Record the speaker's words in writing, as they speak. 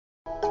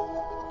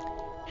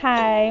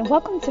Hi,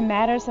 welcome to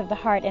Matters of the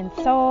Heart and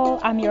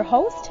Soul. I'm your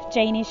host,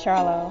 Janie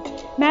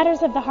Charlo.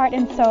 Matters of the Heart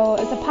and Soul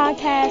is a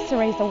podcast to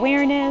raise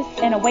awareness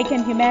and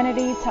awaken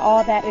humanity to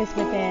all that is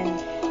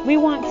within. We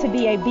want to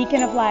be a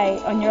beacon of light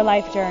on your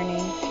life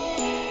journey.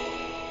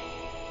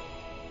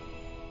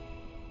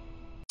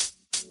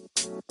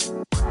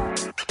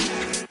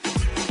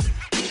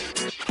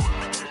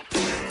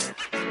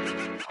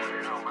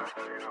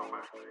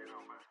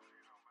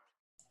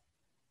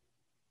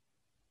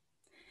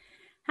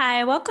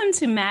 Hi, welcome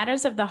to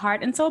Matters of the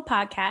Heart and Soul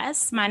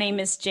podcast. My name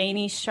is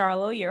Janie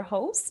Charlo, your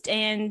host,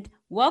 and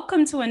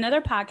welcome to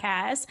another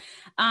podcast.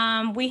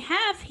 We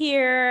have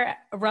here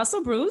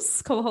Russell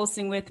Bruce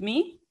co-hosting with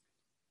me.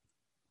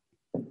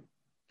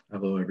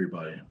 Hello,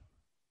 everybody.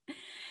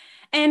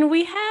 And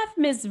we have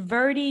Ms.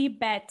 Verdi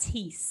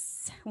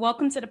Batiste.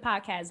 Welcome to the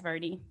podcast,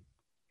 Verdi.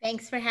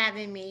 Thanks for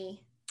having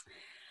me.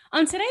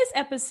 On today's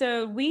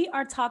episode, we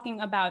are talking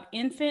about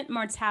infant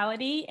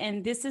mortality,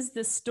 and this is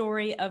the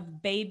story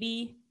of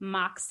baby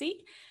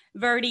Moxie.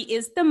 Verdi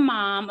is the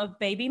mom of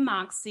baby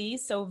Moxie,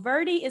 so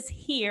Verdi is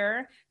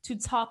here to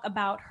talk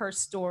about her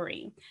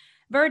story.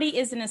 Verdi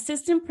is an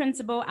assistant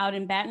principal out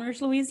in Baton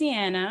Rouge,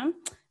 Louisiana,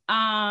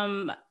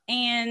 and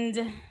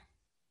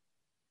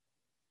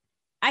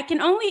I can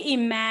only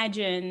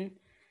imagine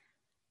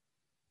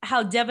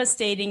how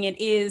devastating it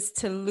is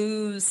to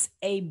lose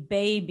a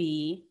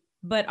baby,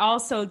 but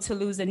also to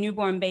lose a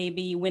newborn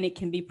baby when it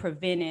can be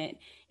prevented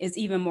is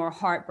even more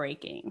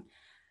heartbreaking.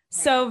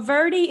 So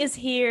Verdi is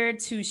here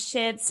to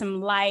shed some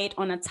light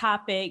on a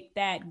topic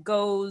that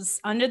goes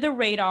under the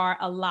radar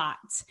a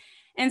lot.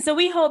 And so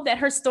we hope that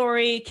her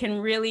story can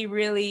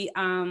really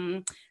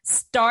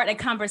start a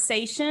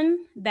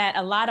conversation that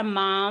a lot of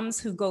moms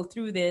who go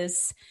through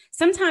this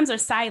sometimes are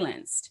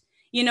silenced.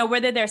 You know,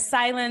 whether they're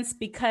silenced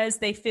because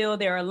they feel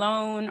they're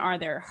alone or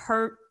they're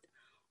hurt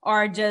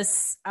or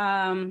just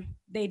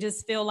they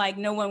just feel like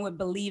no one would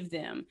believe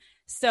them.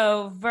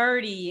 So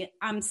Verdi,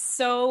 I'm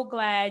so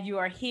glad you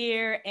are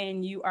here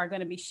and you are going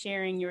to be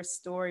sharing your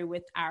story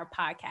with our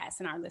podcast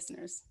and our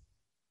listeners.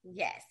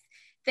 Yes.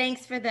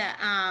 Thanks for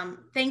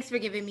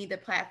giving me the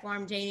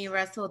platform, Janie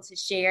Russell, to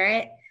share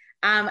it.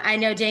 I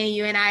know, Janie,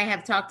 you and I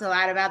have talked a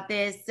lot about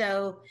this.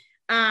 So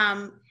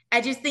I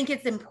just think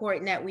it's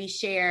important that we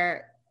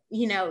share,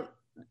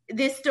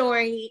 this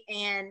story.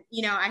 And,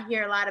 I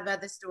hear a lot of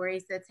other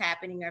stories that's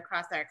happening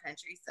across our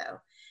country. So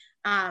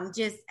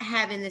just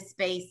having the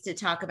space to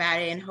talk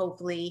about it, and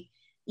hopefully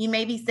you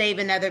maybe save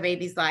another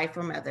baby's life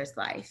or mother's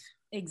life.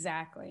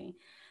 Exactly.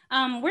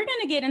 We're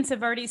going to get into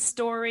Verdi's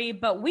story,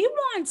 but we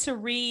want to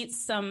read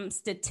some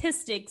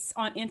statistics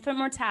on infant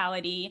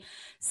mortality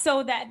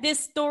so that this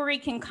story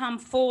can come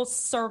full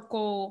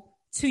circle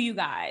to you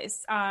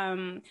guys.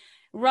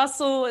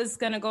 Russell is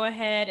going to go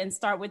ahead and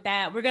start with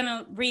that. We're going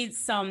to read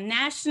some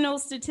national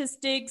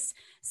statistics,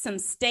 some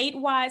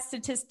statewide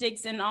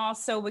statistics, and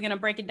also we're going to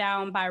break it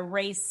down by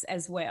race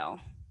as well.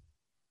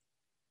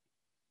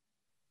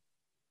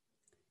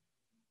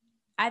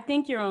 I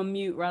think you're on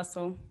mute,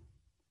 Russell.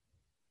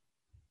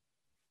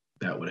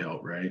 That would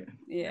help, right?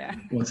 Yeah.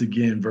 Once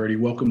again, Verdi,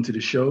 welcome to the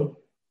show.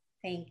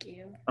 Thank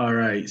you. All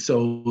right.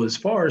 So as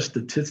far as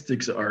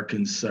statistics are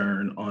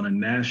concerned on a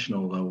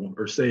national level,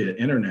 or say an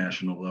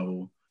international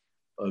level,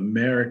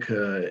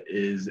 America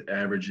is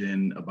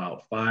averaging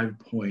about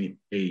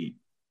 5.8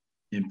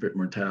 infant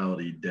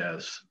mortality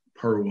deaths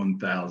per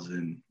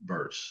 1,000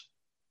 births.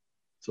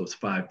 So it's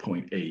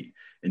 5.8.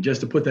 And just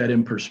to put that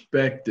in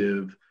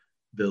perspective,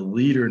 the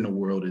leader in the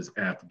world is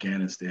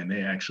Afghanistan.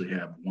 They actually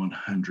have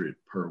 100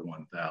 per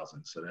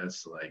 1,000. So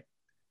that's like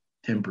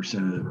 10%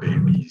 of the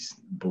babies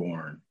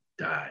born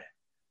die.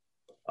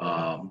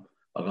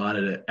 A lot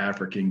of the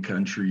African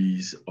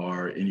countries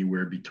are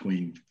anywhere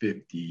between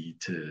 50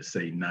 to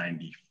say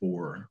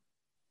 94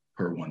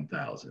 per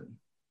 1,000.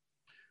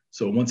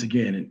 So once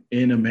again,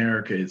 in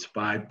America, it's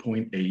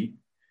 5.8.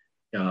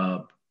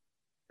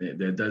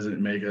 That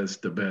doesn't make us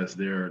the best.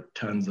 There are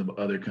tons of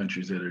other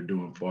countries that are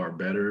doing far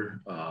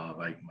better,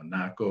 like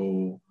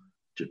Monaco,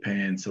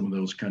 Japan. Some of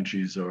those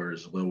countries are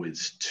as low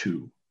as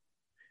 2.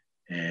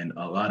 And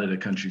a lot of the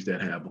countries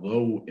that have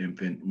low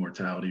infant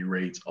mortality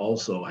rates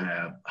also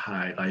have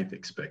high life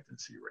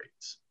expectancy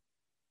rates.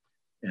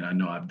 And I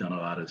know I've done a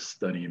lot of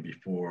studying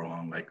before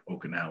on like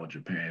Okinawa,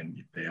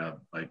 Japan.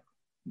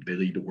 They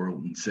lead the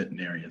world in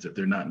centenarians. If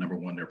they're not number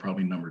 1, they're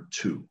probably number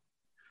 2.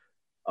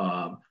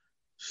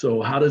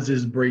 So how does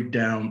this break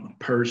down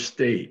per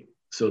state?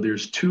 So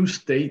there's 2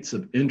 states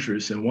of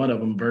interest, and one of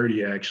them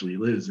Verdi actually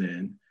lives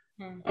in.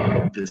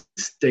 The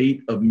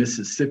state of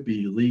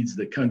Mississippi leads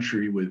the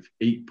country with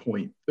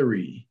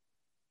 8.3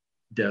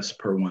 deaths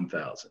per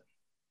 1,000.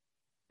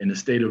 And the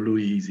state of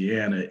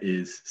Louisiana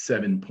is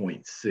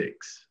 7.6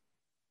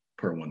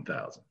 per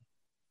 1,000.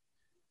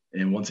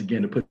 And once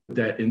again, to put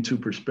that into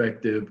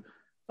perspective,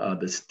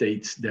 the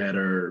states that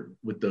are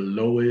with the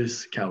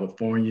lowest,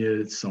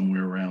 California,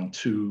 somewhere around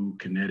 2,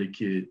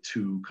 Connecticut,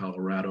 2,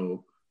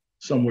 Colorado,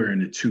 somewhere in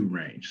the 2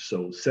 range.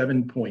 So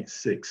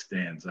 7.6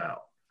 stands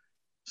out.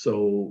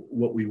 So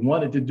what we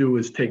wanted to do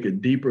is take a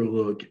deeper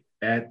look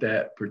at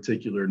that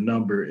particular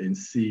number and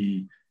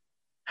see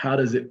how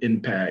does it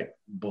impact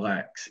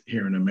Blacks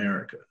here in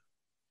America.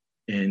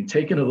 And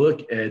taking a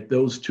look at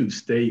those two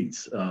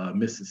states,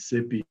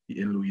 Mississippi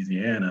and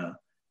Louisiana,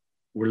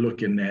 we're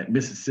looking at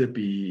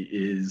Mississippi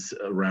is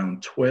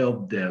around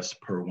 12 deaths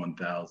per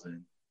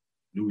 1,000.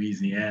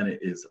 Louisiana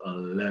is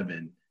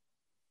 11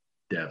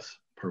 deaths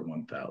per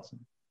 1,000.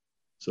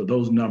 So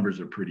those numbers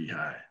are pretty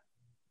high.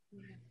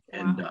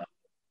 Wow.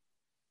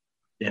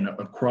 And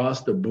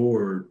across the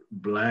board,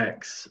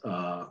 Blacks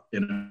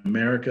in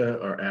America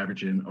are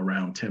averaging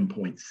around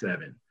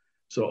 10.7.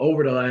 So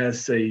over the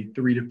last, say,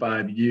 3 to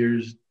 5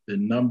 years, the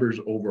numbers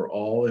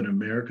overall in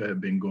America have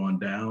been going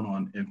down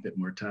on infant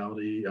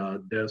mortality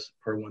deaths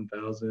per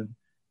 1,000.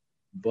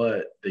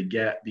 But the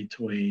gap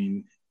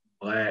between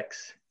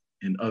Blacks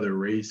and other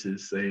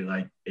races, say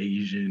like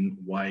Asian,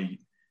 white,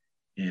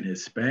 and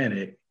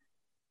Hispanic,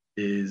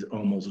 is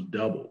almost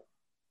double.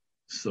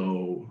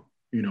 So,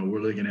 you know,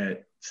 we're looking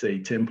at, say,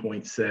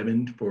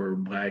 10.7 for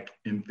Black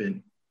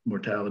infant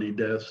mortality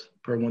deaths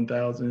per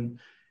 1,000,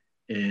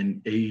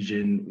 and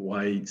Asian,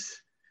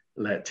 whites,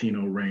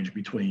 Latino range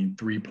between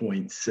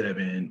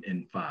 3.7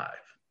 and 5.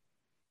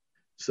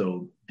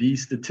 So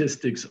these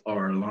statistics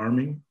are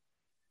alarming.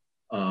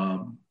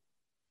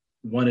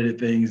 One of the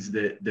things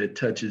that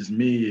touches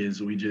me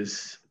is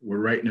we're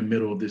right in the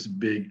middle of this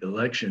big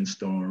election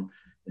storm,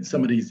 and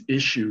some of these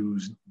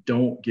issues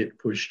don't get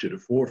pushed to the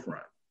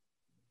forefront.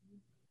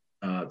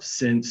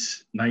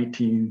 Since the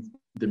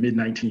mid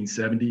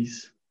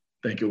 1970s,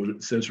 I think it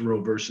was since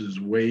Roe versus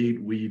Wade,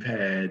 we've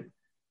had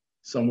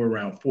somewhere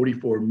around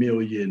 44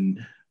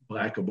 million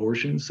Black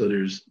abortions. So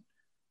there's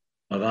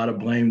a lot of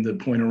blame to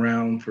point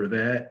around for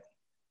that.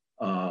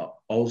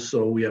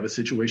 Also, we have a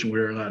situation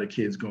where a lot of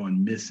kids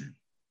going missing.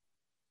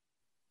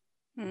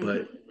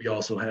 But we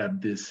also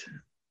have this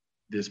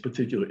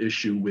particular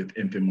issue with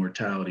infant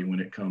mortality when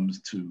it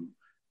comes to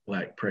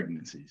Black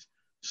pregnancies.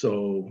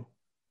 So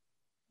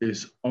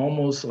it's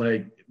almost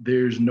like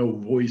there's no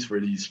voice for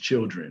these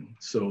children.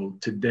 So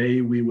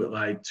today we would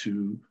like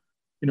to,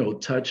 you know,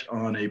 touch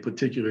on a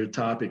particular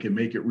topic and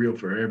make it real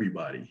for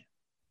everybody,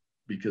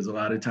 because a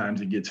lot of times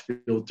it gets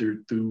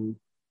filtered through,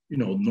 you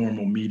know,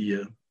 normal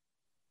media,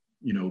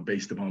 you know,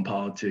 based upon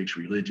politics,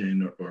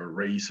 religion, or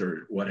race,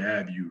 or what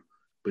have you.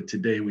 But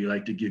today we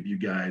like to give you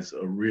guys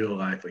a real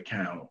life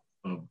account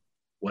of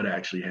what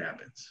actually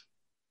happens.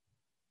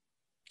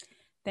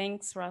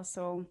 Thanks,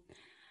 Russell.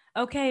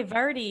 Okay,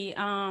 Verdi,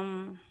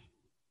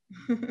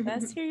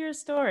 let's hear your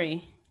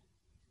story.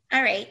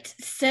 All right.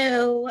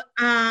 So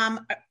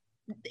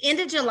end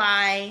of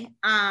July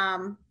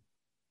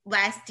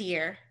last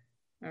year,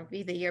 or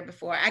maybe the year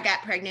before, I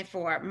got pregnant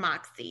for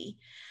Moxie.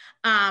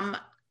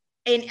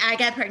 And I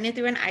got pregnant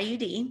through an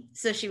IUD.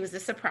 So she was a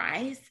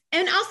surprise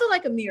and also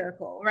like a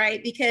miracle,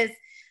 right? Because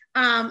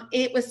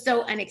it was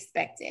so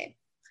unexpected.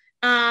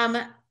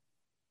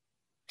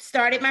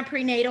 Started my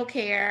prenatal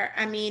care.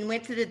 I mean,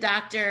 went to the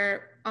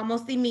doctor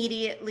almost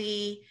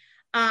immediately.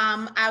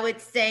 I would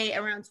say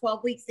around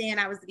 12 weeks in,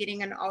 I was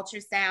getting an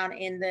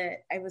ultrasound and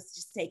it was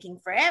just taking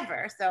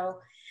forever. So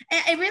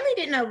it really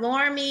didn't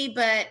alarm me,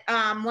 but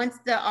once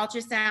the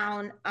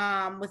ultrasound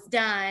was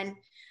done,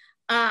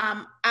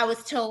 I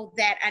was told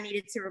that I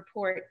needed to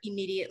report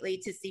immediately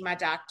to see my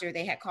doctor.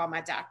 They had called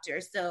my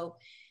doctor. So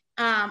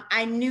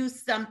I knew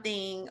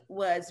something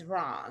was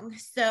wrong.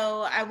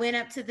 So I went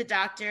up to the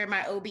doctor,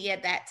 my OB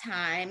at that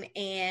time,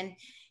 and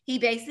he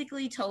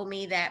basically told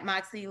me that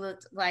Moxie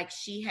looked like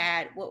she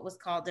had what was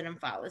called an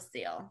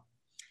omphalocele.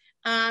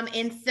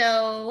 And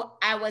so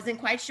I wasn't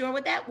quite sure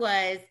what that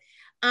was.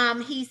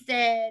 He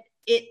said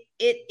it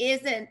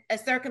isn't a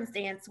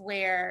circumstance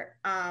where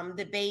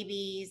the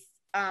baby's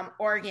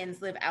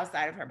organs live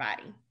outside of her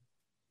body.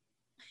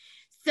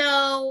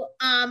 So,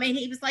 and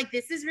he was like,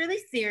 this is really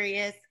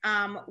serious.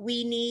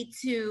 You need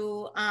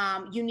to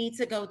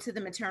go to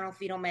the maternal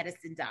fetal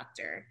medicine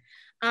doctor.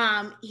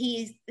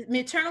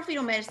 Maternal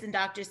fetal medicine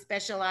doctors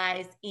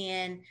specialize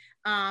in,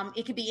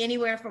 it could be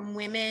anywhere from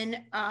women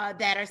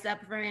that are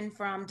suffering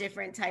from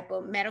different type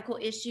of medical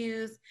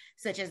issues,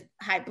 such as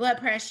high blood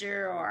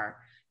pressure or,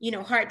 you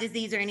know, heart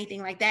disease or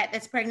anything like that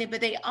that's pregnant, but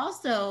they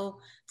also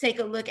take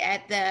a look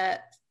at the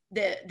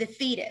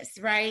fetus,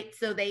 right?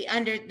 So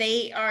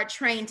they are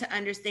trained to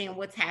understand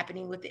what's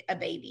happening with a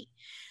baby.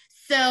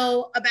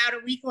 So about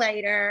a week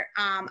later,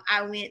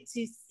 I went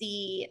to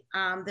see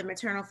the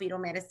maternal fetal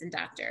medicine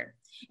doctor.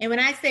 And when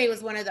I say it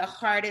was one of the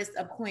hardest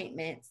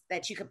appointments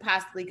that you could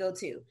possibly go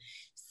to.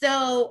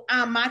 So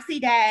Moxie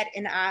dad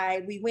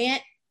and we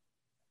went,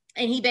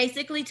 and he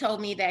basically told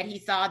me that he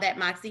saw that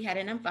Moxie had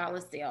an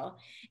omphalocele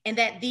and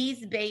that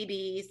these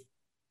babies,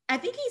 I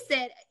think he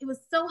said it was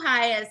so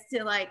high as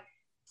to like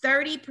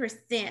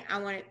 30%, I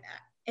want to,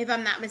 if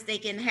I'm not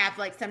mistaken, have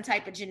like some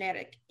type of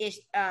genetic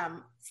issue.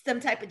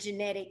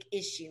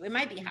 It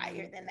might be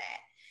higher than that.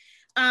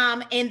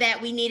 And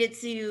that we needed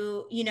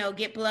to, you know,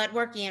 get blood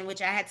work in,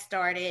 which I had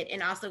started,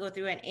 and also go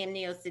through an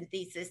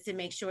amniocentesis to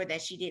make sure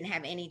that she didn't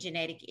have any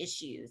genetic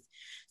issues.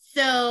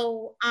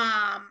 So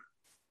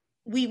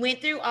we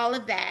went through all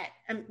of that.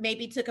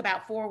 Maybe took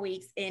about 4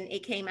 weeks, and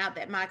it came out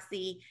that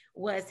Moxie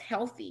was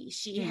healthy.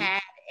 She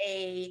had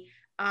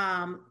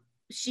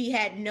she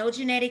had no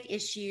genetic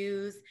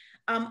issues.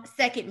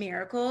 Second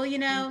miracle, you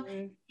know,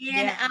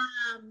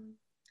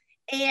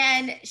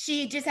 and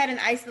she just had an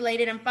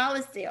isolated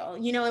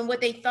omphalocele, you know, and what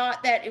they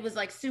thought that it was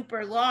like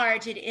super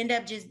large, it ended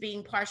up just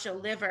being partial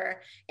liver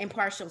and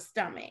partial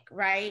stomach,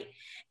 right?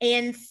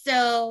 And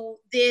so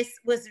this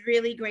was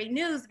really great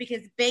news,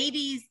 because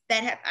babies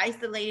that have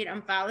isolated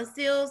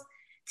omphaloceles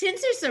tend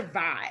to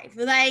survive,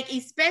 like,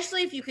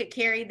 especially if you could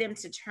carry them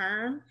to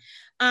term,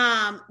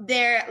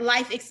 their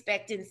life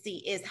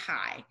expectancy is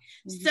high.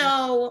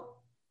 So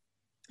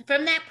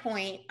from that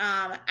point,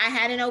 I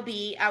had an OB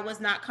I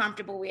was not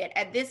comfortable with.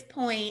 At this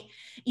point,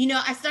 you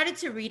know, I started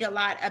to read a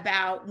lot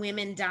about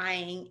women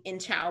dying in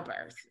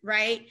childbirth,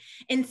 right?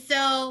 And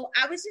so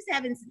I was just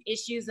having some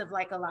issues of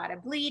like a lot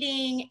of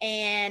bleeding,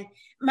 and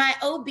my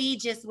OB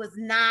just was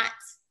not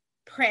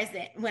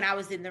present when I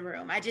was in the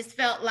room. I just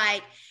felt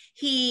like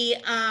he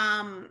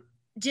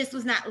just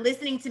was not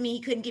listening to me.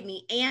 He couldn't give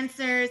me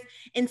answers.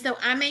 And so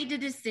I made the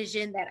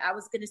decision that I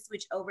was going to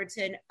switch over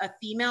to a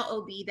female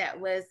OB that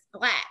was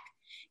Black.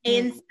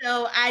 And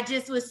so I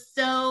just was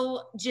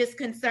so just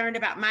concerned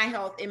about my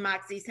health and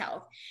Moxie's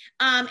health.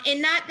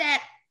 And not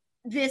that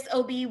this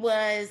OB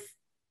was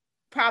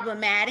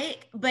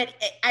problematic, but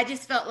I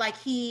just felt like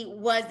he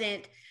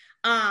wasn't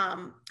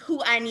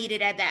who I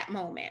needed at that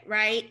moment,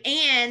 right?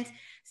 And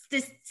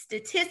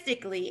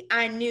statistically,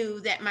 I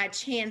knew that my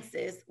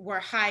chances were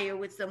higher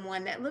with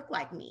someone that looked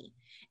like me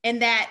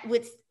and that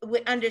would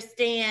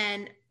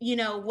understand, you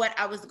know, what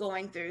I was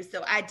going through.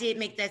 So I did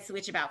make that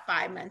switch about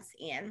 5 months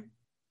in.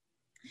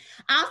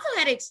 I also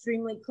had an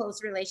extremely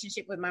close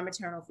relationship with my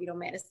maternal fetal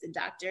medicine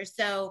doctor.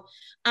 So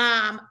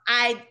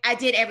I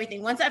did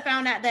everything. Once I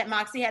found out that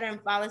Moxie had an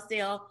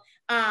omphalocelea,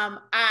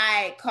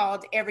 I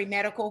called every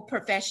medical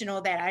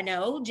professional that I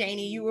know.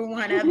 Janie, you were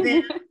one of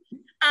them.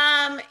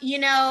 You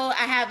know,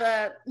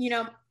 I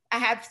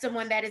have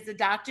someone that is a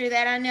doctor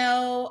that I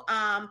know.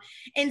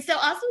 And so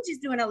also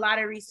just doing a lot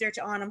of research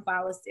on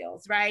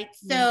omphaloceles, right?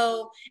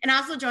 So, and I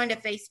also joined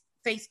a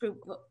Facebook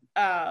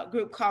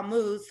group called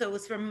Mood. So it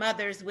was for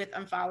mothers with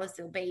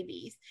omphalocele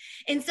babies.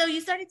 And so you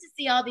started to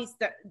see all these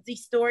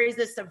stories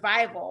of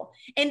survival.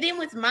 And then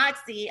with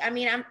Moxie, I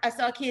mean, I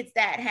saw kids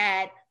that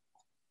had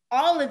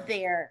all of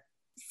their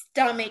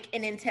stomach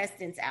and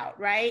intestines out,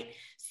 right?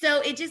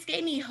 So it just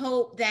gave me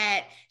hope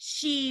that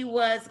she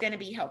was going to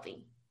be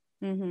healthy.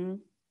 Move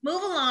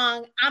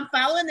along. I'm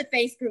following the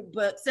Facebook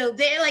book. So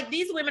they're like,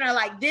 these women are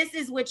like, this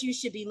is what you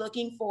should be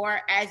looking for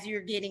as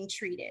you're getting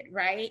treated,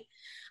 right?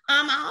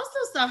 I also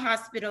saw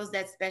hospitals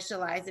that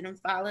specialize in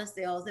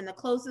omphaloceles, and the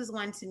closest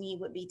one to me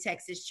would be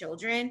Texas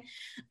Children.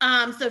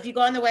 So if you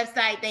go on the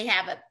website, they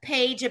have a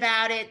page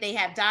about it. They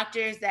have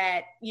doctors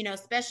that, you know,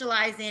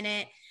 specialize in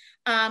it.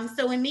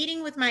 So in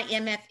meeting with my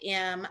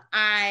MFM,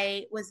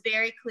 I was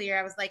very clear.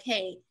 I was like,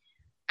 hey,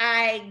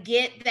 I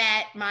get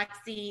that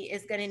Moxie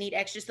is going to need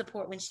extra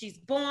support when she's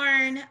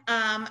born.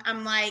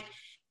 I'm like,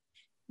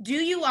 do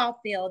you all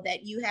feel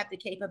that you have the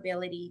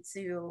capability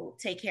to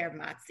take care of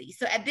Moxie?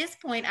 So at this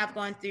point, I've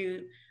gone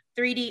through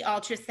 3D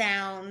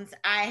ultrasounds.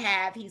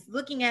 He's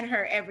looking at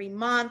her every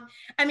month.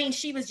 I mean,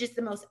 she was just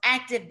the most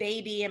active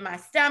baby in my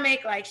stomach.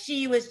 Like,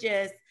 she was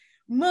just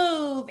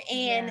move.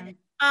 And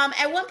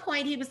at one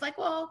point he was like,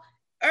 well,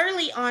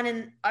 early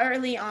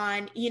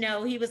on, you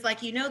know, he was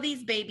like, you know,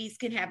 these babies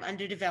can have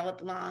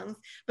underdeveloped lungs,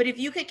 but if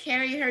you could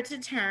carry her to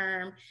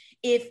term,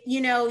 if,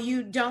 you know,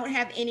 you don't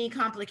have any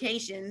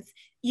complications,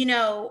 you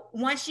know,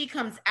 once she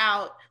comes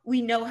out,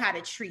 we know how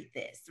to treat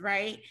this,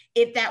 right?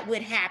 If that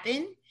would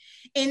happen.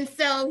 And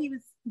so he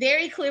was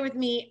very clear with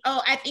me.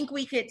 Oh, I think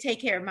we could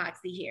take care of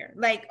Moxie here.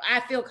 Like, I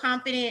feel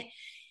confident.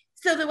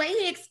 So the way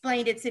he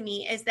explained it to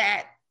me is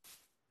that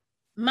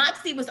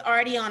Moxie was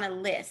already on a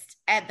list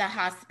at the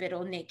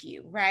hospital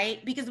NICU,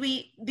 right? Because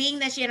being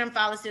that she had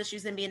omphaloceles, she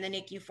was going to be in the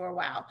NICU for a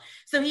while.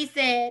 So he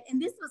said,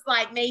 and this was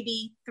like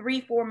maybe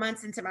 3-4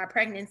 months into my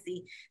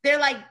pregnancy,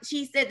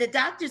 she said, the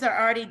doctors are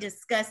already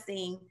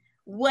discussing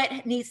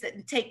what needs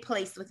to take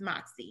place with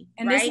Moxie.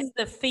 And right? This is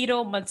the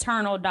fetal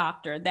maternal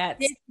doctor.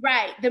 That's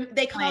right.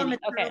 They call them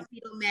maternal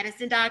fetal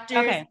medicine doctors.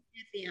 Okay.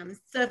 MFM.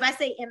 So if I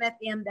say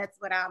MFM, that's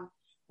what I'm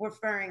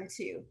referring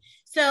to.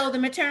 So the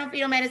maternal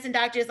fetal medicine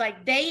doctors,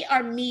 like, they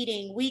are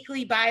meeting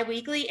weekly,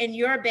 bi-weekly, and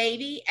your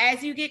baby,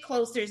 as you get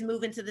closer, is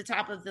moving to the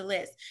top of the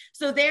list.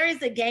 So there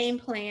is a game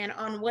plan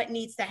on what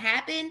needs to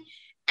happen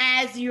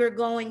as you're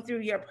going through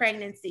your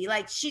pregnancy.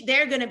 Like,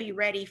 they're going to be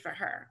ready for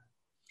her.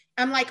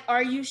 I'm like,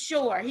 are you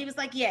sure? He was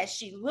like, yes,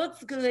 she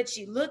looks good.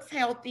 She looks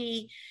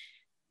healthy.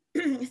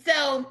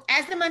 So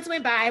as the months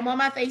went by, I'm on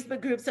my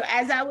Facebook group. So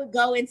as I would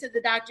go into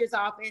the doctor's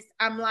office,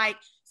 I'm like,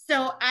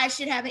 so I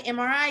should have an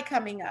MRI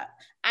coming up.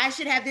 I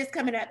should have this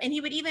coming up. And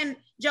he would even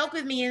joke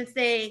with me and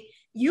say,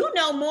 you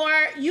know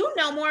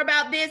more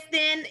about this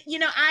than, you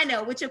know, I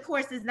know, which of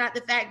course is not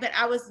the fact, but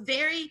I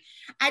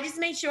just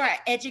made sure I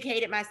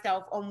educated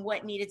myself on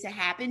what needed to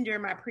happen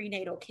during my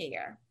prenatal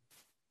care.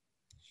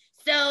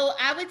 So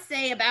I would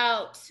say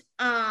about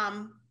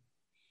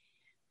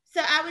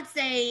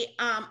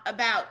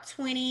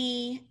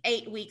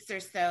 28 weeks or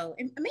so,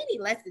 and maybe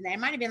less than that. It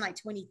might have been like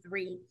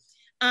 23.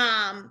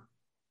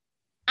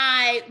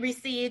 I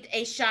received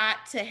a shot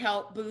to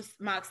help boost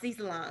Moxie's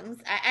lungs.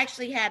 I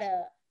actually had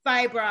a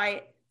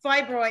fibroid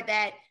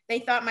that they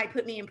thought might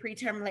put me in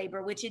preterm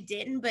labor, which it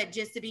didn't, but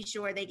just to be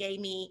sure, they gave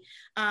me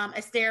a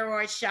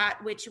steroid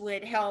shot, which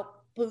would help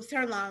boost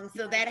her lungs.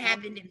 So that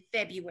happened in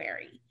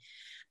February.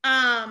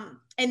 And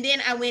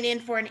then I went in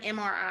for an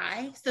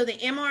MRI. So the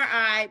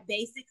MRI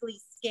basically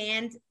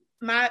scanned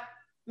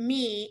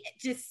me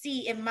to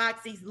see if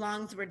Moxie's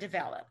lungs were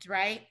developed,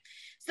 right?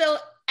 So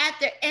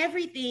after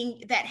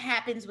everything that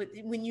happens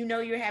when you know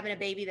you're having a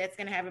baby that's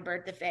going to have a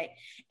birth defect,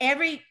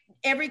 every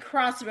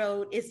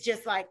crossroad is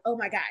just like, oh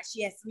my gosh,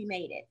 yes, we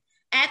made it.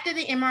 After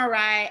the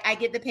MRI, I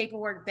get the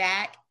paperwork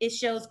back. It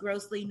shows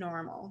grossly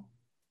normal.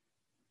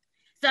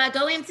 So I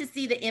go in to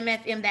see the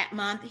MFM that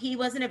month. He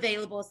wasn't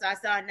available, so I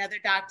saw another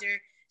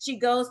doctor. She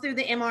goes through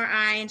the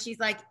MRI and she's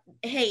like,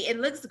 hey, it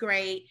looks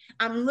great.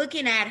 I'm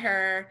looking at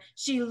her.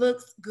 She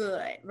looks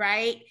good,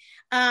 right?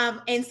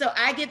 And so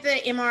I get the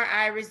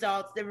MRI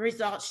results. The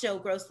results show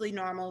grossly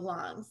normal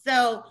lungs.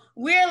 So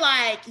we're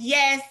like,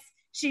 yes,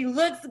 she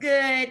looks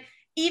good.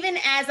 Even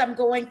as I'm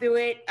going through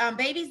it,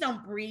 babies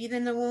don't breathe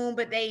in the womb,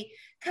 but they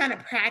kind of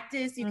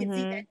practice. You can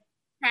see that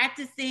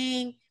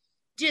practicing.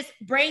 Just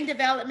brain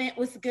development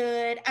was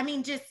good. I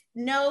mean, just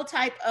no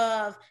type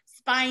of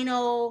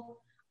spinal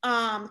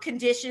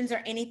conditions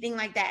or anything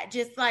like that.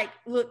 Just like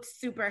looked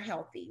super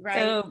healthy, right?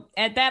 So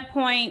at that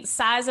point,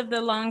 size of the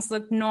lungs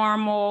looked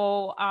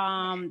normal,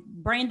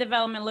 brain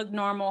development looked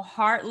normal,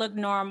 heart looked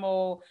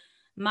normal.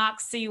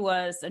 Moxie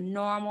was a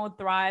normal,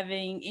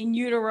 thriving, in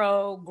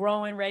utero,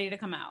 growing, ready to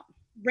come out.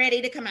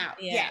 Ready to come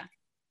out, yeah.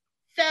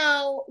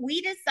 So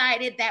we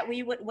decided that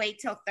we would wait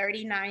till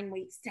 39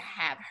 weeks to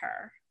have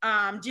her,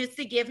 just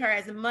to give her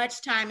as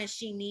much time as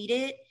she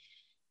needed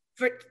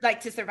for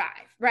to survive,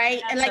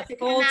 right? That's and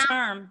full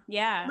term,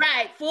 yeah.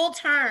 Right, full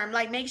term,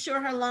 like make sure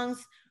her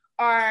lungs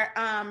are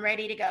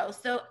ready to go.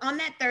 So on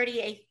that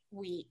 38th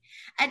week,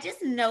 I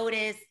just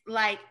noticed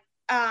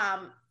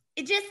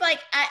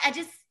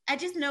I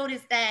just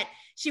noticed that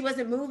she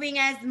wasn't moving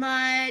as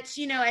much,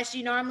 as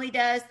she normally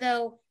does.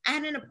 So I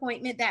had an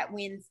appointment that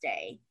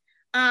Wednesday.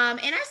 And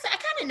I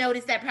kind of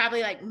noticed that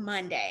probably like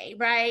Monday,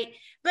 right?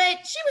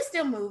 But she was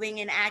still moving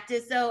and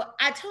active. So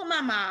I told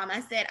my mom,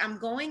 I said, I'm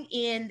going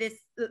in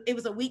it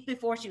was a week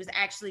before she was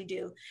actually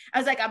due. I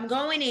was like, I'm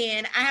going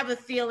in. I have a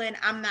feeling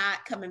I'm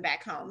not coming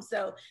back home.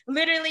 So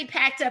literally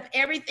packed up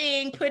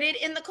everything, put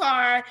it in the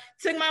car,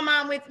 took my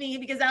mom with me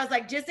because I was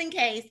like, just in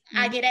case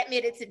I get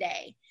admitted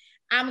today,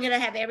 I'm going to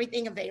have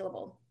everything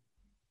available.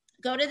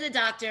 Go to the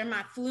doctor,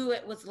 my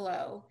fluid was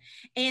low.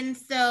 And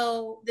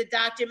so the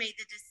doctor made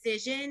the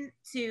decision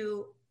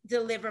to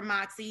deliver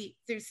Moxie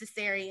through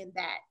cesarean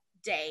that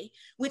day,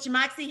 which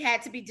Moxie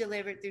had to be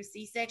delivered through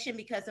C-section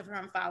because of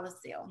her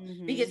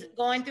omphalocele, because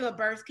going through a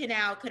birth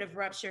canal could have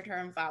ruptured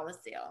her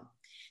omphalocele.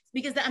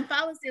 Because the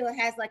omphalocele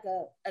has like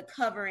a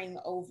covering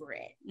over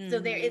it. So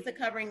there is a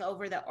covering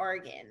over the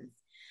organs.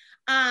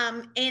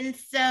 And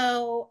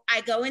so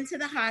I go into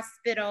the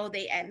hospital,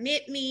 they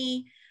admit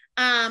me.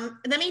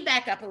 Let me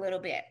back up a little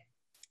bit.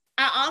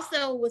 I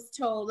also was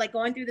told, like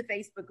going through the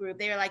Facebook group,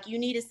 they were like, you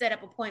need to set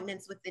up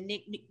appointments with the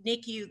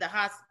NICU, the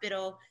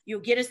hospital, you'll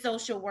get a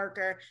social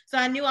worker. So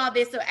I knew all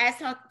this. So as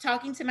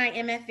talking to my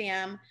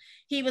MFM,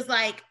 he was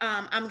like,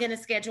 I'm going to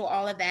schedule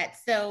all of that.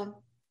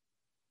 So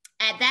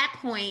at that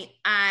point,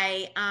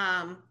 I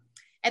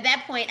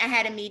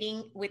had a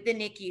meeting with the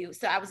NICU.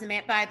 So I was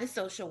met by the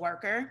social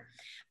worker.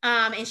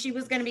 And she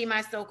was going to be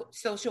my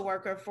social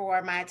worker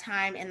for my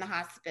time in the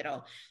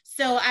hospital.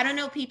 So I don't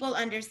know, people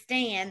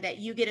understand that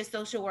you get a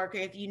social worker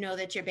if you know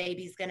that your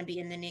baby's going to be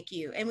in the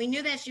NICU. And we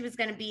knew that she was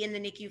going to be in the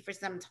NICU for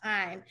some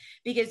time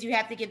because you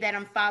have to give that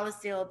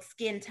omphalocele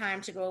skin time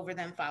to go over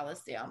the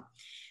omphalocele.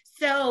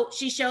 So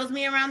she shows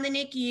me around the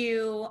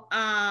NICU.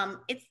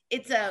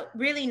 It's a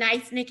really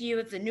nice NICU.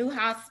 It's a new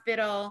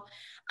hospital.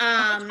 Which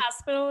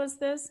hospital is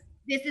this?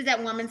 This is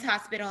at Women's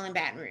Hospital in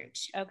Baton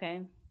Rouge.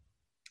 Okay.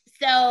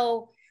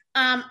 So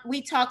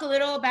we talk a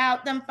little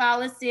about the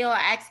omphalocele.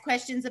 I ask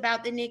questions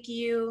about the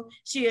NICU.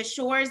 She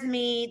assures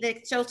me, the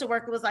social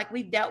worker was like,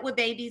 we've dealt with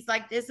babies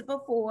like this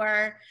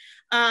before.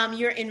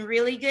 You're in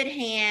really good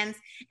hands.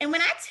 And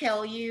when I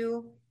tell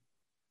you,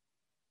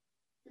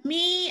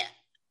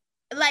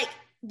 like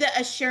the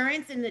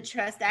assurance and the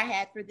trust I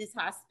had for this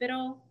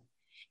hospital,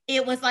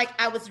 it was like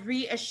I was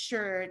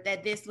reassured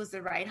that this was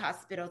the right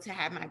hospital to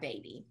have my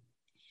baby.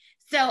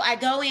 So I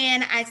go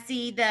in,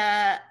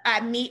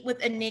 I meet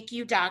with a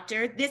NICU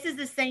doctor. This is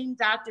the same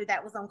doctor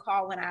that was on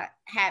call when I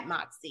had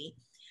Moxie.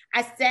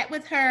 I sat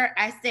with her.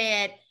 I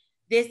said,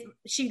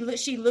 she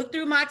looked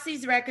through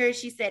Moxie's record.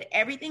 She said,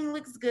 everything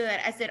looks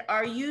good. I said,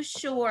 are you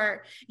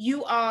sure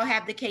you all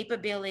have the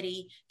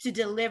capability to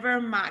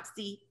deliver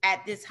Moxie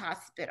at this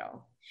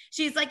hospital?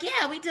 She's like,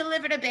 yeah, we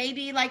delivered a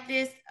baby like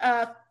this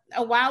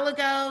a while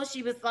ago.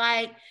 She was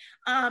like,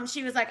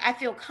 I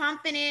feel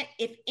confident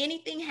if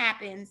anything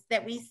happens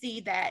that we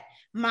see that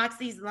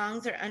Moxie's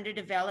lungs are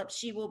underdeveloped,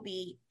 she will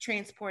be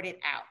transported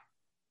out.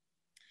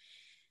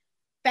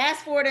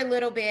 Fast forward a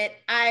little bit,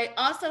 I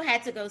also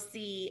had to go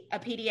see a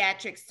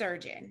pediatric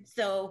surgeon.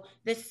 So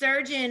the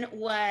surgeon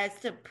was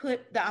to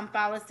put the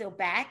omphalocele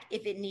back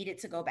if it needed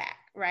to go back,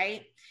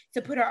 right?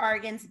 To put her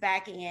organs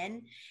back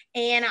in.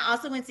 And I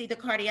also went to see the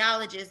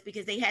cardiologist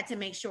because they had to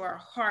make sure her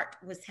heart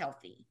was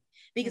healthy,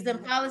 because the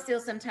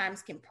omphalocele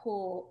sometimes can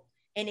pull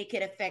and it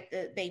could affect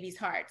the baby's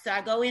heart. So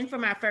I go in for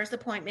my first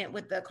appointment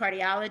with the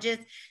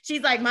cardiologist.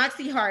 She's like,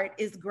 Moxie heart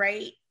is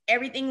great.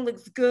 Everything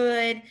looks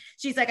good.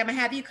 She's like, I'm gonna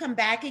have you come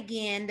back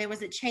again. There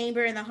was a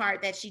chamber in the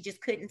heart that she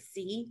just couldn't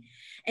see.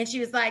 And she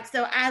was like,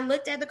 so I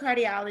looked at the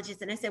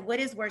cardiologist and I said,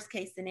 what is worst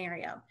case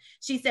scenario?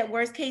 She said,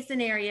 worst case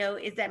scenario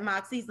is that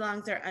Moxie's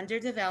lungs are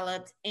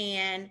underdeveloped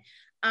and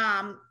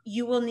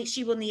she will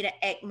need an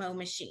ECMO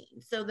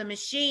machine. So the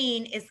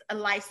machine is a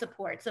life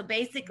support. So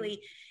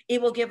basically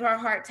it will give her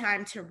heart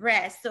time to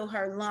rest so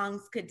her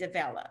lungs could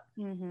develop.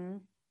 Mm-hmm.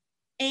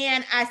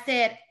 And I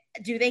said,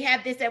 do they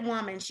have this at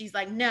Woman? She's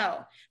like,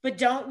 no, but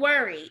don't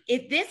worry.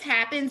 If this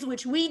happens,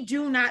 which we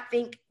do not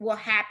think will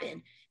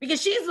happen,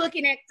 because she's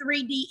looking at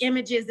 3D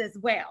images as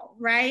well,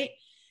 right?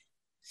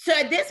 So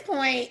at this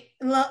point,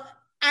 look,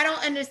 I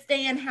don't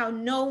understand how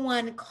no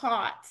one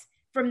caught,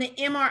 from the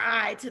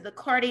MRI to the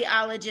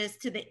cardiologist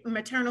to the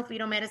maternal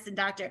fetal medicine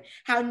doctor,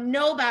 how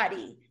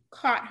nobody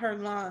caught her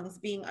lungs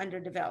being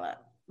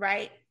underdeveloped,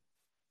 right?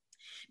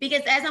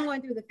 Because as I'm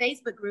going through the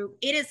Facebook group,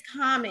 it is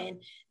common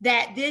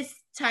that this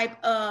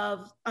type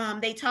of,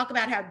 they talk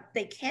about how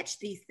they catch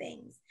these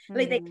things. Mm-hmm.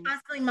 Like they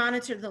constantly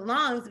monitor the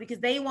lungs because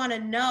they want to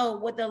know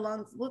what the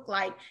lungs look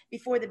like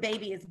before the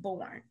baby is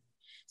born.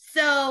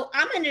 So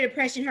I'm under the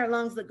impression her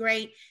lungs look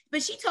great,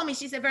 but she told me,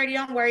 she said, Verdi,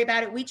 don't worry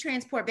about it. We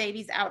transport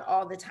babies out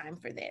all the time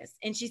for this.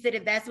 And she said,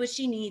 if that's what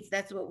she needs,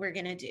 that's what we're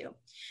going to do.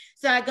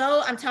 So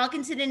I'm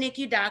talking to the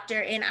NICU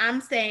doctor and I'm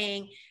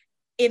saying,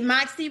 if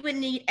Moxie would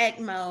need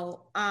ECMO,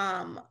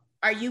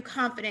 are you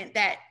confident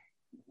that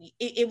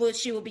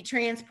she will be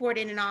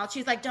transported and all?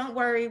 She's like, don't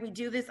worry, we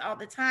do this all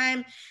the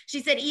time.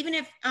 She said, even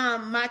if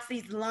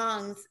Moxie's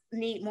lungs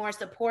need more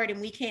support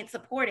and we can't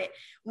support it,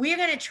 we're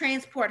going to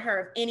transport her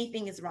if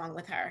anything is wrong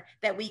with her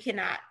that we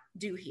cannot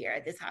do here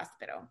at this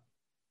hospital.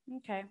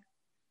 Okay.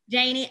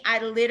 Janie, I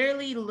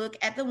literally look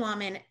at the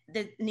woman,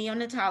 the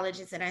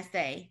neonatologist, and I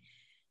say,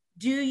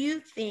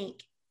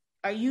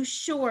 are you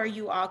sure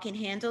you all can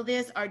handle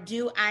this? Or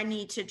do I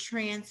need to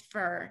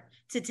transfer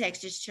to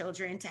Texas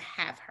Children to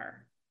have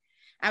her?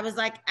 I was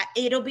like,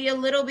 it'll be a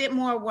little bit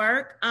more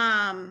work.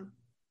 Something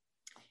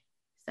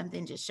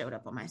just showed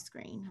up on my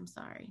screen. I'm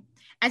sorry.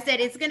 I said,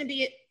 it's going to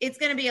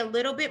be a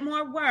little bit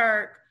more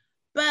work,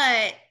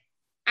 but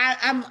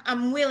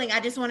I'm willing. I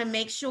just want to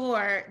make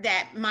sure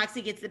that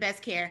Moxie gets the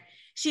best care.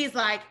 She's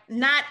like,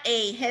 not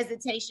a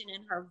hesitation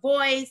in her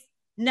voice,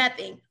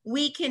 nothing.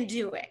 We can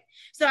do it.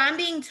 So I'm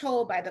being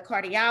told by the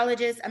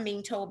cardiologist, I'm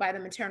being told by the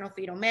maternal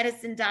fetal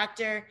medicine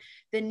doctor,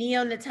 the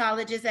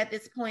neonatologist at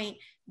this point,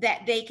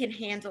 that they can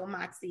handle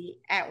Moxie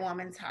at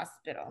Woman's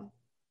Hospital.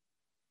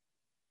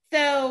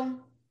 So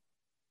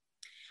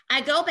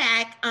I go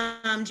back,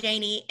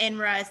 Janie and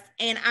Russ,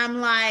 and I'm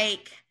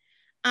like,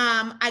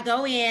 I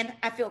go in,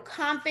 I feel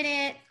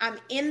confident. I'm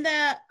in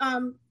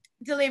the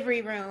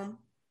delivery room,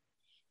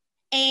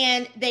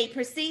 and they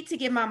proceed to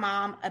give my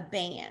mom a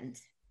band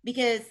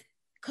because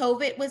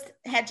COVID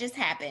had just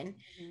happened.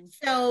 Mm-hmm.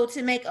 So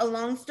to make a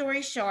long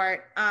story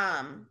short,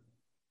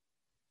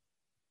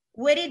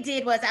 what it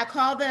did was I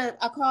called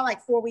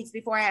like 4 weeks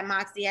before I had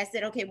Moxie. I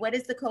said, okay, what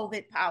is the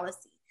COVID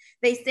policy?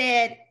 They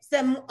said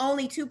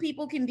only two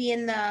people can be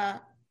in the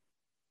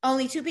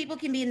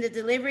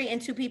delivery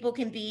and 2 people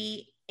can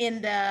be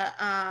in the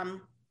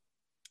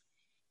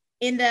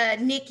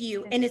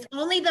NICU. And it's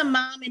only the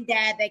mom and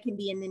dad that can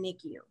be in the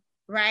NICU,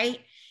 right?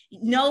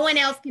 No one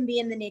else can be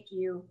in the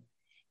NICU.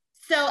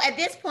 So at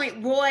this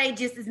point, Roy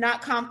just is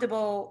not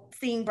comfortable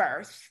seeing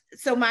births.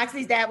 So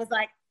Moxie's dad was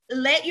like,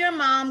 let your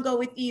mom go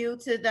with you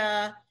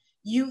to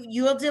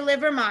you'll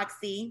deliver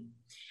Moxie.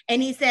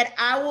 And he said,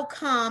 I will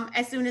come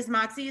as soon as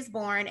Moxie is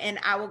born and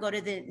I will go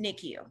to the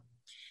NICU.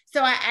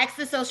 So I asked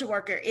the social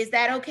worker, is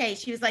that okay?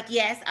 She was like,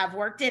 yes, I've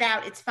worked it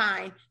out. It's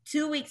fine.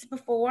 2 weeks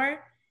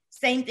before,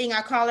 same thing.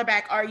 I call her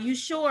back. Are you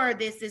sure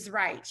this is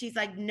right? She's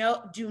like,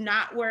 no, do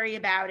not worry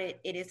about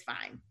it. It is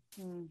fine.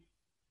 Hmm.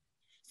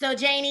 So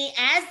Janie,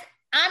 as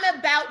I'm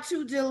about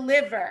to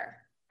deliver,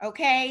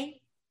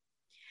 okay,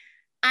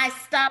 I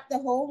stop the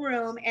whole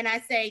room and I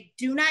say,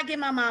 do not give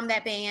my mom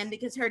that band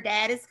because her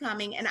dad is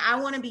coming and I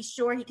want to be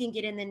sure he can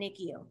get in the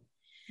NICU.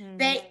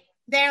 Mm-hmm.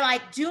 They're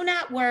like, do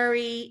not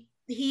worry.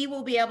 He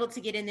will be able to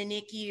get in the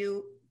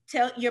NICU.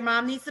 Tell your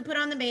mom needs to put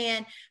on the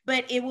band,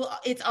 but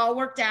it's all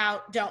worked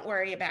out. Don't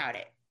worry about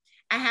it.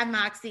 I have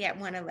Moxie at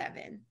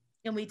 111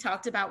 and we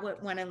talked about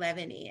what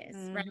 111 is,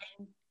 mm-hmm. right?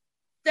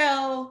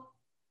 So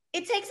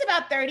it takes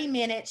about 30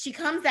 minutes. She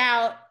comes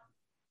out.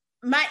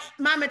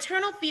 My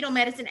maternal fetal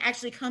medicine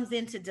actually comes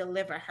in to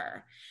deliver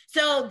her.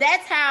 So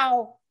that's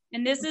how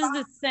And this is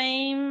the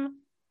same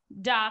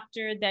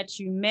doctor that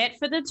you met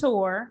for the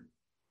tour.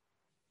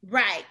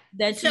 Right.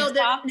 That you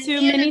talked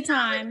to many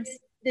times.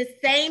 The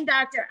same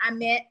doctor I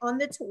met on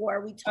the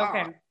tour. We talked.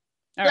 Okay.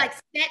 Like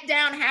sat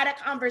down, had a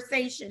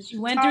conversation. She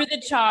went through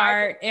the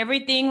chart.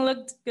 Everything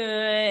looked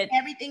good.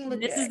 Everything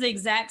looked good. This is the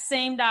exact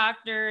same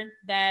doctor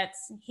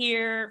that's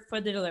here for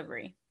the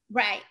delivery.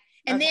 Right.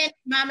 And then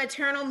my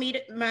maternal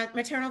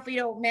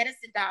fetal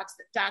medicine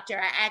doctor,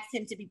 I asked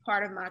him to be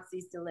part of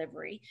Moxie's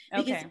delivery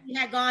because he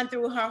had gone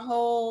through her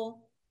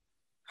whole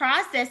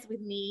process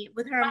with me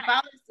with her and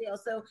Follisil.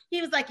 So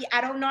he was like, I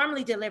don't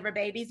normally deliver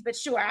babies, but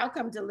sure, I'll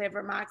come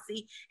deliver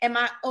Moxie. And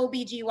my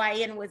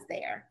OBGYN was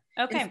there.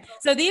 Okay.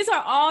 So these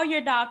are all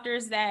your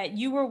doctors that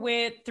you were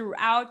with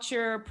throughout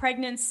your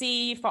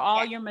pregnancy for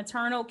all your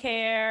maternal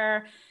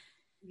care.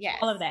 Yes.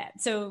 All of that.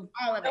 So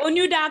no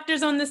new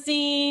doctors on the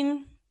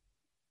scene.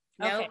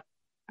 Nope.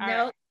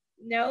 Okay.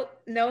 Nope.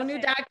 No new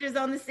doctors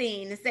on the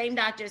scene. The same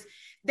doctors.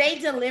 They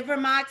deliver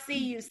Moxie.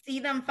 You see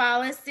them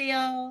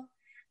Follisil.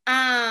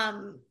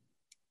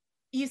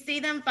 You see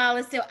them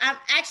Follisil. I'm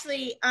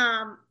actually,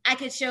 I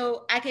could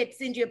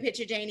send you a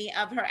picture, Janie,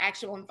 of her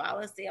actual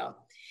Follisil.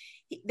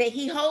 That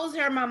he holds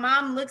her. My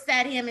mom looks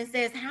at him and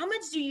says, "How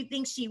much do you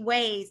think she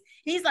weighs?"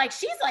 He's like,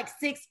 "She's like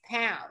 6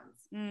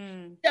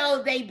 pounds."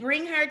 So they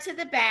bring her to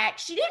the back.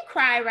 She didn't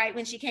cry right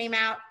when she came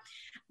out,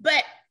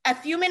 but a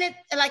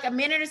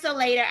minute or so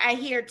later, I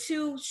hear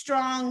 2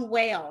 strong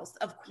wails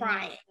of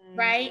crying,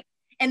 right?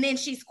 And then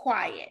she's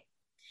quiet.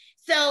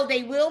 So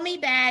they wheel me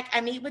back. I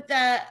meet with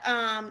the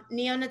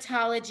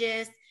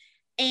neonatologist,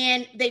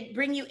 and they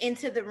bring you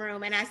into the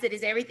room. And I said,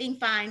 "Is everything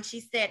fine?" She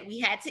said, "We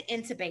had to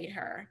intubate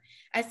her."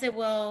 I said,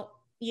 "Well,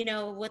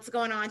 what's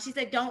going on?" She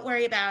said, "Don't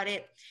worry about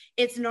it.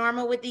 It's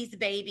normal with these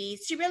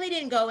babies." She really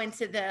didn't go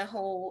into the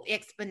whole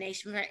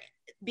explanation for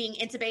being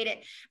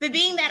intubated. But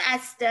being that I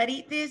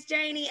studied this,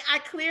 Janie, I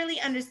clearly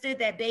understood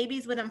that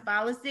babies with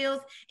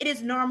omphalocils, it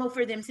is normal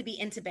for them to be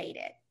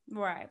intubated.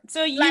 Right.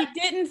 So you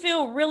didn't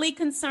feel really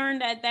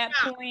concerned at that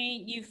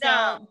point. You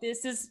felt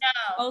this is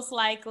most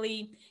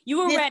likely, you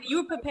were ready.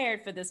 You were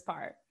prepared for this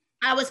part.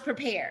 I was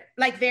prepared,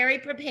 very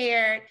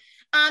prepared.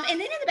 And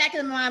then in the back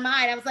of my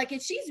mind, I was like,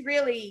 if she's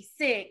really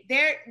sick,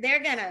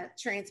 they're gonna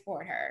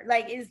transport her.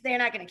 They're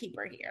not gonna keep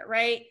her here,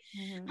 right?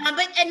 Mm-hmm.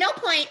 But at no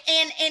point,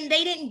 and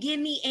they didn't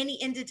give me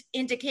any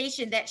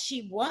indication that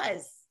she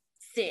was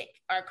sick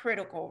or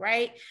critical,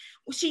 right?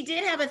 She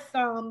did have a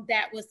thumb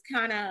that was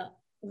kind of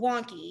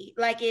wonky,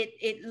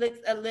 it looks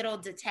a little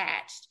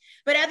detached.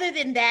 But other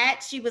than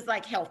that, she was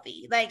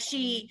healthy.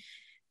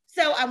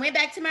 So I went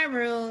back to my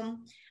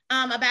room.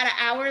 About an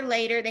hour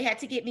later, they had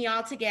to get me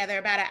all together.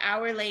 About an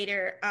hour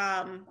later,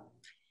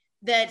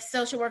 the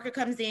social worker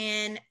comes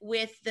in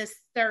with the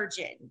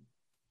surgeon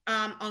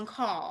on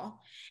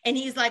call. And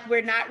he's like,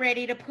 "We're not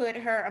ready to put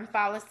her on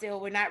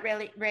Follisil. We're not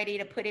really ready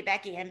to put it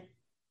back in."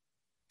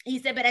 He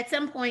said, "But at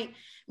some point,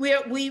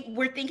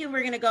 we're thinking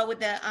we're going to go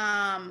with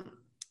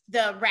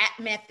the wrap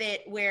method,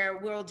 where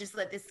we'll just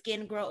let the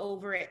skin grow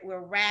over it. We'll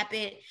wrap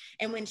it.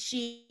 And when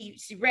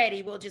she's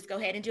ready, we'll just go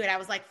ahead and do it." I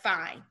was like,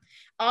 fine.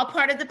 All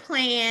part of the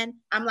plan.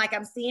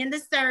 I'm seeing the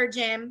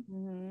surgeon.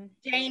 Mm-hmm.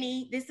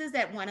 Janie, this is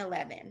at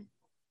 1:11.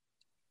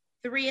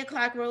 3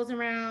 o'clock rolls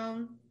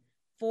around.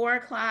 4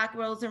 o'clock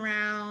rolls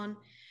around.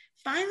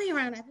 Finally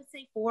around, I would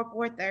say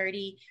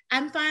 4:30.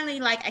 I'm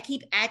finally I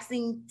keep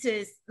asking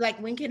to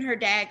when can her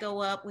dad go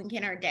up? When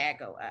can her dad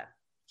go up?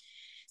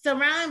 So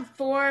around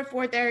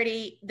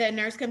 4:30, the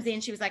nurse comes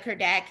in. She was like, her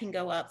dad can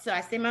go up. So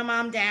I send my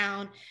mom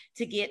down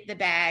to get the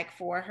bag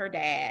for her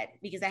dad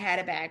because I had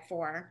a bag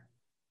for her.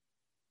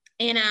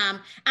 And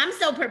I'm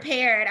so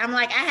prepared. I'm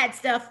I had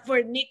stuff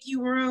for NICU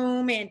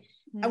room, and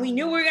we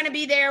knew we were going to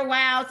be there a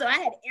while. So I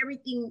had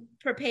everything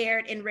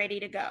prepared and ready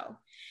to go.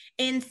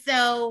 And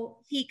so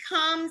he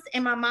comes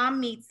and my mom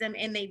meets him,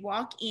 and they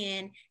walk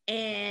in,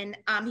 and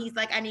he's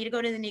like, "I need to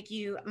go to the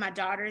NICU. My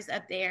daughter's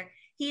up there."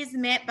 He is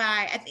met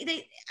by,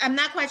 I'm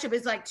not quite sure,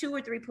 but it's 2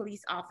 or 3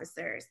 police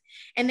officers.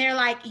 And they're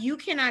like, "You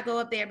cannot go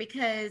up there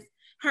because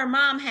her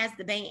mom has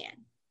the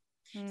band."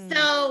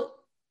 So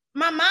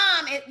my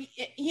mom,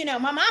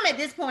 my mom at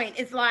this point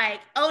is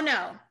like, "Oh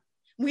no,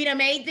 we done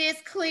made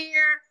this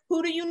clear.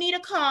 Who do you need to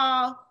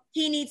call?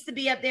 He needs to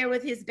be up there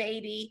with his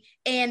baby.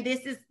 And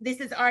this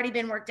has already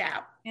been worked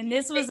out." And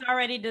this was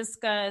already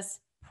discussed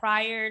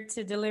prior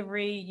to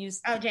delivery. You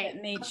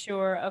made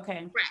sure.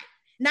 Okay. Right.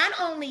 Not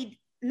only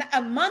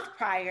a month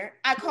prior,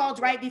 I called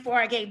right before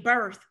I gave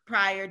birth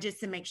prior, just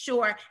to make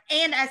sure.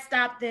 And I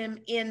stopped them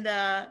in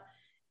the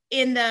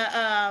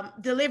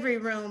delivery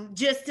room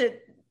just to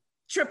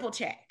triple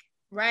check.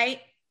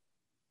 Right.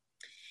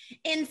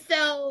 And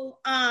so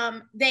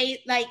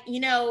they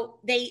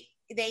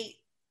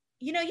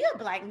you're a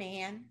Black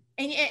man.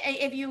 And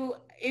if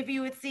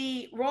you would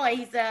see Roy,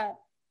 he's a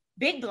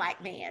big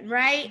Black man,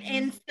 right? Mm-hmm.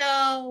 And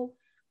so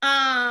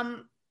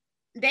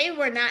they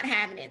were not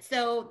having it.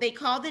 So they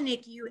called the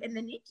NICU, and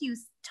the NICU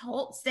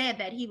said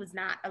that he was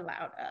not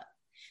allowed up.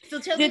 So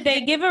did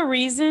they give a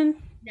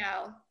reason?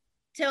 No.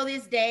 till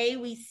this day,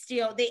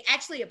 they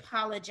actually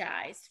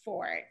apologized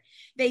for it.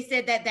 They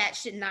said that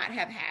should not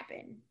have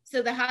happened.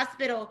 So the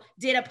hospital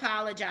did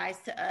apologize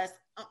to us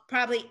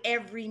probably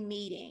every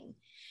meeting.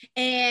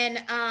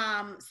 And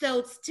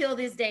so till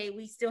this day,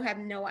 we still have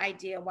no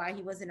idea why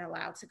he wasn't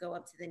allowed to go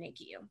up to the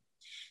NICU.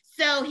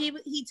 So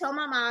he told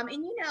my mom,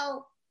 and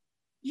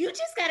you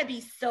just got to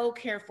be so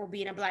careful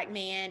being a Black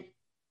man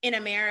in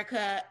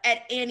America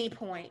at any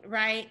point,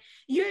 right?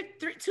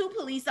 Two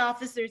police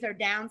officers are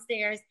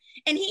downstairs.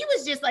 And he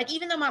was just like,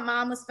 even though my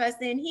mom was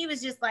fussing, he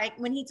was just like,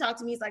 when he talked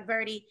to me, he's like,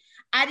 Birdie,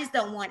 I just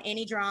don't want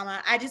any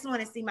drama. I just want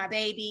to see my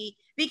baby.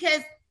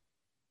 Because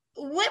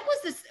what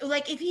was this,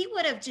 like, if he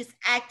would have just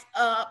act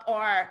up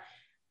or,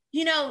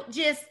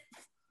 just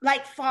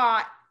like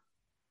fought,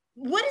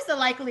 what is the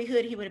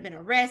likelihood he would have been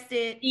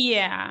arrested?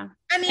 Yeah.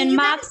 I mean, and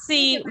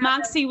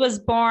Moxie was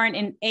born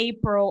in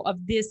April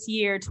of this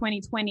year,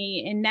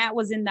 2020. And that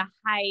was in the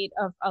height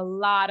of a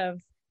lot of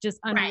just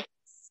unrest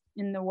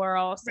in the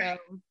world. So,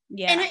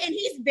 yeah. And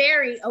he's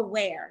very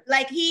aware.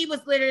 Like, he was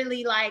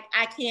literally like,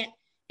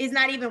 it's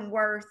not even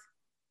worth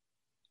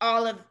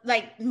all of,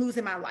 like,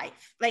 losing my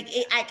life. Like,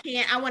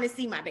 I want to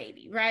see my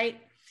baby. Right.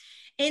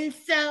 And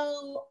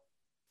so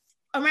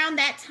around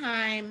that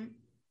time,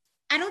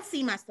 I don't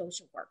see my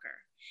social worker.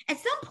 At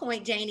some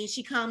point, Janie,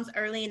 she comes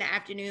early in the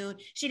afternoon.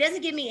 She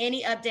doesn't give me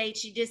any updates.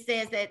 She just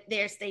says that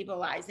they're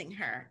stabilizing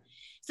her.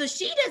 So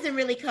she doesn't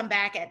really come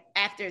back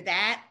after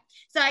that.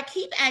 So I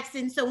keep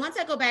asking. So once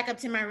I go back up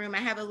to my room, I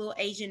have a little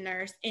Asian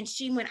nurse. And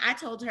when I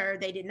told her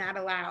they did not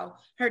allow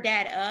her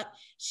dad up,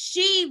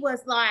 she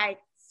was like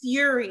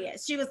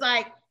furious. She was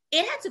like,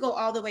 it had to go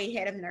all the way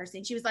head of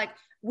nursing. She was like,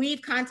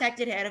 we've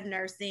contacted head of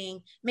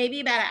nursing. Maybe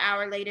about an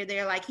hour later,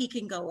 they're like, he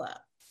can go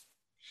up.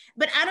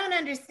 But I don't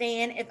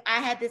understand if I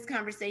had this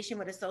conversation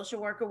with a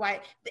social worker,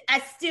 why I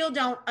still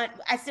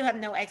have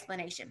no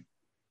explanation.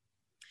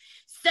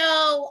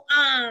 So,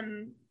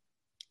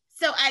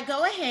 so I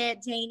go ahead,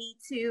 Janie,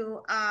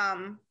 so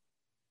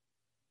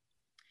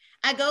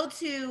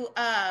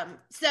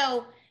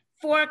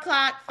 4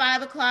 o'clock,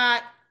 5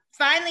 o'clock,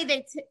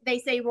 finally they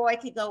say Roy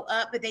could go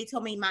up, but they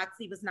told me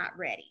Moxie was not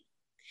ready.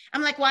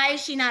 I'm like, why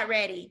is she not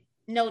ready?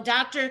 No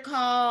doctor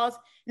calls,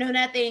 no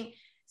nothing.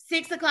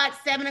 6 o'clock,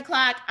 7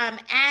 o'clock, I'm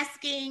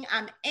asking,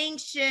 I'm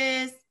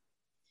anxious.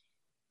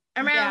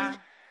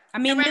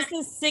 This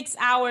is 6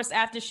 hours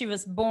after she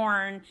was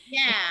born.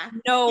 Yeah.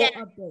 No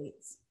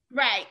updates.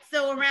 Right.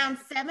 So around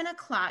 7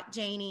 o'clock,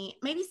 Janie,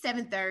 maybe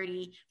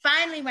 7:30,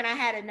 finally, when I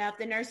had enough,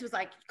 the nurse was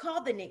like,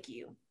 call the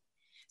NICU.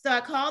 So I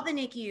called the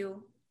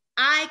NICU.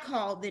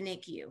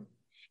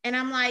 And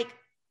I'm like,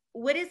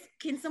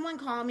 can someone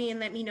call me and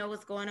let me know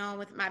what's going on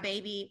with my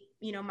baby,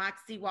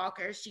 Moxie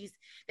Walker?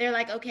 They're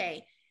like,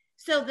 okay.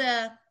 So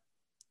the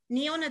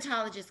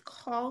neonatologist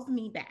calls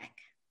me back,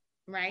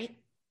 right?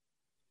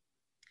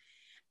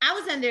 I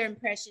was under the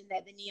impression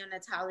that the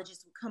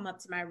neonatologist would come up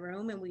to my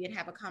room and we would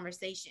have a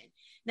conversation.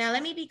 Now,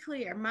 let me be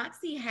clear.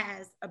 Moxie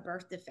has a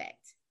birth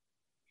defect.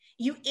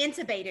 You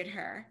intubated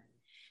her.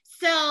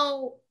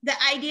 So the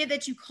idea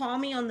that you call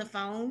me on the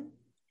phone,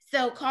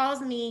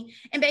 calls me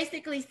and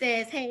basically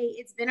says, hey,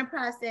 it's been a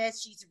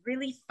process. She's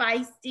really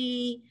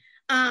feisty.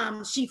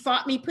 She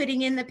fought me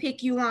putting in the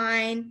PICU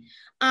line.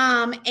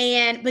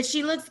 But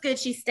she looks good.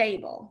 She's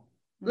stable.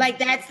 Mm-hmm. Like,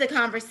 that's the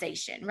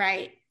conversation.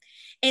 Right.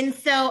 And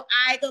so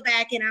I go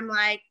back and I'm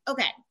like,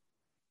 okay.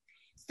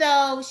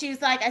 So she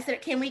was like, I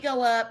said, can we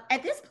go up?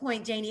 At this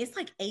point, Janie, it's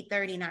like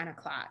 8:30, 9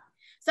 o'clock.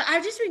 So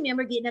I just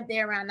remember getting up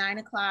there around 9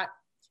 o'clock.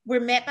 We're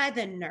met by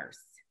the nurse.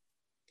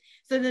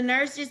 So the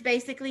nurse just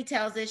basically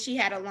tells us she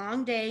had a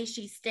long day.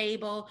 She's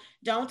stable.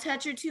 Don't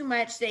touch her too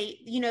much. They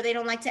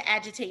don't like to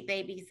agitate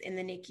babies in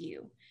the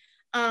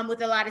NICU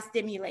with a lot of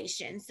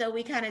stimulation. So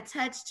we kind of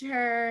touched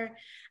her,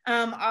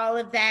 all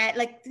of that,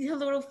 like her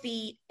little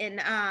feet.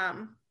 And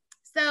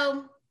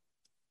so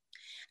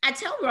I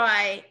tell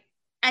Roy,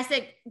 I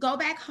said, go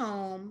back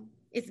home.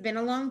 It's been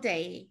a long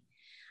day.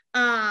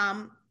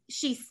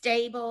 She's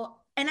stable.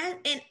 And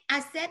I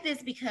said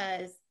this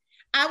because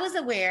I was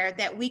aware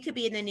that we could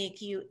be in the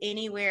NICU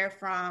anywhere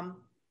from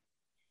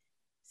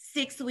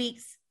 6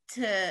 weeks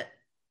to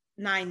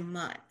 9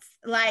 months.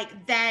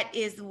 Like, that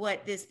is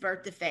what this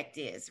birth defect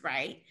is,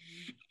 right?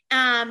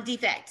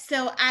 Defect.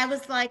 So I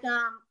was like,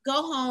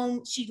 go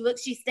home.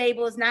 She's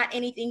stable. It's not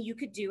anything you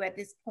could do at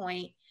this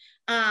point.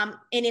 And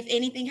if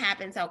anything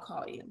happens, I'll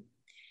call you.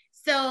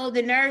 So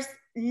the nurse,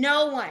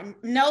 no one,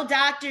 no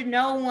doctor,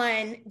 no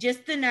one,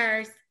 just the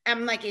nurse.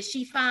 I'm like, is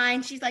she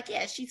fine? She's like,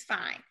 yeah, she's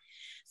fine.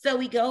 So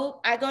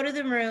I go to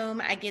the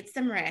room, I get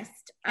some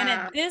rest. And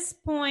at this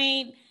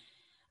point,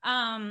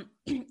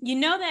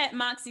 that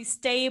Moxie's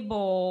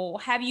stable.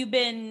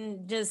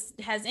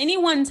 Has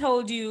anyone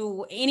told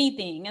you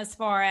anything as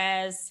far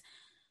as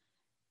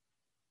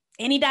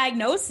any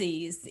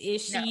diagnoses?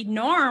 Is she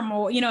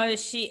normal?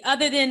 Is she,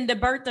 other than the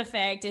birth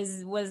defect,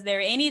 was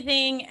there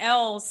anything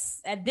else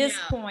at this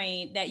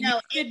point that you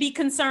could be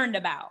concerned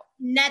about?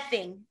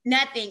 Nothing.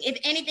 If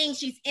anything,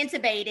 she's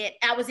intubated.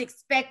 I was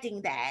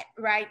expecting that,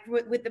 right?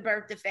 With the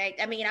birth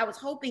defect. I mean, I was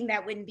hoping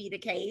that wouldn't be the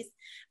case,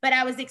 but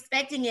I was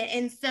expecting it.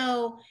 And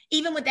so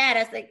even with that,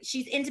 I was like,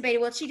 she's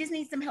intubated. Well, she just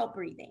needs some help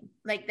breathing.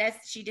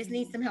 She just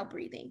needs some help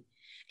breathing.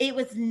 It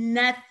was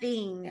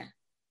nothing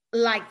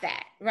like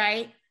that,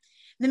 right?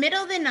 The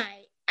middle of the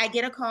night, I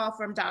get a call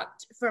from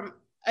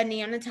a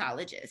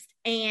neonatologist,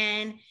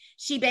 and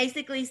she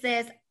basically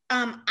says,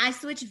 I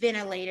switched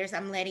ventilators.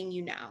 I'm letting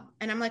you know.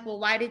 And I'm like, well,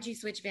 why did you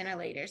switch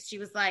ventilators? She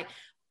was like,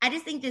 I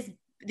just think this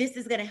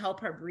is going to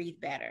help her breathe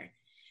better.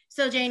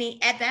 So Janie,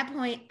 at that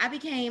point, I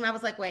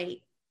was like,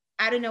 wait,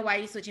 I don't know why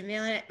you switching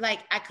ventilators. Like,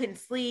 I couldn't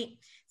sleep.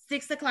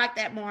 6:00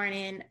 that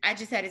morning, I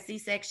just had a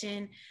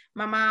C-section.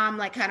 My mom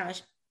kind of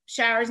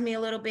showers me a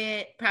little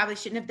bit. Probably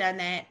shouldn't have done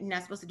that. You're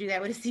not supposed to do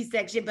that with a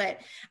C-section, but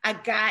I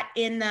got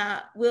in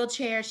the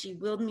wheelchair. She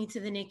wheeled me to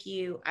the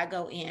NICU. I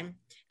go in.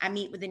 I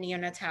meet with the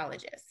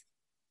neonatologist.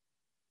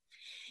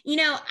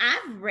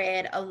 I've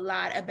read a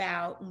lot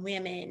about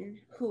women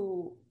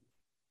who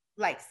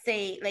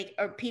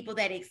or people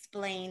that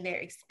explain their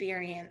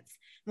experience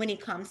when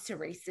it comes to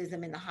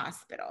racism in the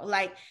hospital.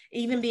 Like,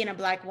 even being a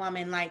Black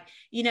woman,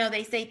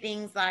 they say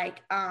things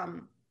like,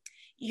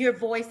 your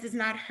voice is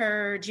not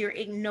heard, you're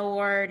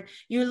ignored,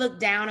 you're looked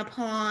down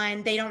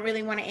upon, they don't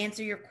really want to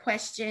answer your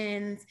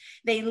questions.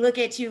 They look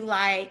at you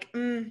like,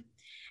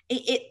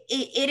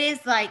 it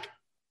is like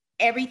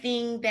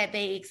everything that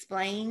they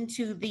explain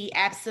to the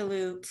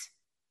absolute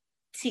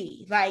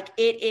T. Like,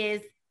 it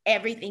is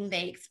everything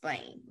they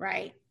explain,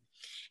 right?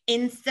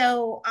 And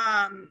so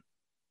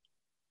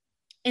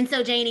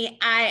Janie,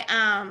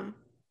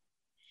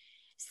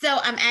 so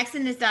I'm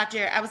asking this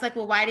doctor, I was like,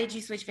 well, why did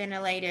you switch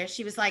ventilators?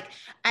 She was like,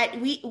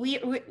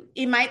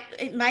 it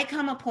might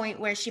come a point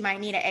where she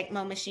might need an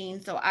ECMO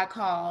machine. So I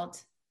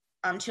called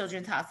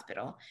Children's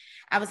Hospital.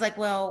 I was like,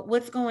 well,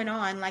 what's going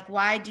on? Like,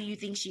 why do you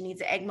think she needs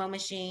an ECMO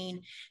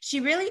machine? She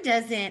really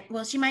doesn't.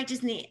 Well, she really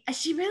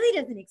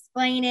doesn't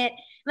explain it.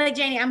 Like,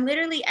 Janie, I'm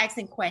literally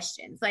asking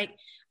questions. Like,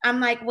 I'm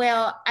like,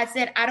 well, I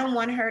said, I don't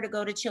want her to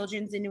go to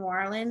Children's in New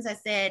Orleans. I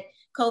said,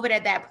 COVID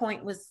at that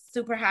point was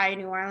super high in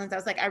New Orleans. I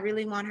was like, I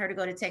really want her to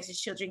go to Texas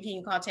Children. Can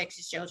you call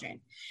Texas Children?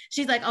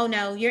 She's like, oh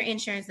no, your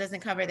insurance doesn't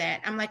cover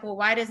that. I'm like, well,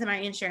 why doesn't my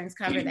insurance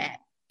cover that?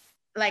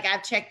 Like,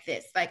 I've checked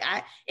this,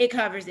 it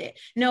covers it.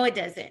 No, it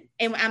doesn't.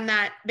 And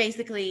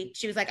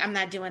she was like, I'm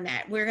not doing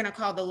that. We're going to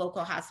call the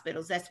local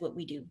hospitals. That's what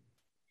we do.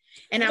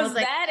 And I was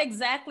like, that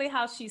exactly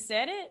how she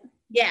said it?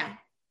 Yeah.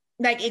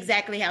 Like,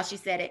 exactly how she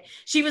said it.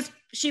 She was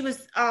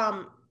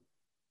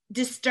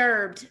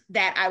disturbed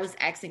that I was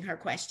asking her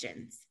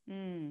questions.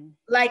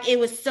 Like, it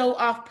was so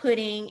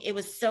off-putting. It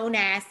was so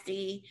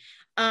nasty.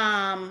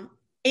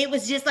 It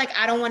was just like,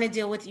 I don't want to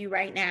deal with you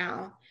right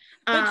now.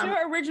 But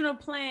your original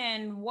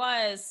plan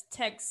was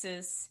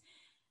Texas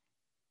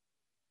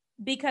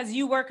because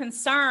you were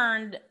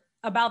concerned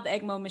about the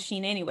ECMO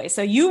machine anyway.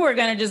 So you were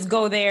going to just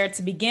go there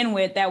to begin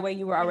with. That way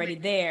you were already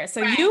there.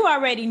 So you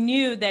already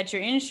knew that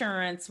your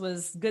insurance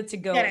was good to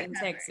go in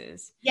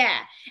Texas. Yeah.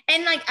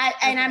 And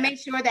I made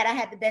sure that I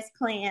had the best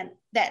plan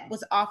that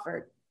was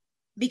offered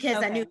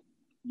because I knew,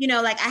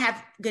 I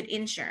have good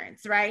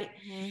insurance. Right.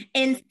 Mm-hmm.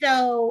 And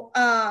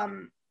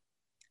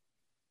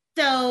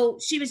so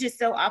she was just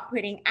so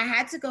off-putting. I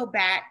had to go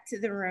back to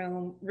the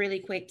room really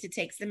quick to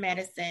take some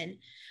medicine.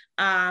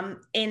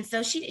 And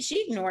so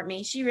she ignored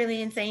me. She really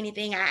didn't say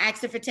anything. I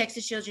asked her for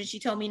Texas Children. She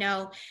told me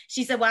no.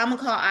 She said, well, I'm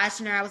gonna call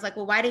Ochsner. I was like,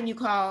 well, why didn't you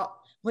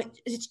call?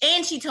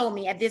 And she told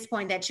me at this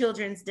point that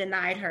Children's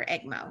denied her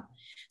ECMO.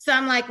 So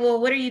I'm like, well,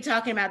 what are you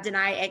talking about?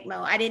 Deny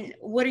ECMO?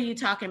 What are you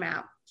talking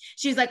about?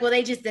 She's like, well,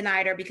 they just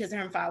denied her because of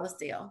her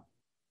Follisil.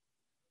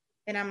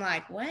 And I'm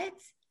like, what?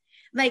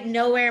 Like,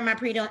 nowhere in my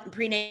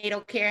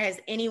prenatal care has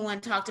anyone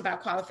talked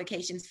about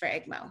qualifications for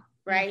ECMO,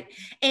 right?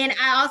 Mm-hmm. And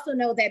I also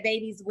know that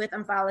babies with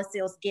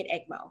Follicils get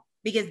ECMO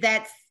because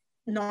that's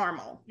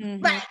normal.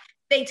 Mm-hmm. But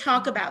they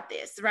talk about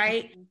this,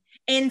 right? Mm-hmm.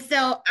 And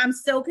so I'm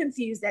so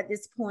confused at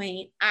this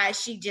point.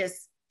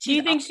 Do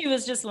you think she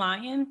was just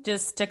lying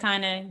just to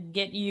kind of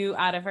get you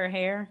out of her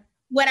hair?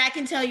 What I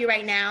can tell you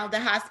right now, the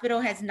hospital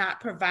has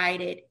not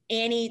provided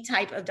any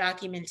type of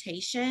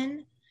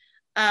documentation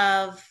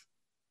of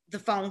the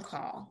phone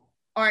call,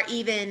 or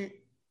even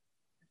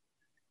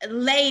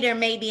later,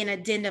 maybe an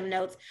addendum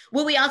notes.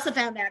 What we also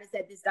found out is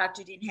that this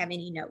doctor didn't have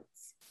any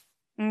notes.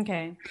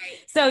 Okay.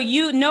 So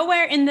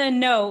nowhere in the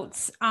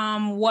notes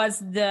was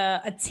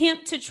the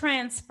attempt to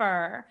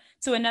transfer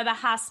to another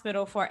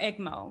hospital for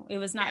ECMO. It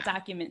was not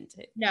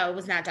documented. No, it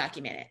was not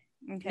documented.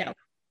 Okay. No.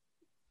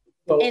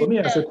 So let me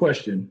ask a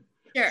question.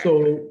 Sure.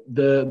 So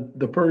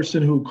the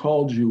person who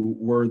called you,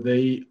 were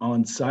they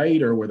on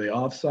site or were they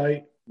off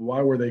site?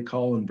 Why were they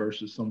calling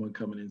versus someone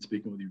coming in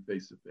speaking with you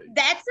face to face?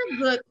 That's a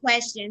good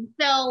question.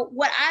 So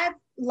what I've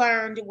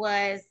learned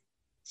was,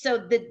 so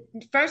the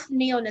first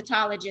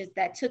neonatologist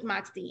that took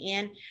Moxie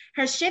in,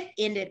 her shift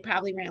ended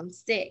probably around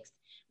 6.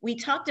 We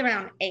talked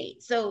around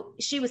 8. So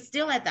she was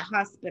still at the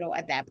hospital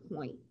at that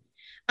point.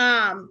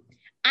 I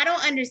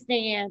don't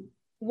understand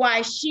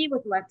why she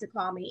was left to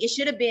call me. It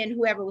should have been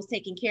whoever was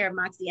taking care of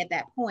Moxie at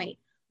that point,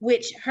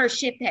 which her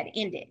shift had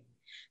ended.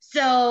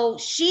 So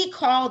she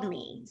called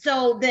me.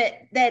 So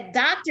that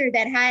doctor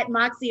that had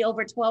Moxie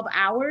over 12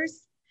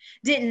 hours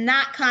did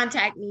not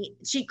contact me.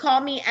 She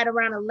called me at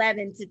around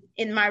 11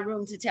 in my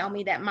room to tell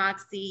me that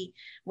Moxie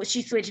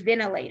she switched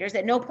ventilators.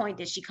 At no point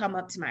did she come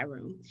up to my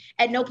room.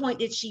 At no point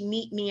did she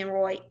meet me and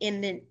Roy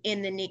in the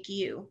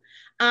NICU.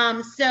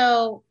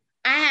 So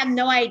I have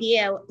no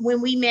idea.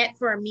 When we met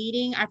for a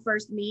meeting, our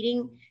first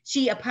meeting,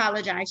 she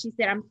apologized. She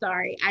said, "I'm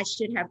sorry, I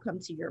should have come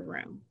to your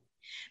room."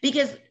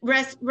 Because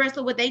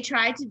Russell, what they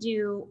tried to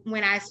do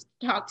when I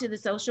talked to the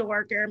social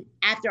worker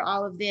after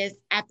all of this,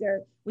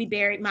 after we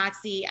buried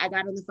Moxie, I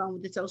got on the phone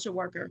with the social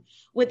worker.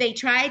 What they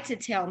tried to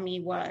tell me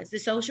was, the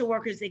social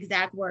worker's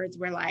exact words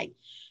were like,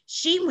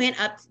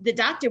 the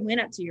doctor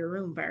went up to your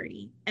room,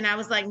 Birdie. And I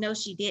was like, no,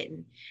 she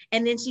didn't.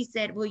 And then she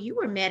said, well, you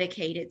were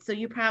medicated, so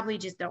you probably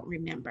just don't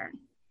remember.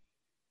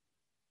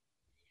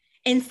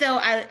 And so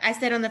I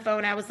said on the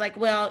phone, I was like,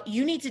 well,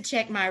 you need to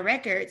check my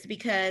records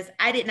because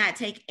I did not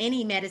take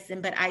any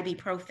medicine but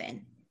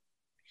ibuprofen.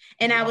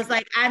 And I was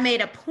like, I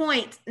made a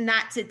point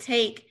not to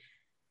take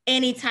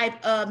any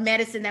type of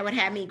medicine that would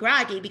have me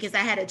groggy because I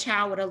had a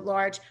child with a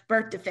large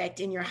birth defect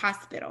in your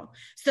hospital.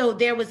 So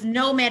there was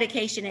no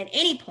medication at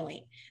any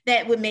point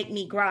that would make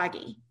me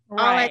groggy.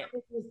 Right. All I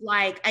did was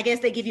like, I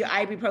guess they give you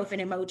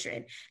ibuprofen and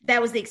Motrin. That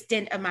was the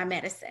extent of my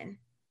medicine.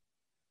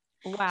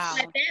 Wow.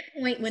 So at that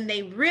point, when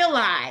they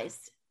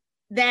realized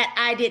that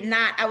I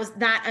was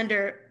not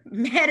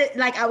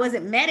I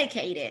wasn't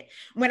medicated,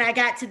 when I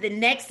got to the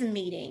next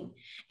meeting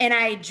and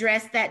I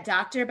addressed that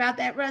doctor about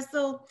that,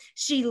 Russell,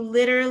 she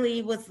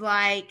literally was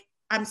like,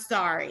 "I'm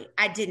sorry,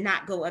 I did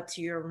not go up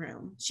to your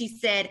room." She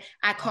said,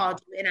 "I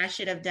called you and I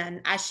should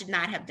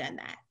not have done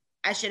that.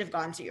 I should have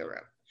gone to your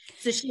room."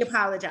 So she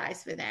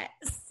apologized for that.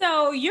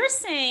 So you're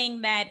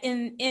saying that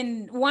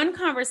in one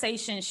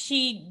conversation,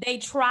 they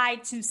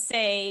tried to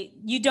say,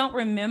 you don't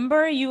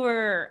remember, you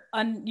were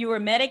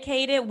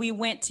medicated, we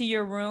went to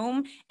your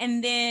room.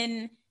 And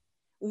then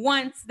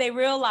once they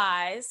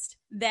realized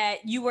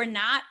that you were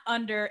not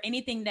under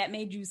anything that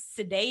made you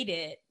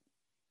sedated,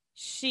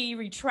 she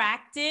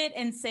retracted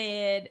and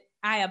said,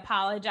 "I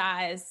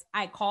apologize,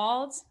 I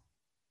called."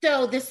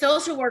 So the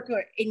social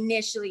worker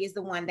initially is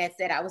the one that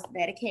said I was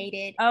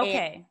medicated.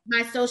 Okay.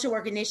 My social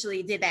worker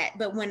initially did that.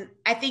 But when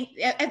I think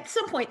at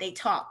some point they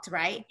talked,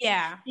 right?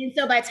 Yeah. And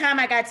so by the time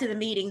I got to the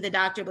meeting, the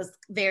doctor was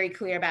very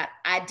clear about,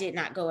 I did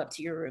not go up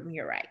to your room.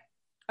 You're right.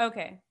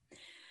 Okay.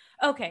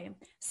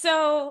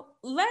 So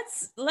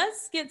let's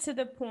get to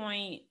the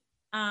point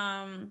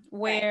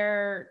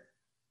where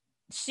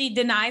she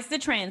denies the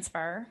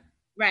transfer.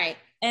 Right.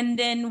 And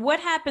then what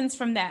happens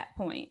from that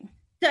point?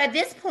 So at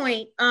this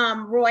point,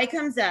 Roy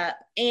comes up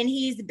and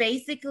he's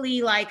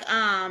basically like,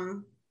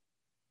 Janie,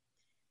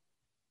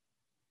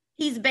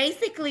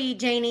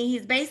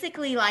 he's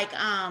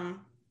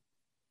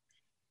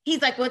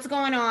like, "What's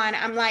going on?"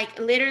 I'm like,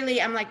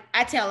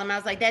 I tell him, I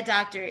was like,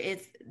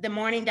 the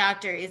morning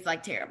doctor is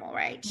like terrible,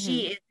 right? Mm-hmm.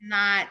 She is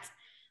not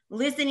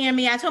listening to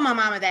me. I told my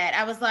mama that.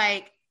 I was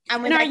like,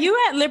 and are you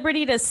at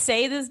liberty to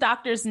say this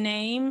doctor's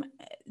name?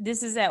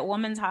 This is at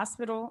Women's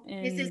Hospital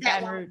in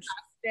Baton Rouge.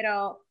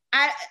 Hospital.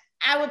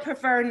 I would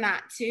prefer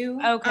not to.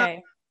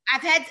 Okay. I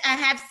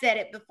have said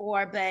it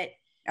before, but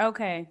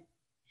okay.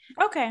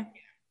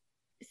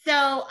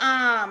 So,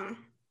 how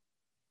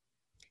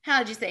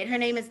did you say it? Her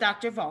name is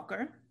Dr.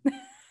 Volker.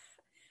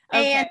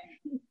 Okay.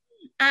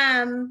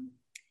 And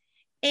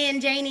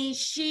Janie,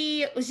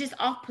 she was just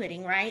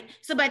off-putting, right?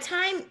 So by the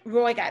time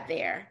Roy got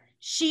there,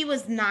 she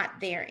was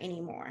not there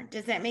anymore.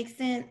 Does that make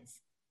sense?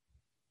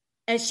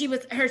 And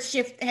her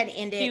shift had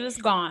ended. She was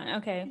gone.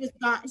 Okay. She was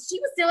gone. She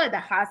was still at the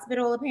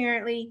hospital,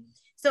 apparently.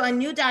 So a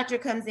new doctor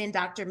comes in,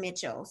 Dr.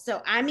 Mitchell.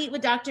 So I meet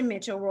with Dr.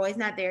 Mitchell. Roy's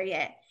not there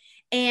yet.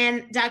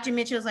 And Dr.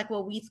 Mitchell was like,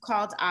 "Well, we've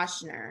called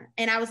Ochsner."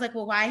 And I was like,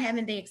 "Well, why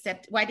didn't they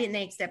accept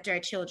her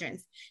at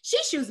Children's?"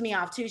 She shoots me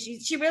off too.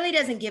 She really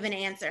doesn't give an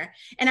answer.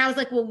 And I was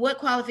like, "Well, what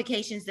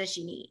qualifications does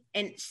she need?"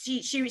 And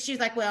she's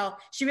like, "Well,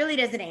 she really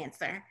doesn't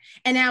answer."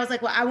 And I was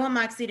like, "Well, I want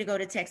Moxie to go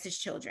to Texas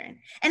Children."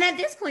 And at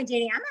this point,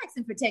 Janie, I'm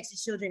asking for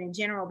Texas Children in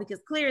general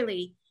because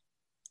clearly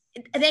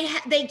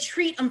they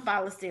treat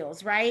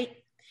omphalocele, right?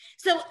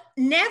 So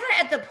never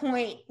at the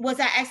point was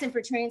I asking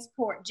for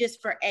transport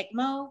just for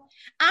ECMO.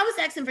 I was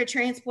asking for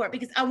transport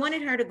because I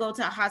wanted her to go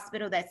to a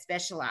hospital that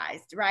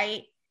specialized,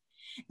 right?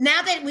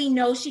 Now that we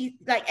know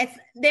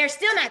they're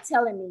still not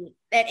telling me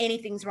that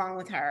anything's wrong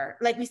with her.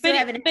 Like we still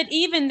haven't. But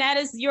even that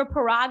is your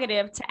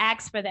prerogative to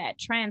ask for that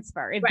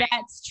transfer. If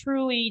that's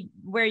truly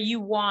where you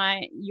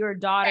want your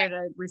daughter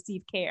to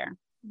receive care.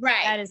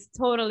 Right. That is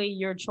totally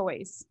your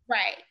choice.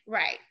 Right.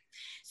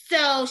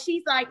 So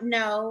she's like,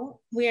 "No,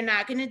 we're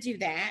not going to do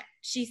that."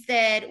 She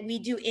said, "We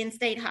do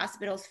in-state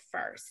hospitals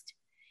first."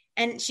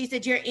 And she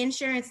said, "Your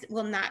insurance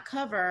will not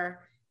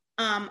cover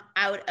your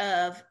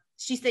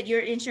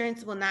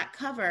insurance will not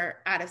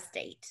cover out of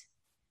state."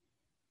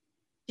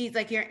 She's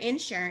like, "Your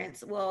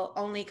insurance will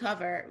only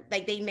cover,"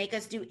 like they make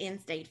us do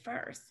in-state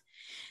first.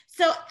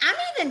 So I'm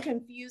even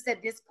confused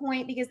at this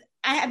point because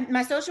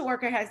my social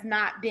worker has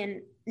not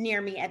been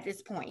near me at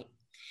this point.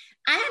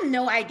 I have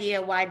no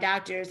idea why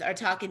doctors are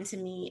talking to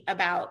me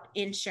about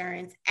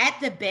insurance at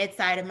the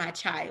bedside of my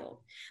child.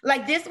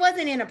 Like, this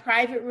wasn't in a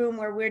private room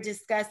where we're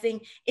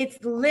discussing,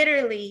 it's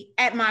literally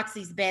at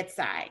Moxie's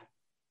bedside.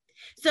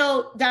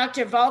 So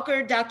Dr.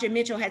 Volker, Dr.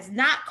 Mitchell has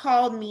not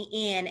called me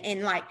in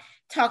and like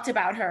talked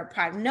about her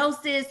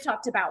prognosis,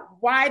 talked about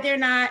why they're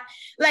not,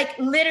 like,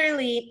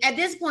 literally at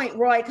this point,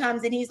 Roy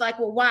comes and he's like,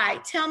 well, why?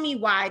 Tell me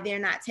why they're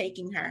not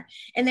taking her.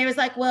 And they was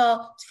like,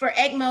 well, for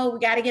ECMO, we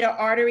got to get an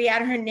artery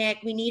out of her neck.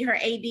 We need her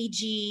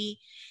ABG.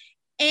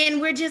 And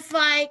we're just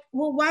like,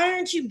 well, why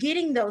aren't you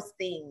getting those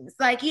things?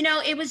 Like, you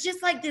know, it was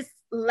just like this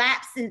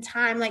lapse in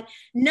time, like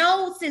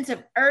no sense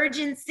of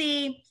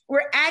urgency.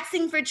 We're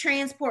asking for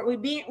transport.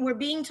 We're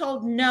being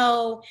told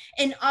no.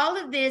 And all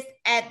of this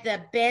at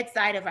the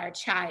bedside of our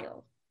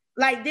child.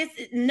 Like, this,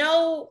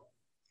 no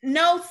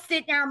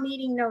sit down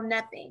meeting, no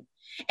nothing.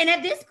 And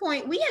at this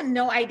point, we have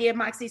no idea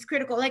Moxie's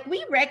critical. Like,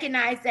 we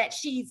recognize that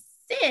she's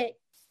sick,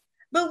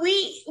 but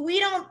we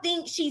don't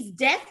think she's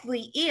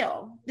deathly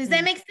ill. Does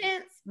that make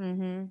sense?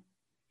 Mm-hmm.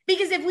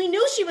 Because if we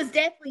knew she was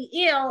deathly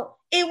ill,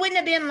 it wouldn't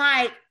have been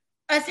like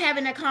us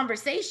having a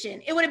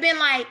conversation. It would have been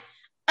like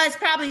us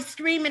probably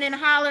screaming and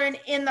hollering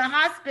in the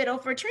hospital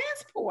for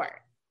transport.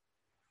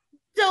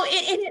 So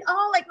it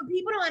all, like, what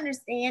people don't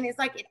understand is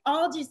like, it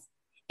all just,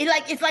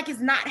 it's like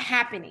it's not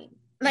happening.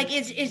 Like,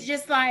 it's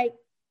just like,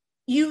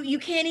 you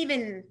can't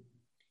even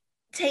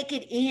take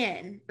it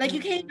in. Like, you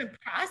can't even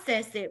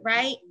process it,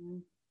 right? Mm-hmm.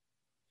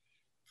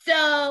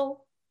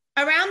 So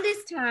around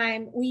this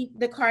time,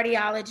 the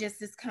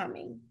cardiologist is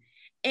coming,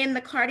 and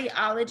the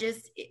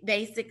cardiologist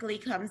basically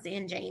comes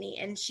in, Janie,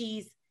 and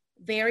she's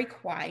very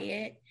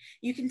quiet.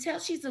 You can tell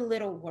she's a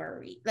little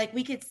worried. Like,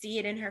 we could see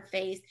it in her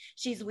face.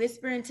 She's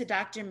whispering to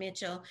Dr.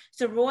 Mitchell.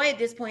 So Roy at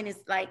this point is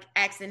like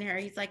asking her,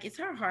 he's like, is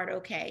her heart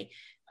okay?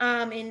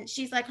 And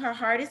she's like, her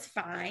heart is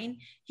fine.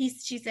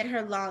 She said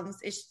her lungs,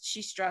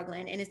 she's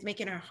struggling and it's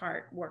making her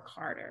heart work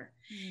harder.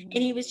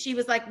 Mm-hmm. And she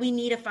was like, we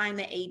need to find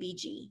the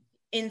ABG.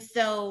 And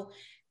so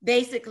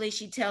basically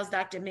she tells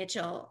Dr.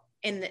 Mitchell,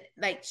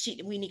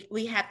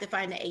 we have to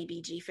find the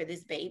ABG for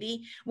this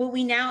baby. What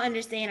we now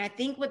understand, I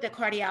think what the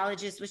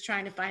cardiologist was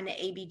trying to find the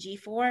ABG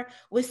for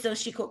was so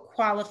she could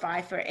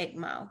qualify for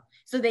ECMO,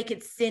 so they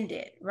could send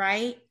it,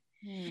 right?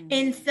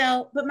 And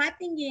so, but my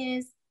thing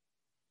is,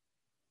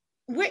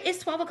 it's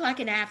 12 o'clock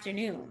in the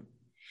afternoon.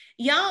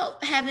 Y'all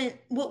haven't,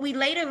 what we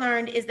later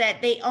learned is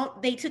that they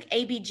took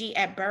ABG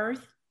at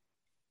birth.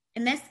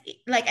 And that's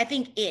like, I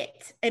think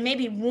and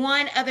maybe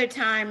one other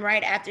time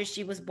right after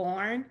she was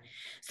born.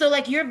 So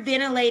like, you're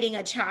ventilating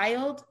a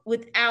child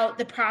without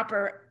the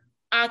proper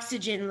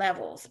oxygen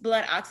levels,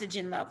 blood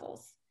oxygen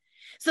levels.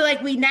 So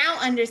like, we now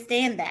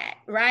understand that,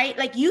 right?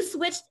 Like, you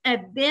switched a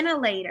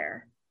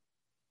ventilator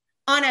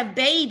on a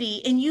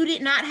baby and you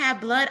did not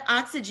have blood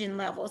oxygen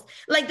levels.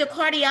 Like, the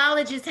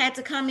cardiologist had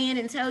to come in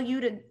and tell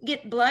you to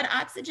get blood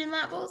oxygen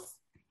levels.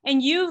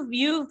 And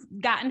you've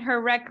gotten her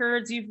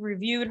records, you've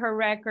reviewed her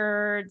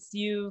records,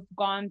 you've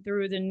gone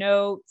through the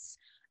notes,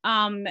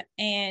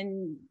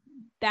 and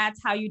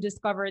that's how you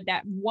discovered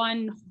that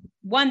one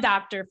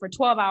doctor for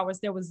 12 hours,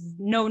 there was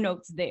no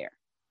notes there.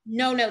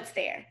 No notes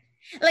there.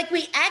 Like,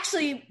 we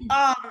actually,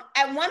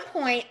 at one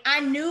point,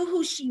 I knew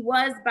who she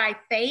was by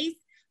face,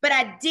 but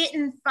I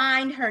didn't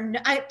find her.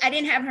 I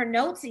didn't have her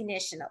notes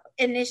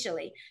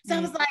initially. So I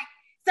was like,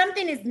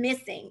 something is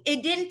missing.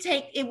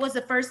 It was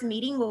the first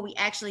meeting where we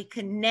actually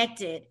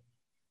connected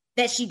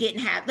that she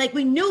didn't have. Like,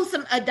 we knew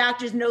a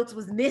doctor's notes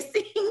was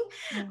missing,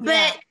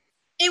 but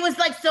it was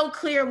like so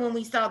clear when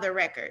we saw the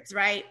records,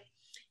 right?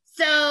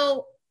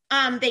 So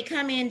they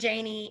come in,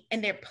 Janie,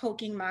 and they're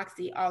poking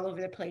Moxie all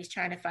over the place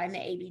trying to find the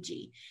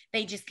ABG.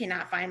 They just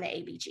cannot find the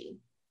ABG.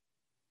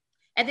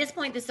 At this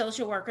point, the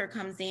social worker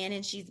comes in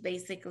and she's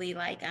basically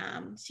like,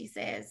 she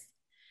says,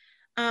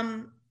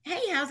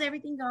 hey, how's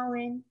everything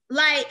going?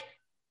 Like,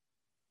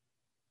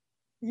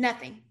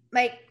 nothing.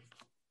 Like,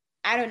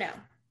 I don't know.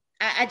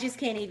 I just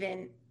can't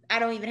even, I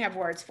don't even have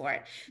words for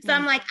it. So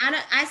I'm like, I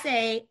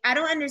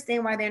don't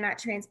understand why they're not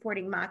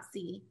transporting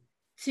Moxie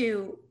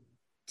to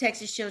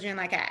Texas Children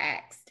like I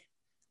asked.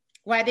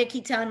 Why they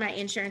keep telling my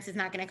insurance is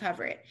not going to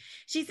cover it.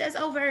 She says,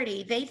 oh,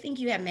 Verdi, they think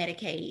you have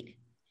Medicaid.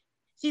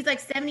 She's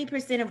like,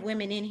 70% of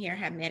women in here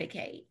have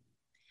Medicaid.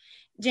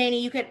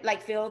 Janie, you could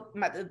like feel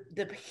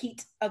the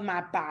heat of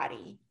my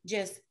body.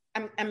 Just,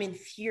 I'm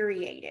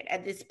infuriated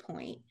at this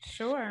point.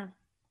 Sure.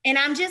 And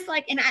I'm just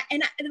like, and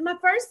my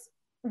first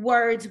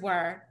words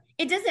were,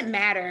 it doesn't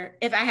matter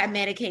if I have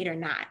Medicaid or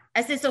not.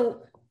 I said,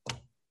 so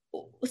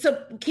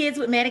kids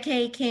with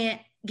Medicaid can't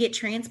get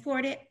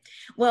transported?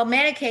 Well,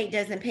 Medicaid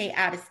doesn't pay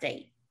out of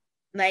state.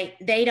 Like,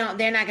 they're not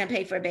going to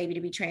pay for a baby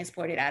to be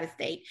transported out of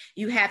state.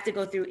 You have to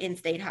go through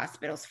in-state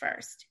hospitals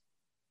first.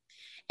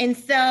 And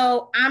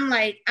so I'm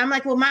like,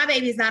 well, my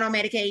baby's not on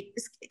Medicaid.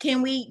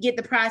 Can we get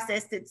the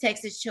process to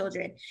Texas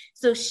Children?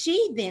 So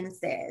she then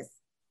says,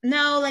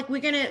 no, like,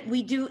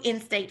 we do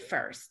in-state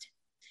first.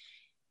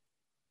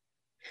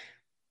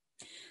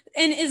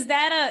 And is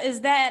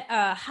that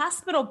a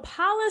hospital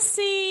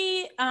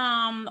policy?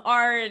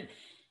 Or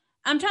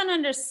I'm trying to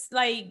understand,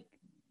 like,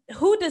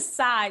 who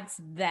decides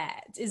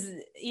that? Is,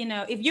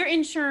 if your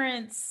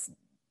insurance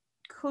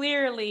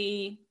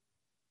clearly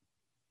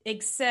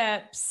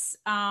accepts,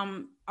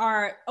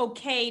 are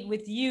okayed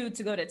with you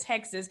to go to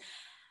Texas,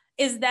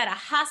 is that a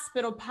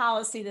hospital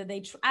policy that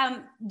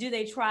do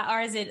they try,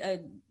 or is it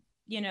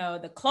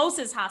the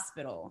closest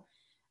hospital,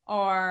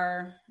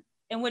 or,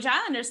 in which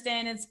I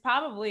understand it's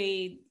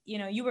probably,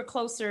 you were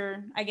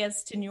closer, I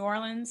guess, to New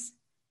Orleans.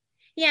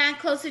 Yeah,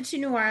 closer to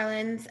New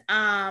Orleans.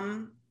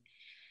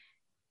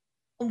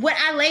 What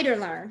I later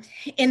learned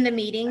in the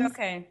meetings,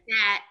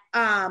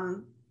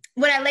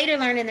 what I later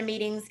learned in the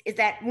meetings is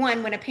that,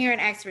 one, when a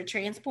parent asks for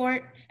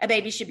transport, a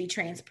baby should be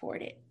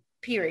transported,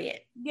 period.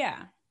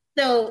 Yeah.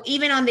 So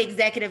even on the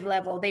executive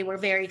level, they were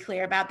very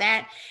clear about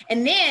that.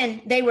 And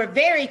then they were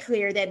very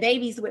clear that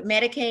babies with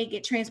Medicaid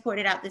get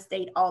transported out the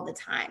state all the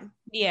time.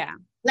 Yeah.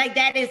 Like,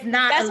 that is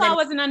not. That's why I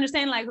wasn't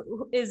understanding, like,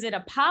 is it a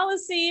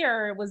policy,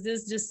 or was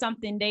this just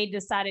something they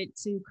decided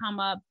to come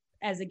up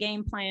as a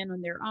game plan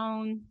on their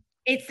own?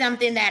 It's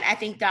something that I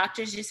think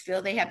doctors just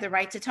feel they have the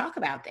right to talk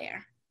about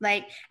there.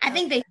 Like, I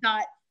think they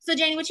thought, so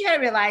Jane, what you got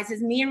to realize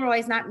is me and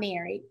Roy's not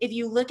married. If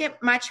you look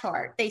at my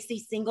chart, they see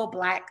single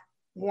Black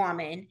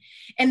woman.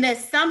 And the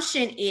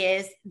assumption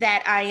is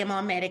that I am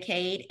on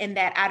Medicaid and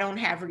that I don't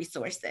have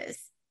resources.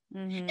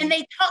 Mm-hmm. And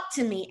they talked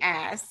to me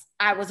as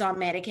I was on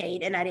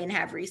Medicaid and I didn't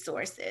have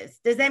resources.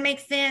 Does that make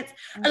sense?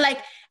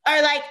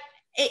 Mm-hmm.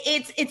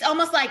 It's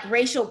almost like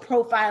racial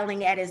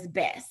profiling at its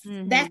best.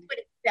 Mm-hmm. That's what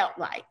it felt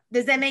like.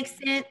 Does that make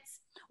sense?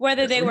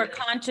 Whether they were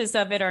conscious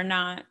of it or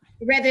not.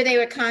 Whether they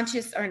were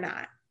conscious or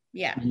not.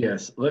 Yeah.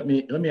 Yes. Let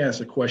me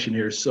ask a question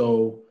here.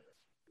 So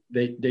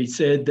they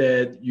said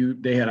that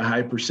they had a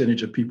high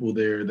percentage of people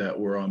there that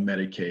were on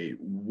Medicaid.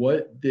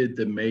 What did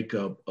the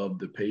makeup of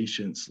the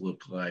patients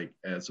look like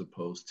as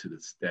opposed to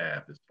the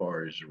staff as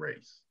far as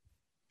race?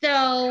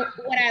 So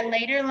what I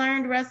later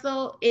learned,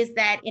 Russell, is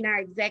that in our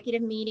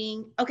executive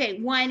meeting,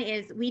 one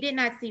is we did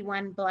not see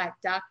one Black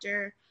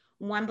doctor,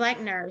 one Black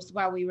nurse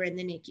while we were in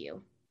the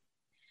NICU.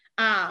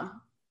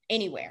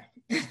 Anywhere.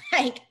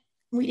 Like,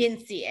 we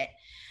didn't see it.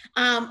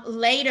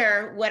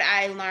 Later, what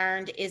I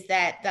learned is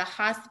that the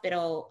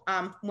hospital,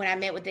 when I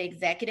met with the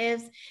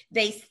executives,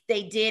 they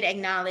did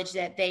acknowledge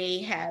that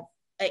they have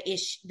an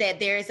issue, that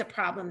there is a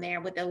problem there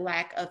with the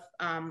lack of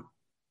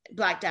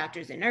Black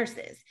doctors and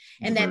nurses,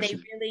 and that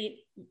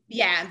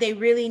they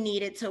really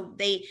needed to.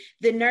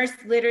 The nurse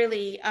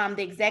literally,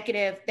 the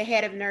executive, the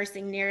head of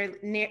nursing,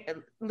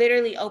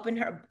 literally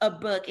opened a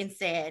book and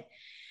said,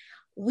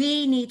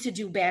 "We need to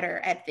do better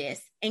at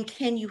this, and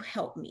can you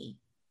help me?"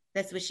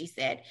 That's what she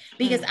said.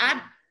 Because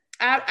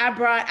I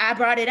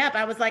brought it up.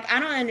 I was like, I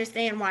don't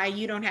understand why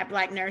you don't have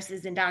Black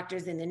nurses and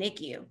doctors in the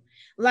NICU.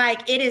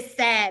 Like, it is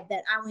sad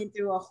that I went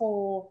through a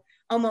whole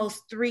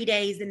almost 3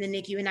 days in the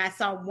NICU and I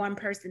saw one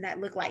person that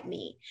looked like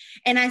me.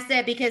 And I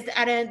said, because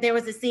there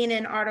was a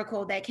CNN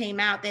article that came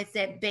out that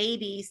said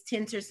babies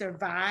tend to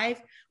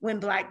survive when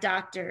Black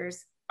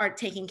doctors are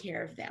taking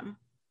care of them.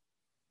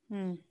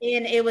 And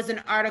it was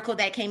an article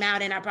that came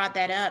out and I brought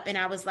that up and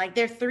I was like,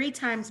 they're 3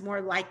 times more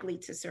likely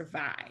to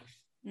survive.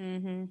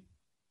 Mm-hmm.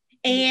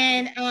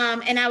 And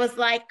I was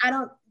like,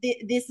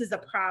 this is a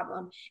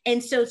problem.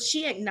 And so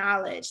she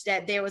acknowledged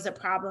that there was a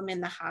problem in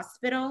the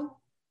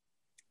hospital,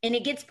 and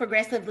it gets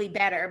progressively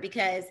better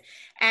because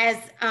as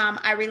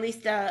I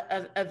released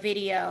a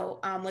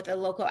video with a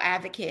local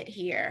advocate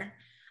here,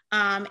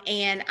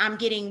 and I'm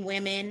getting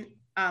women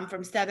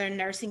from Southern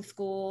Nursing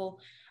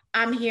School.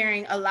 I'm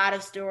hearing a lot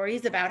of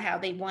stories about how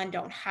they, one,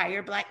 don't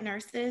hire Black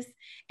nurses,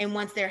 and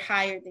once they're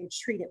hired, they're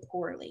treated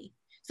poorly.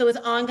 So it's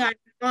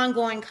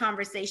ongoing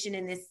conversation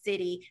in this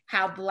city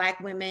how Black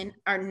women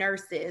are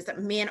nurses,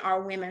 men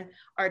or women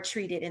are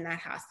treated in that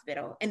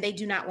hospital, and they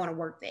do not want to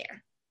work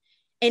there.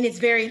 And it's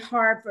very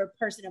hard for a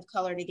person of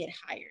color to get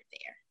hired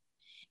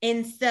there.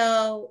 And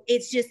so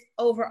it's just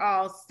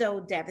overall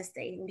so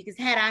devastating, because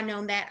had I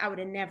known that, I would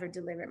have never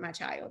delivered my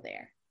child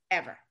there,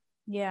 ever.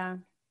 Yeah.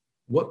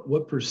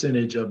 What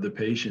percentage of the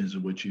patients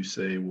would you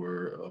say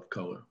were of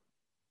color?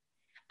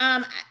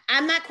 I'm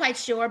not quite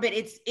sure, but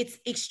it's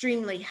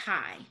extremely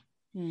high.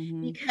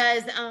 Mm-hmm.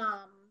 Because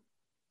I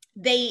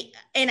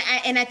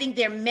think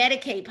their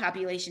Medicaid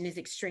population is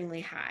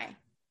extremely high,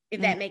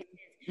 if that makes sense.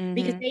 Mm-hmm.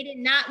 Because they did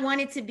not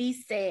want it to be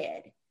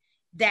said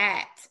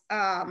that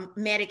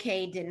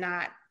Medicaid did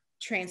not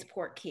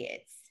transport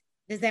kids.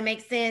 Does that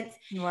make sense?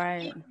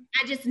 Right.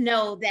 I just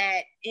know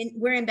that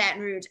we're in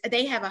Baton Rouge.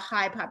 They have a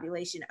high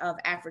population of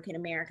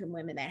African-American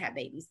women that have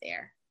babies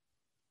there.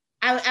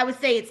 I would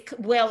say it's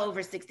well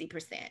over 60%.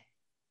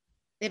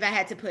 If I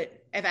had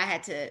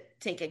to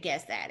take a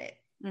guess at it.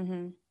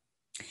 Mm-hmm.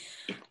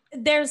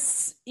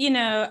 There's,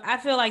 I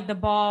feel like the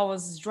ball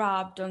was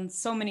dropped on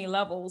so many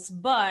levels,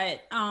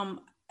 but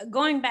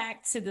going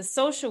back to the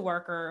social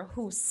worker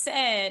who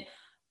said,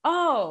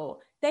 oh,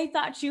 they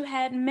thought you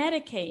had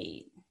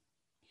Medicaid.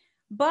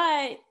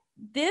 But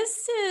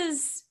this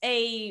is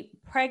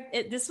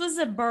this was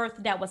a birth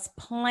that was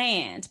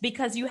planned,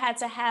 because you had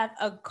to have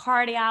a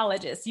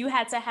cardiologist, you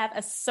had to have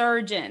a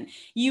surgeon,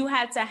 you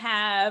had to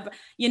have,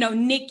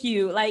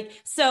 NICU, like,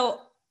 so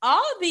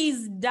all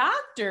these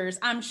doctors,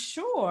 I'm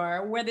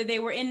sure, whether they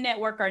were in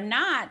network or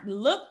not,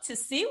 looked to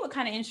see what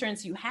kind of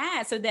insurance you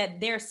had so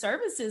that their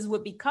services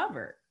would be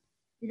covered.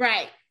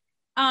 Right.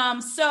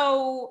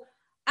 So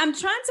I'm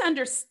trying to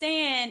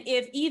understand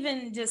if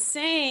even just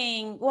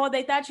saying, well,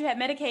 they thought you had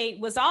Medicaid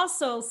was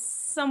also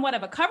somewhat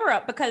of a cover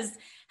up, because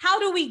how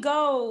do we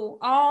go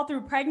all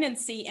through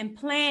pregnancy and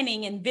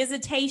planning and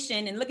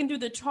visitation and looking through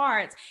the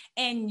charts,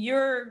 and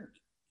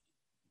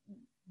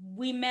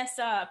we mess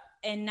up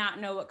and not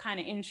know what kind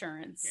of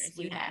insurance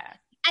we have?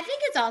 I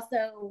think it's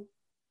also,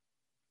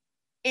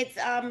 it's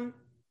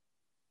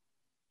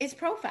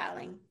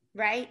profiling.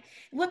 Right.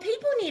 What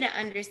people need to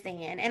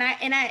understand, and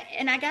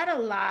I got a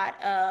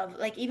lot of,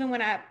 like, even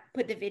when I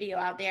put the video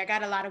out there, I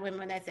got a lot of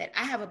women that said,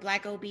 I have a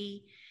Black OB.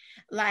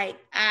 Like,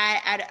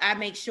 I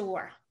make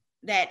sure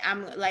that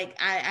I'm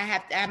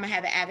gonna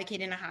have an advocate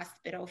in a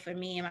hospital for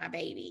me and my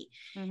baby.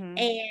 Mm-hmm.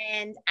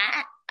 And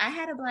I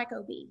had a Black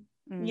OB.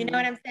 Mm-hmm. You know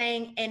what I'm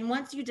saying? And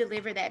once you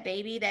deliver that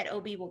baby, that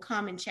OB will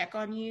come and check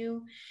on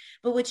you.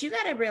 But what you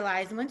got to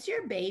realize, once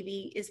your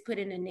baby is put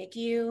in a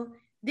NICU,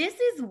 this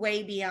is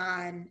way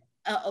beyond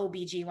a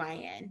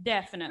OBGYN.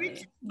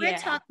 Definitely. We're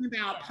talking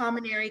about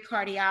pulmonary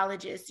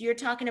cardiologists. You're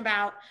talking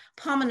about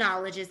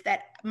pulmonologists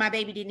that my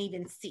baby didn't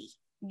even see.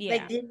 Yeah.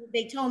 Like,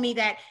 they told me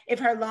that if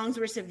her lungs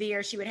were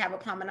severe, she would have a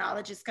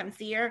pulmonologist come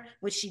see her,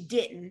 which she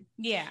didn't.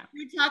 Yeah.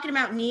 You're talking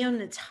about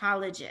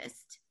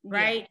neonatologists,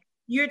 right? Yeah.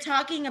 You're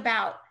talking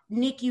about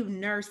NICU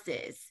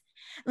nurses.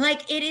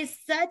 Like, it is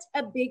such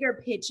a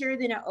bigger picture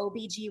than an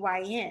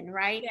OBGYN,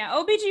 right? Yeah,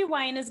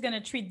 OBGYN is going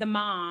to treat the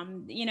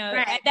mom.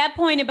 Right. At that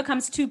point, it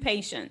becomes two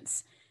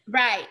patients.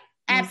 Right,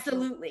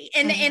 absolutely.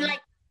 Mm-hmm.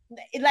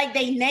 And like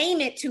they name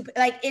it to,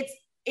 like,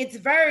 it's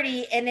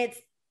Verdi and it's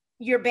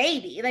your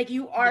baby. Like,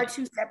 you are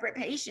two separate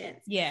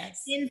patients.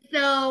 Yes. And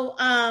so,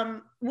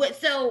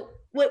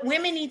 what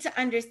women need to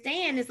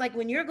understand is, like,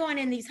 when you're going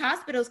in these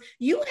hospitals,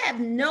 you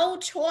have no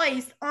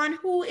choice on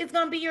who is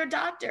going to be your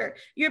doctor,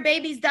 your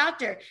baby's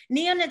doctor.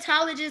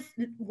 Neonatologists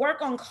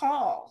work on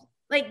call.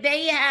 Like,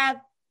 they have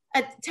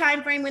a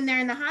time frame when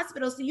they're in the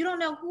hospital, so you don't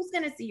know who's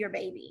going to see your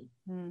baby.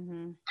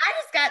 Mm-hmm. I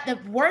just got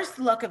the worst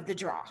luck of the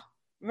draw,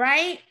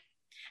 right?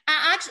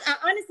 I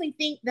honestly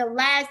think the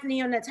last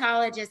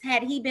neonatologist,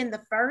 had he been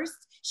the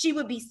first, she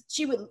would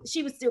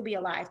still be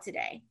alive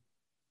today.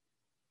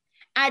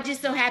 I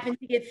just so happened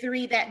to get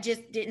 3 that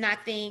just did not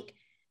think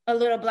a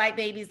little Black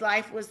baby's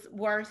life was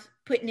worth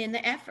putting in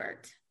the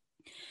effort.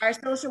 Our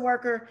social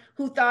worker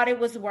who thought it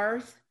was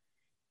worth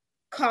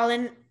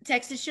calling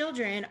Texas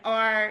Children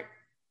or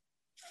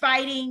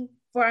fighting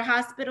for a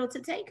hospital to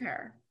take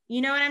her.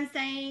 You know what I'm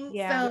saying?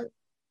 Yeah.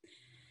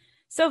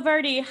 So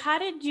Verdi, how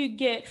did you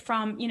get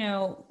from,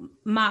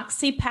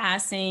 Moxie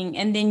passing,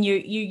 and then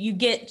you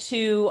get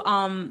to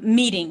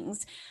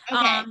meetings?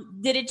 Okay.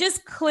 Did it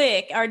just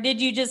click, or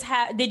did you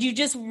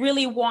just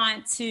really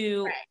want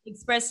to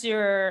express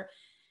your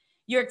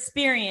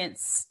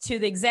experience to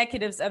the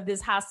executives of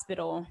this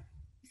hospital?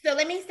 So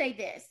let me say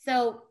this.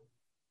 So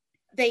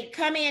they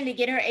come in to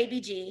get her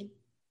ABG.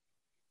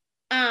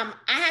 I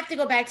have to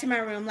go back to my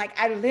room. Like,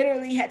 I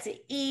literally had to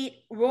eat.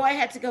 Roy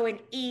had to go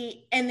and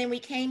eat, and then we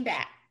came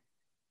back.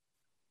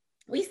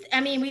 We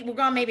were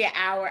gone maybe an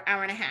hour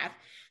and a half.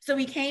 So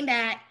we came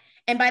back,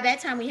 and by that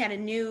time we had a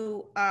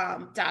new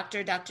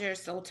doctor, Dr.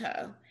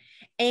 Soto,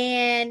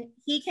 and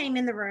he came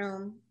in the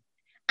room.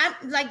 I'm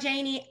like,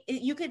 Janie,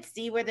 you could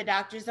see where the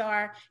doctors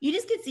are. You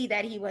just could see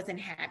that he wasn't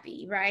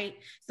happy, right?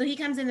 So he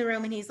comes in the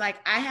room and he's like,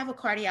 I have a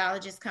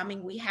cardiologist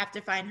coming. We have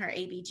to find her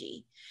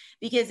ABG,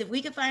 because if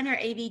we could find her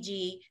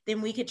ABG, then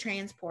we could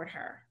transport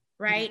her,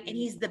 right? Mm-hmm. And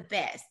he's the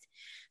best.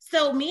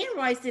 So me and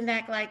Roy sitting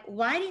back like,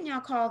 why didn't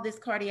y'all call this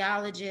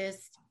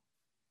cardiologist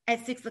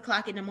at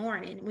 6:00 in the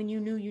morning when you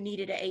knew you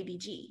needed an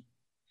ABG,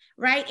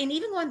 right? And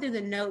even going through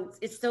the notes,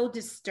 it's so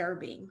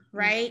disturbing,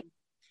 right? Mm-hmm.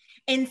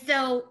 And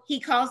so he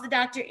calls the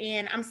doctor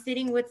in. I'm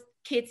sitting with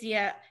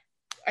Kitsia.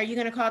 Are you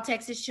going to call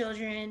Texas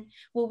Children?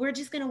 Well, we're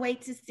just going to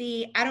wait to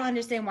see. I don't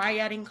understand why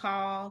y'all didn't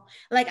call.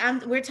 Like,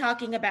 we're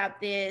talking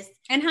about this.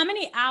 And how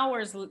many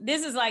hours?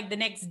 This is like the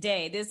next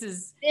day.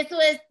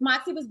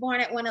 Moxie was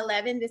born at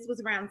 1:11. This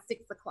was around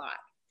 6:00.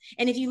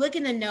 And if you look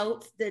in the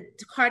notes, the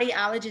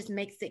cardiologist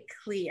makes it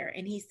clear.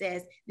 And he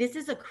says, this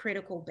is a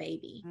critical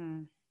baby.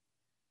 Mm.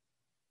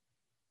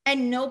 At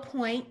no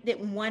point did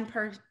one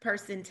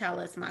person tell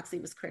us Moxie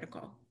was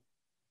critical.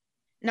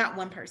 Not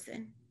one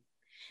person.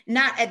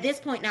 Not at this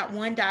point, not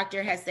one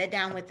doctor has sat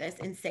down with us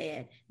and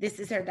said, this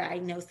is her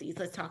diagnosis.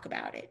 Let's talk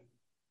about it.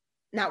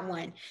 Not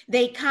one.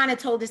 They kind of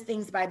told us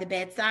things by the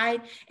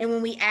bedside. And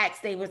when we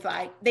asked, they would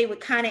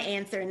kind of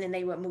answer and then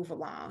they would move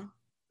along.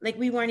 Like,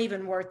 we weren't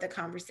even worth the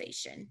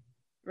conversation.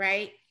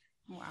 Right?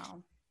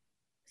 Wow.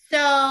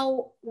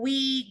 So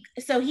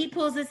he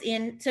pulls us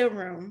into a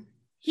room.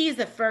 He's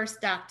the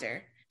first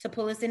doctor to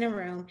pull us in a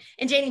room.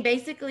 And Janie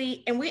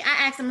basically, I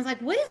asked him, I was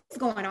like, what is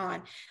going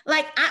on?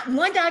 Like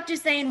one doctor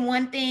saying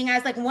one thing. I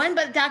was like, one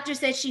but doctor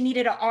said she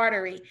needed an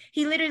artery.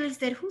 He literally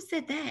said, who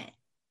said that?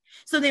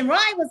 So then Roy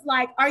was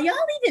like, are y'all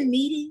even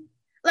meeting?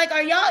 Like,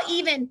 are y'all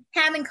even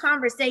having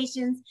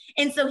conversations?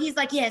 And so he's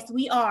like, yes,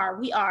 we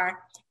are.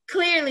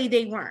 Clearly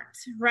they weren't,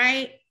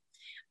 right?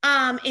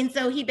 And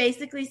so he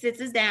basically sits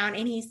us down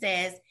and he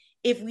says,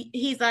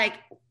 he's like,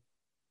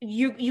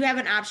 you have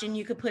an option.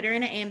 You could put her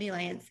in an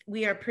ambulance.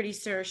 We are pretty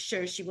sure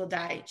she will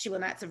die. She will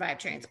not survive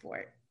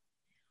transport.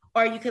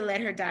 Or you could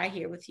let her die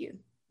here with you.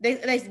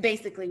 That's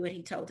basically what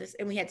he told us.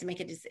 And we had to make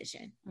a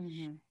decision.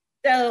 Mm-hmm.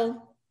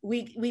 So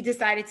we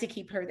decided to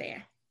keep her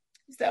there.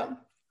 So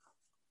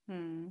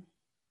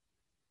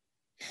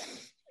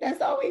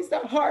that's always the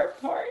hard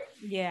part.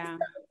 Yeah.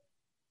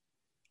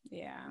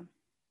 Yeah.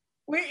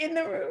 We're in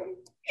the room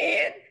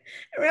and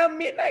around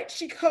midnight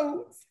she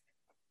codes.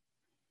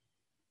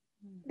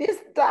 This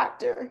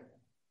doctor,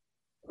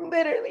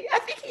 literally, I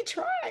think he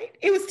tried.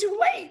 It was too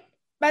late.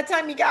 By the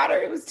time he got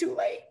her, it was too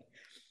late.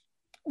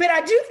 But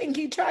I do think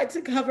he tried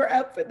to cover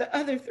up for the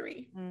other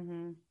three.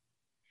 Mm-hmm.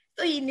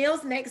 So he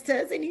kneels next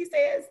to us and he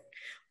says,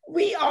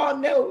 we all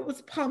know it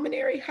was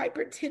pulmonary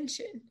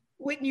hypertension.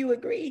 Wouldn't you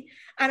agree?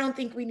 I don't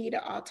think we need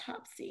an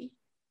autopsy.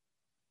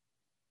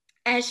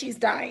 As she's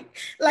dying.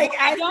 Like,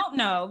 I don't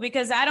know,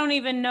 because I don't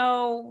even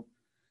know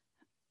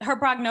her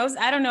prognosis.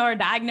 I don't know her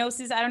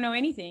diagnosis. I don't know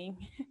anything.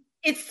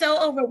 It's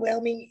so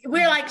overwhelming.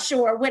 We're like,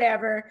 sure,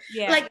 whatever.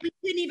 Yeah. Like, we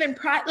couldn't even,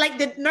 like,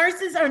 the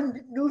nurses are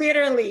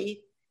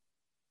literally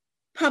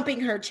pumping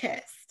her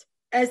chest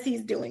as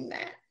he's doing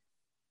that.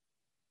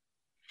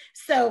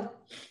 So,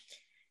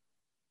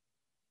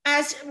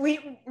 Roy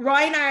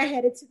and I are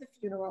headed to the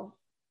funeral,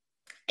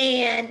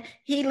 and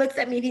he looks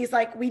at me and he's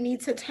like, we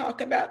need to talk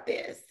about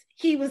this.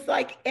 He was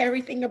like,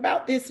 everything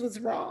about this was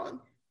wrong.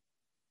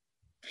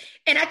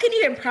 And I couldn't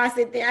even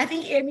process it. I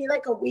think it gave me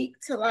like a week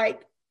to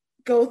like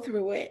go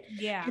through it.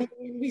 Yeah. And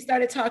we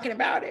started talking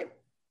about it.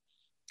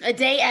 A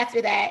day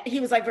after that, he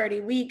was like,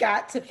 Verdi, we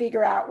got to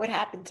figure out what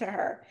happened to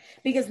her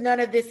because none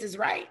of this is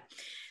right.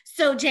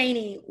 So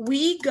Janie,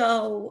 we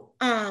go,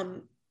 I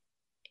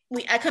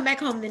come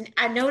back home and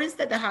I noticed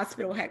that the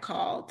hospital had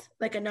called,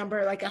 like a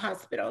number, like a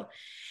hospital.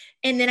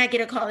 And then I get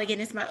a call again,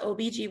 it's my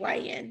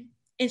OBGYN.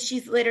 And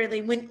she's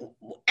literally,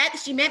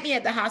 she met me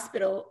at the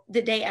hospital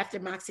the day after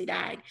Moxie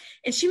died.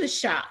 And she was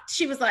shocked.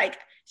 She's like,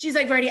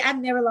 Verdi,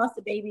 I've never lost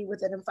a baby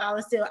with an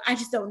omphalocele. I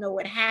just don't know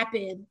what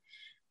happened.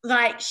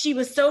 Like, she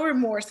was so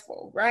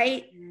remorseful,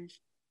 right? Mm-hmm.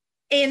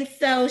 And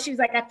so she was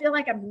like, I feel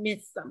like I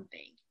missed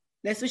something.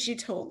 That's what she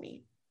told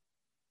me.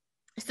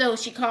 So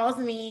she calls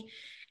me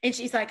and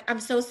she's like, I'm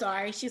so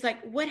sorry. She's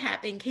like, what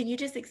happened? Can you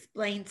just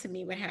explain to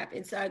me what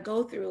happened? So I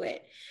go through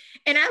it.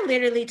 And I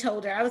literally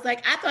told her, I was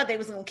like, I thought they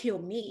was going to kill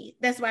me.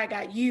 That's why I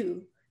got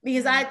you,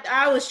 because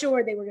I was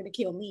sure they were going to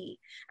kill me.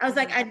 I was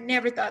like, I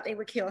never thought they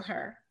would kill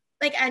her.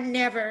 Like, I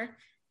never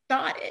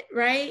thought it,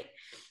 right?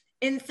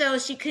 And so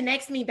she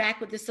connects me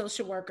back with the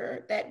social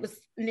worker that was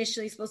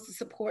initially supposed to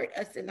support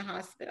us in the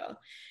hospital.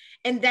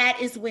 And that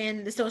is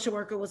when the social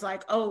worker was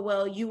like, oh,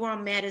 well, you were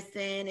on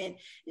medicine, and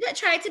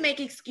tried to make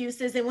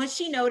excuses. And once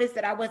she noticed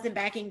that I wasn't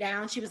backing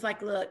down, she was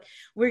like, look,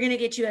 we're going to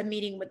get you a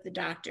meeting with the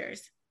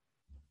doctors.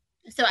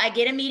 So I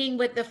get a meeting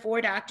with the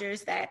 4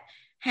 doctors that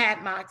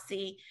had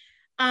Moxie.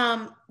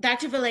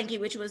 Dr. Valenki,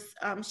 which was,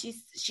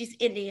 she's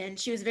Indian.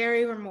 She was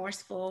very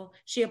remorseful.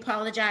 She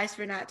apologized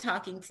for not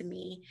talking to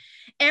me.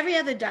 Every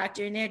other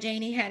doctor in there,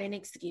 Janie, had an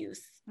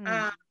excuse.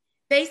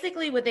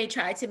 Basically what they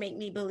tried to make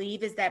me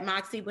believe is that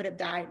Moxie would have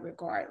died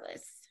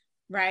regardless,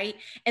 right?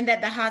 And that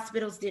the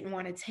hospitals didn't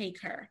want to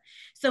take her.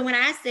 So when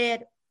I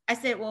said,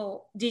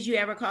 well, did you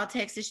ever call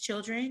Texas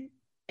Children?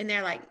 And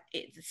they're like,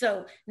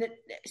 so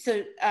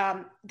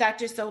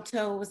Dr.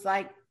 Soto was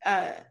like,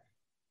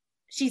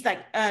 she's like,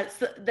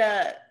 so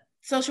the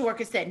social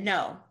worker said,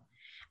 no,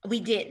 we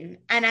didn't.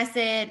 And I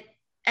said,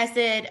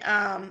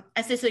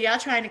 so y'all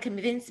trying to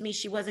convince me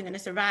she wasn't going to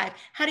survive.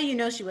 How do you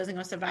know she wasn't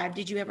going to survive?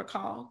 Did you ever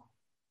call?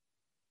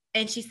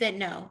 And she said,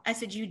 no. I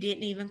said, you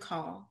didn't even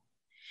call.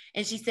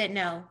 And she said,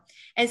 no.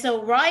 And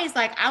so Roy is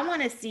like, I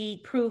want to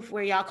see proof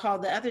where y'all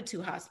called the other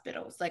 2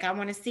 hospitals. Like, I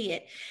want to see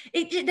it.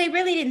 They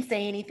really didn't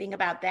say anything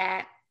about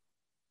that.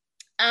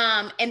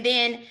 And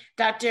then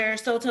Dr.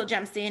 Soto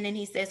jumps in and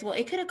he says, well,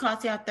 it could have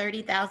cost y'all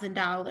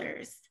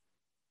 $30,000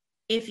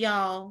 if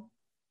y'all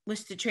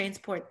was to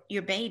transport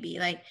your baby.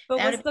 Like, but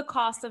what's the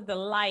cost of the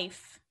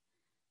life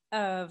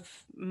of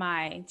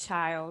my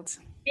child?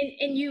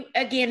 And you,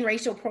 again,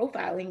 racial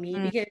profiling me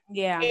because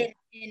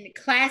in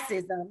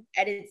classism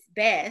at its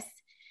best,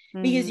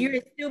 because you're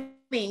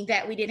assuming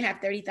that we didn't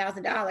have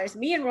 $30,000.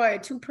 Me and Roy are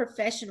 2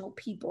 professional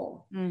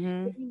people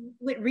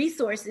with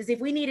resources. If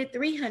we needed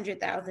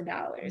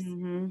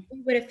 $300,000,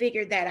 we would have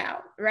figured that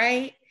out,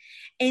 right?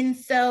 And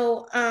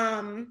so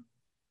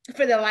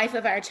for the life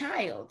of our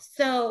child.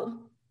 So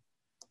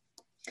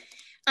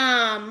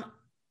wow.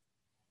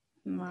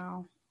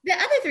 The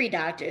other 3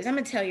 doctors, I'm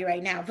going to tell you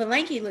right now,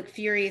 Valenki looked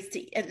furious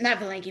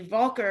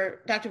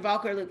Dr.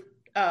 Volker looked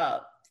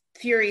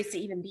furious to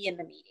even be in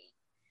the meeting.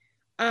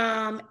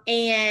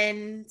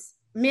 And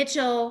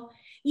Mitchell,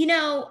 you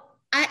know,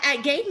 I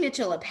gave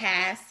Mitchell a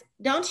pass.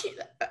 Don't you?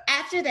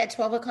 After that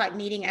 12 o'clock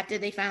meeting, after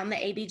they found the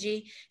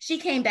ABG, she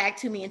came back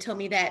to me and told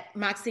me that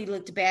Moxie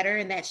looked better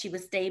and that she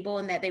was stable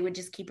and that they would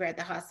just keep her at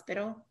the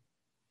hospital.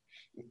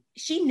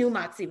 She knew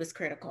Moxie was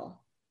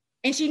critical.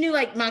 And she knew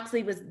like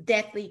Moxie was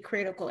deathly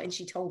critical. And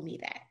she told me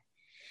that.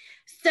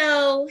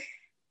 So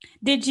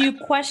did you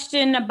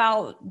question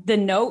about the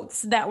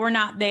notes that were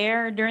not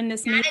there during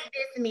this meeting? Not at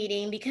this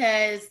meeting,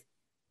 because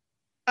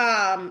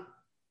I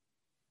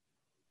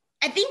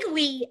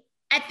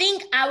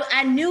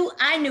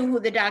knew who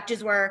the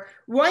doctors were.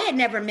 Roy had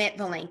never met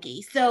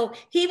Valenki. So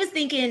he was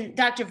thinking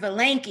Dr.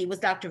 Valenki was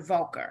Dr.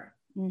 Volker.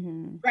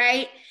 Mm-hmm.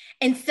 Right.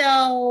 And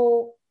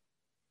so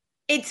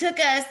it took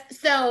us,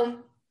 so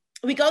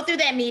we go through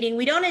that meeting.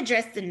 We don't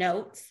address the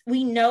notes.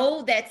 We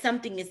know that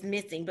something is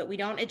missing, but we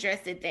don't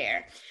address it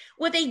there.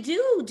 What they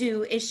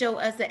do is show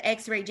us an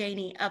X-ray,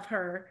 Janie, of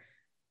her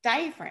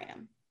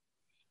diaphragm.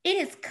 It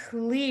is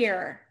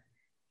clear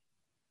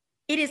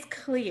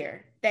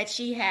that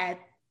she had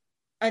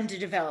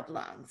underdeveloped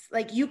lungs.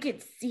 Like you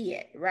could see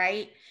it,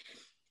 right?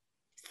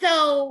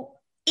 So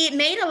it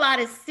made a lot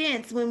of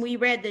sense when we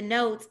read the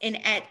notes, and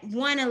at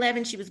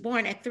 1:11 she was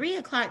born. At 3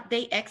 o'clock,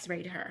 they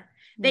X-rayed her.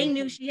 They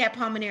knew she had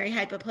pulmonary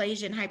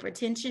hyperplasia and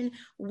hypertension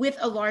with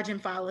a large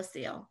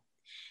omphalocele.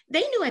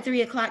 They knew at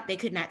 3 o'clock they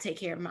could not take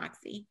care of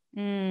Moxie.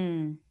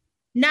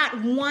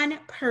 Not one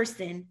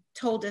person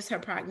told us her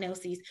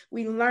prognosis.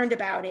 We learned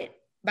about it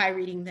by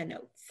reading the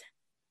notes.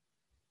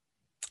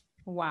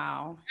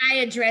 Wow. I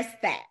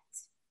addressed that.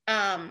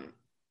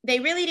 They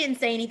really didn't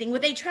say anything.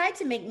 What they tried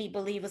to make me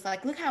believe was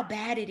like, look how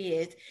bad it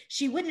is.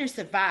 She wouldn't have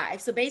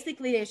survived. So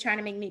basically, they were trying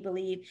to make me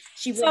believe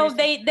she wouldn't. So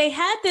they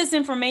had this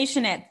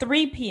information at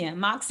 3 p.m.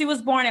 Moxie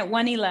was born at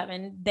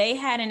 1:11. They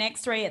had an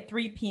X-ray at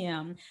 3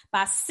 p.m.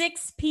 By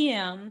 6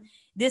 p.m.,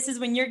 this is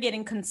when you're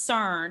getting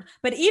concerned.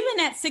 But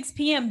even at 6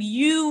 p.m.,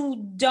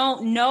 you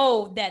don't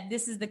know that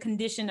this is the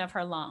condition of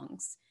her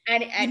lungs.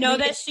 You know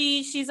that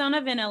she's on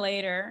a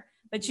ventilator,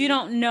 but you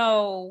don't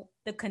know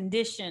the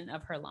condition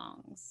of her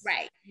lungs.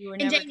 Right. You were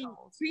and never Jamie,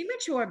 told.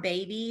 Premature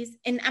babies,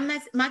 and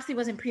Moxie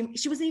wasn't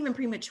she wasn't even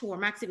premature.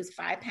 Moxie was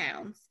 5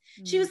 pounds.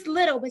 She was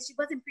little, but she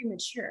wasn't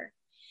premature.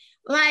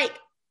 Like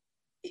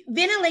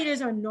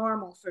ventilators are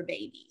normal for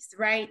babies,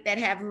 right? That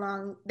have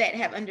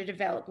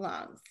underdeveloped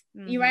lungs.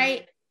 You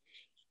right?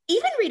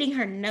 Even reading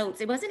her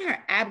notes, it wasn't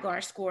her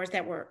APGAR scores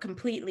that were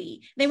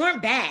they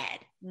weren't bad.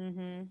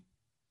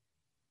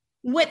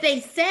 What they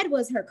said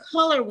was her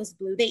color was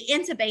blue. They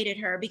intubated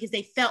her because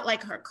they felt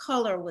like her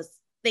color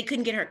they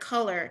couldn't get her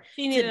color.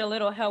 She needed a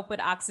little help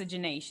with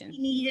oxygenation. She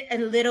needed a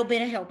little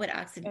bit of help with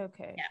oxygen.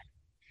 Okay.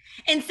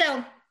 Yeah. And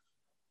so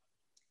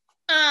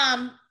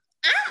I'm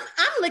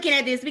looking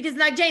at this because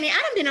like Janie, I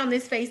done been on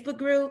this Facebook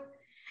group,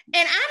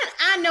 and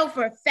I know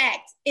for a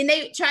fact, and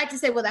they tried to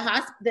say, well,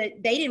 they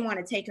didn't want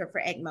to take her for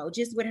ECMO,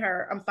 just with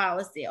her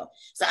omphalocele.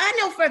 So I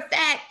know for a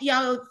fact,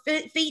 y'all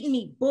feeding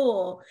me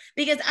bull,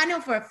 because I know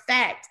for a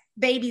fact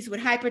babies with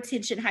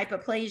hypertension,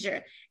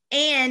 hyperplasia,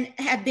 and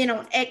have been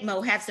on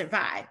ECMO have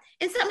survived,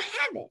 and some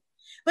haven't.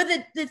 But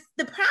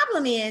the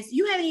problem is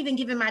you haven't even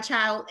given my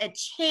child a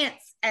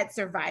chance at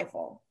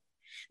survival.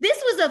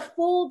 This was a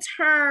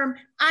full-term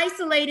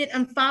isolated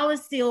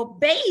omphalocele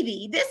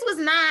baby. This was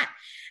not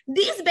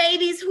these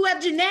babies who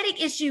have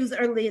genetic issues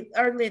are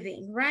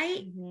living,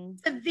 right?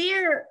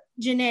 Severe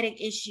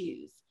genetic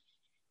issues.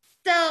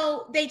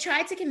 So they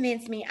tried to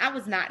convince me. I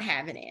was not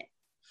having it.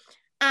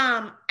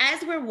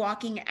 As we're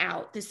walking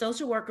out, the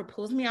social worker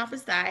pulls me off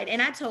aside,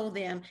 and I told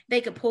them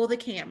they could pull the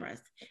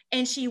cameras.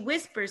 And she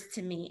whispers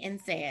to me and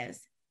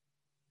says,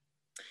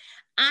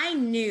 I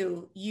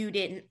knew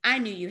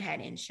you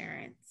had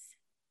insurance.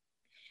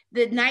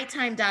 The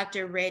nighttime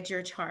doctor read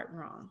your chart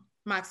wrong,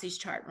 Moxie's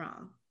chart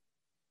wrong.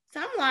 So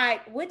I'm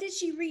like, what did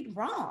she read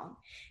wrong?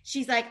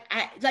 She's like,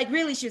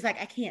 she was like,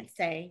 I can't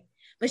say,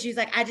 but she was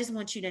like, I just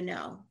want you to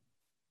know.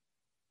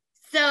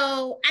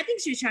 So I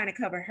think she was trying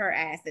to cover her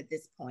ass at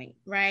this point,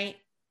 right?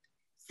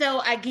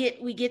 So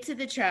we get to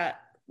the truck,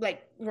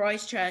 like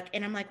Roy's truck,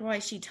 and I'm like, Roy,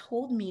 she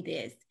told me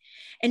this.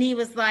 And he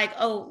was like,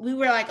 we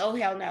were like, oh,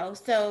 hell no.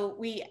 So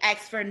we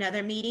asked for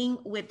another meeting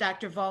with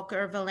Dr.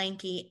 Volker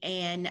Valenki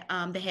and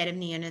the head of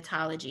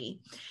neonatology.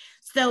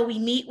 So we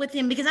meet with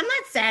him because I'm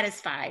not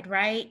satisfied,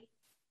 right?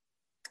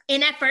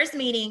 In that first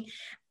meeting,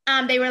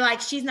 they were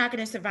like, she's not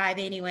going to survive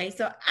anyway.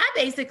 So I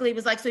basically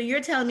was like, so you're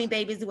telling me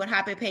babies with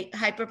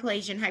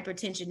hyperplasia and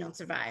hypertension don't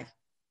survive?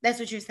 That's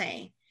what you're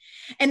saying?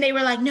 And they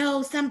were like,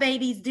 no, some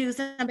babies do,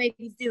 some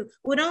babies do.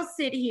 Well, don't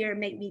sit here and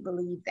make me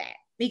believe that,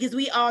 because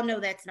we all know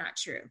that's not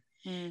true.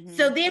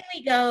 So then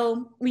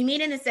we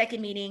meet in the second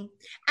meeting.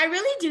 I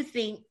really do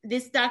think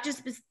this Dr.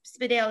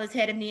 Spadell is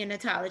head of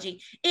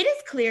neonatology. It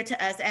is clear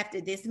to us after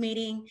this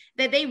meeting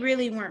that they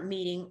really weren't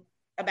meeting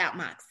about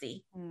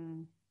Moxie.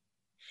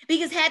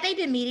 Because had they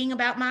been meeting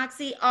about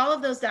Moxie, all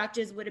of those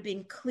doctors would have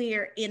been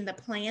clear in the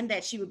plan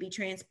that she would be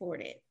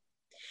transported.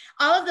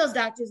 All of those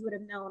doctors would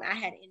have known I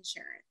had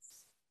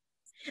insurance.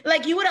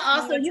 Like you would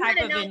have also, you would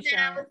have known that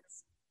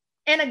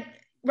I was,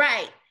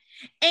 right.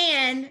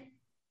 And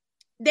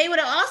they would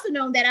have also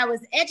known that I was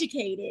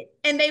educated,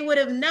 and they would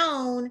have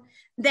known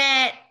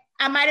that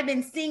I might have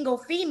been single,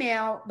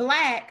 female,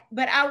 Black,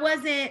 but I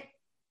wasn't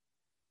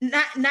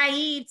not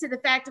naive to the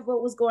fact of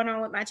what was going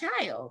on with my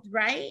child,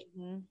 right?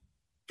 Mm-hmm.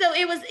 So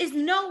it's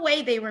no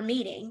way they were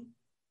meeting.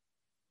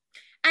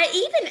 I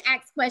even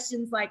asked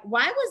questions like,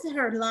 why was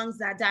her lungs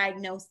not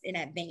diagnosed in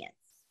advance?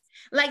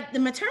 Like the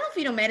maternal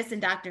fetal medicine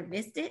doctor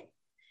missed it,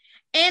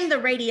 and the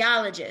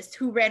radiologist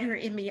who read her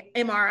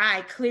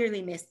MRI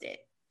clearly missed it.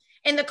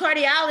 And the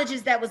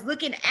cardiologist that was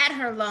looking at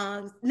her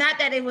lungs, not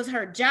that it was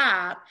her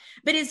job,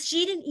 but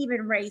she didn't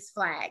even raise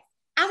flags.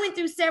 I went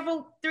through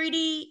several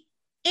 3D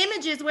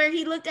images where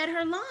he looked at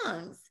her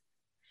lungs.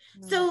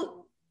 Mm-hmm.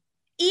 So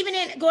even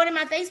in going to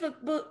my Facebook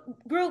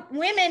group,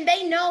 women,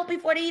 they know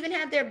before they even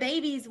have their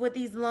babies what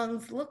these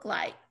lungs look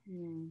like.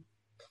 Mm-hmm.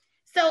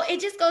 So it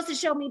just goes to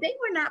show me they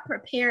were not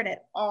prepared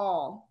at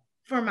all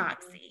for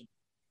Moxie.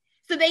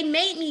 So they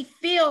made me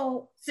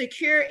feel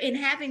secure in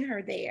having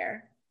her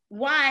there.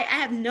 Why? I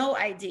have no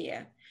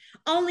idea.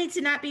 Only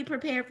to not be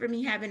prepared for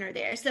me having her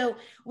there. So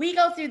we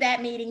go through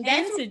that meeting.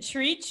 And to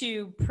treat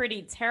you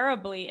pretty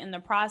terribly in the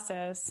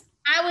process.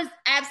 I was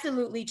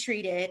absolutely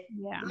treated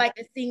like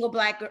a single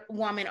Black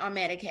woman on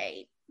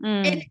Medicaid.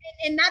 And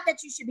not that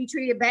you should be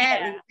treated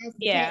badly.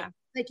 Yeah.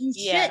 Like you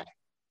should.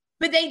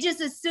 But they just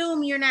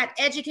assume you're not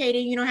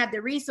educated, you don't have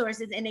the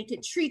resources, and they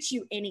could treat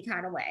you any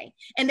kind of way.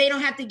 And they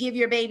don't have to give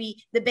your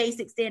baby the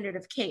basic standard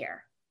of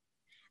care.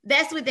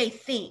 That's what they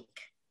think,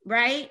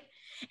 right?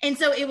 And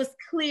so it was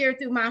clear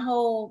through my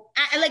whole,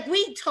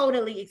 we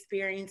totally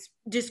experienced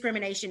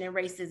discrimination and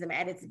racism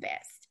at its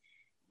best,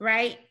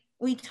 right?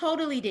 We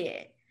totally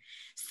did.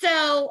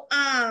 So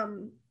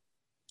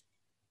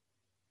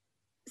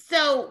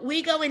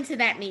we go into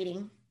that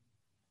meeting.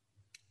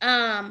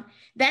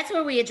 That's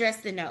where we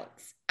address the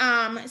notes.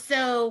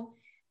 So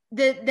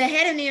the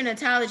head of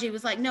neonatology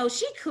was like, no,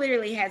 she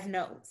clearly has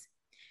notes.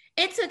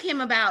 It took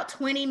him about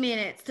 20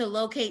 minutes to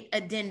locate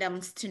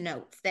addendums to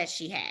notes that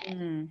she had.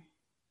 Mm-hmm.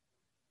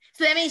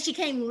 So that means she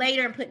came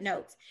later and put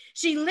notes.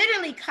 She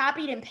literally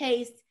copied and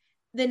pasted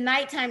the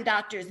nighttime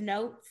doctor's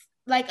notes,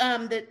 like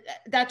the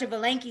Dr.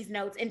 Valenke's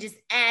notes, and just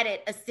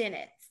added a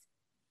sentence.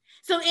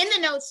 So in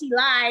the notes, she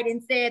lied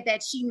and said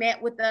that she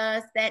met with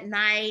us that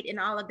night and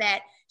all of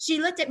that. She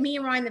looked at me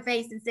and Roy in the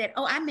face and said,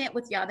 oh, I met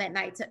with y'all that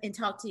night and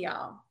talked to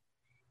y'all.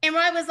 And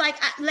Roy was like,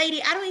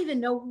 lady, I don't even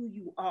know who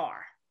you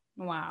are.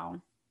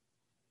 Wow.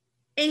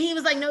 And he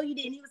was like, no, you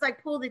didn't. He was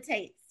like, pull the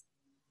tapes.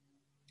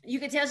 You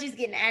could tell she's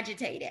getting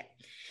agitated.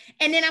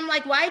 And then I'm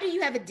like, why do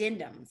you have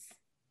addendums?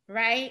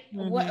 Right?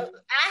 Mm-hmm.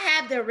 I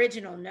have the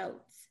original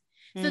notes.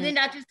 So then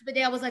Dr.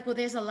 Spadell was like, well,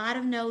 there's a lot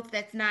of notes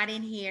that's not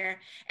in here.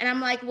 And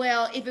I'm like,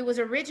 well, if it was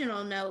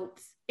original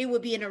notes, it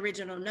would be an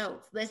original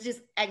notes. Let's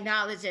just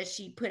acknowledge that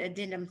she put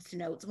addendums to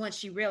notes once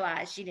she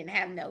realized she didn't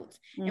have notes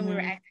and we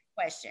were asking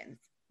questions,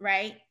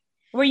 right?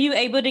 Were you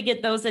able to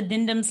get those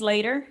addendums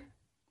later?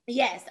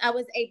 Yes, I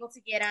was able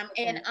to get them.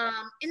 And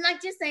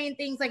like just saying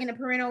things like in a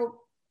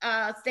parental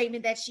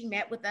statement that she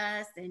met with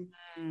us and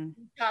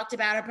talked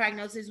about her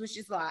prognosis, which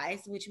is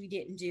lies, which we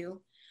didn't do.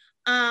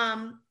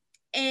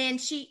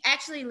 And she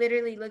actually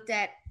literally looked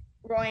at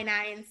Roy and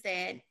I and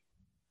said,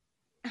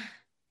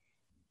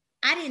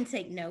 I didn't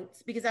take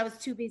notes because I was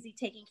too busy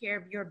taking care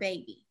of your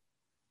baby.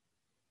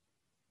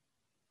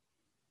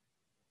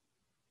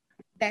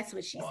 That's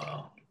what she said.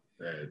 Wow,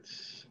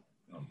 that's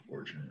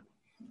unfortunate.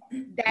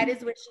 That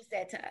is what she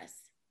said to us.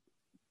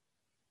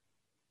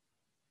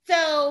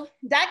 So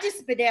Dr.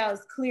 Spadell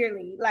is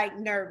clearly like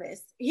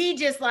nervous. He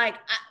just like,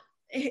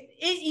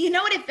 you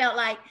know what it felt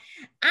like?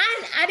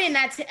 I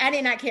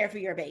did not care for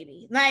your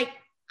baby. Like,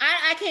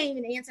 I can't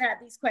even answer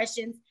these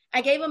questions.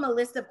 I gave him a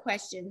list of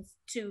questions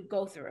to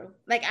go through.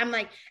 Like, I'm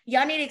like,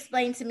 y'all need to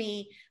explain to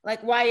me,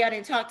 like, why y'all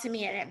didn't talk to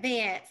me in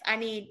advance. I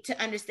need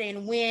to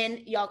understand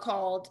when y'all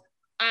called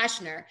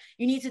Ochsner.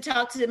 You need to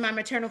talk to my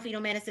maternal fetal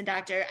medicine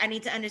doctor. I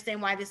need to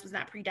understand why this was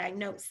not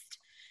pre-diagnosed.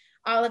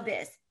 All of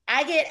this.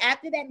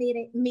 After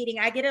that meeting,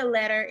 I get a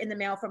letter in the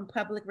mail from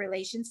public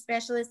relations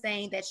specialist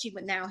saying that she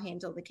would now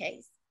handle the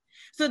case.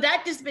 So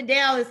Dr.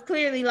 Spadell is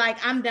clearly like,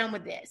 I'm done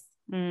with this.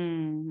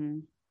 Mm-hmm.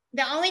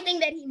 The only thing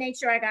that he made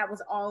sure I got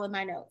was all of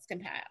my notes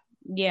compiled.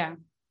 Yeah.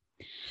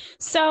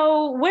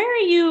 So where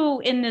are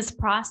you in this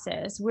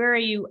process? Where are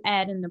you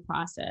at in the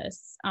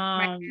process?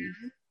 Right now?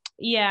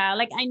 Yeah,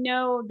 like I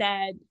know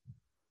that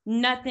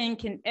nothing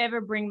can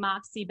ever bring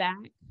Moxie back.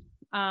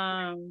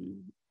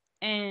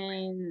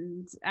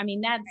 And I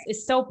mean,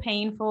 it's so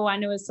painful. I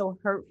know it's so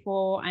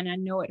hurtful, and I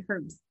know it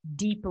hurts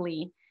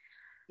deeply.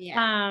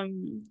 Yeah.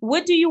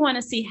 What do you want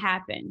to see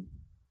happen?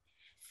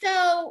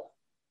 So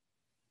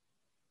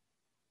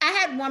I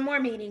had one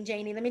more meeting,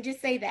 Janie. Let me just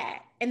say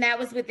that. And that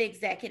was with the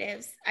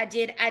executives.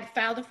 I'd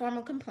filed a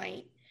formal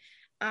complaint.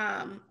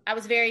 I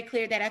was very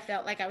clear that I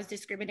felt like I was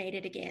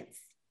discriminated against,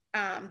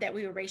 that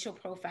we were racial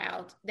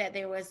profiled, that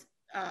there was,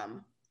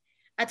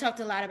 I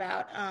talked a lot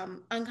about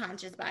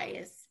unconscious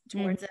bias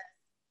towards us.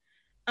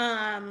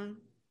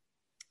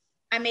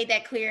 I made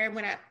that clear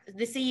when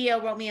the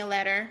CEO wrote me a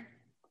letter.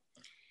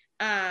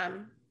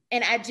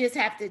 and I just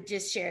have to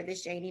just share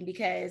this, Janie,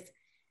 because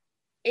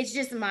it's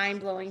just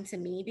mind-blowing to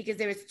me, because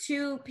there was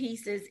 2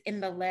 pieces in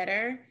the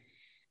letter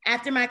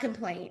after my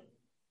complaint,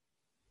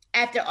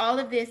 after all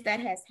of this that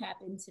has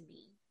happened to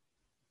me.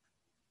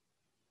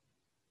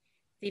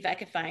 See if I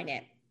can find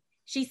it.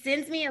 She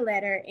sends me a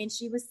letter and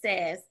she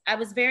says, I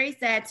was very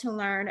sad to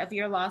learn of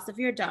your loss of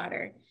your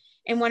daughter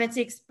and wanted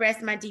to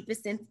express my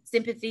deepest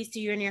sympathies to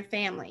you and your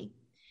family.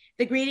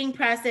 The grieving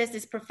process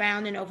is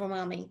profound and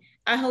overwhelming.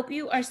 I hope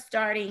you are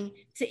starting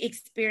to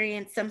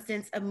experience some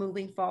sense of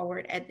moving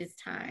forward at this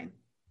time.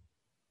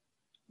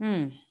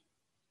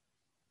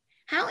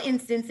 How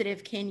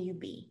insensitive can you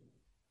be?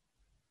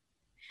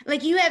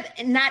 Like, you have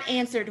not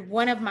answered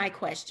one of my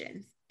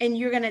questions, and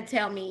you're going to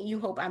tell me you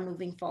hope I'm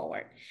moving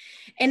forward.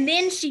 And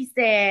then she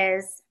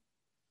says,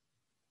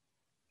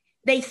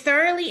 they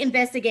thoroughly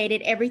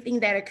investigated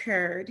everything that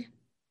occurred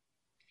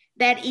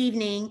that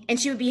evening, and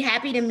she would be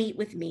happy to meet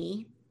with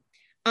me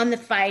on the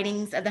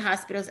findings of the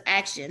hospital's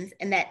actions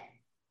and that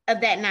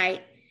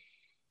night,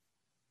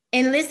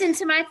 and listen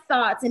to my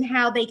thoughts and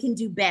how they can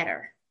do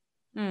better.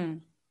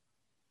 And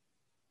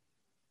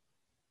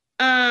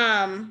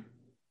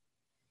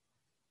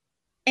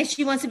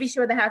she wants to be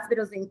sure the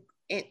hospital's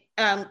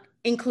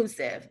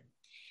inclusive,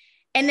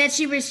 and that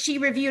she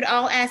reviewed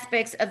all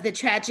aspects of the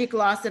tragic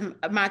loss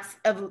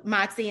of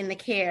Moxie in the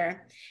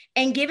care,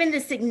 and given the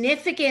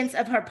significance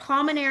of her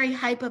pulmonary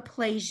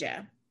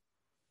hypoplasia,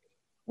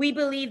 we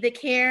believe the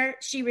care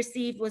she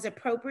received was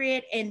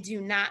appropriate and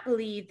do not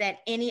believe that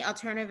any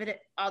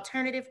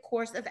alternative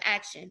course of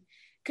action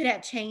could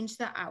have changed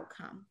the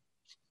outcome.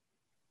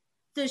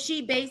 So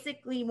she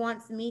basically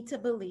wants me to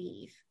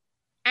believe,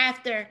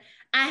 after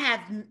I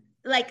have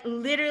like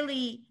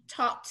literally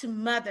talked to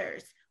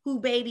mothers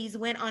who babies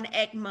went on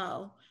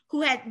ECMO,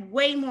 who had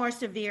way more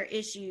severe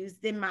issues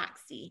than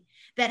Moxie,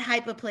 that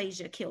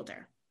hypoplasia killed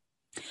her.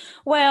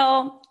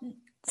 Well,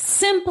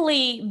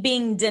 simply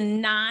being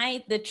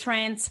denied the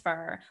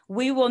transfer,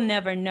 we will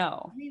never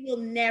know. We will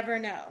never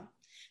know.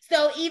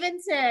 So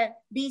even to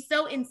be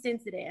so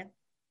insensitive,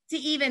 to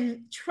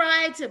even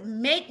try to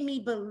make me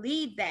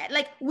believe that,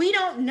 like, we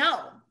don't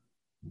know.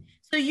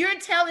 So you're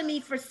telling me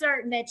for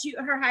certain that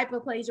her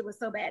hypoplasia was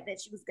so bad that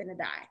she was going to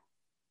die.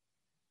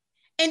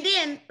 And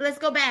then let's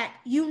go back.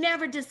 You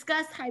never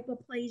discussed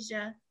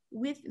hypoplasia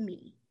with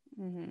me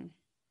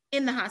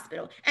in the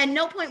hospital. At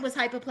no point was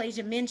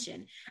hypoplasia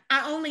mentioned.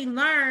 I only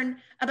learned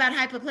about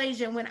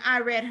hypoplasia when I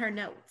read her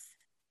notes.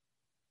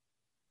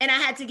 And I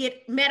had to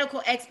get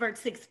medical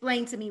experts to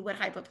explain to me what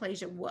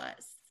hypoplasia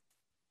was.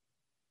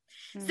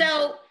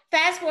 So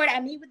fast forward, I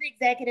meet with the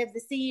executive.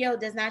 The CEO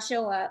does not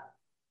show up.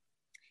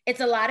 It's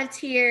a lot of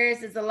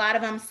tears. It's a lot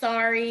of I'm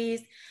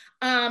sorries.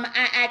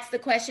 I asked the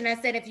question, I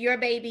said, if your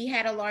baby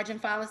had a large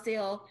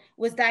omphalocele,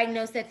 was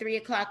diagnosed at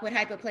 3:00 with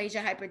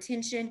hypoplasia,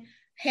 hypertension,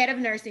 head of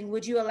nursing,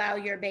 would you allow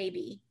your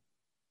baby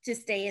to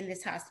stay in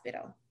this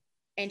hospital?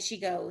 And she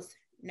goes,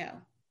 no.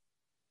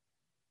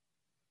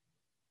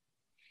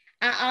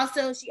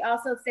 She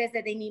also says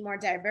that they need more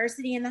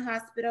diversity in the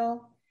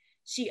hospital.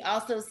 She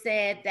also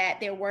said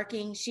that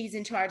she's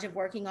in charge of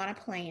working on a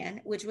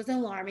plan, which was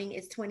alarming.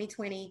 It's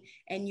 2020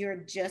 and you're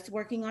just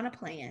working on a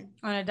plan.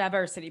 On a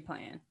diversity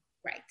plan.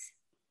 Right.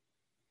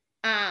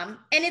 And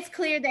it's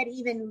clear that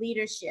even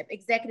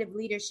executive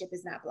leadership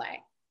is not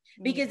Black.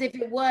 Because if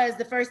it was,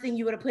 the first thing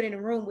you would have put in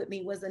a room with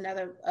me was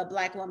a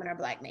Black woman or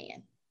Black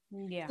man.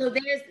 Yeah. So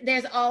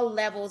there's all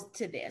levels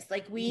to this.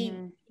 Like we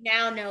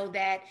now know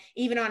that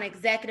even on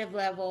executive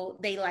level,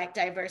 they lack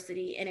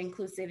diversity and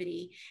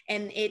inclusivity,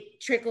 and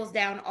it trickles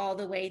down all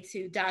the way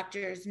to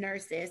doctors,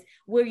 nurses.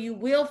 Where you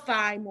will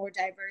find more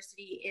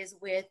diversity is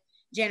with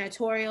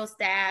janitorial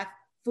staff,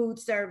 food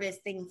service,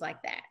 things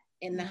like that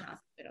in the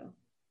hospital.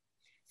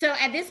 So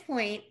at this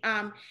point,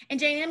 and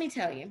Jane, let me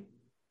tell you,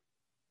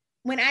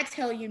 when I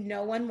tell you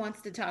no one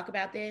wants to talk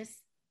about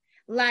this,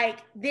 like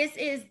this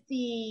is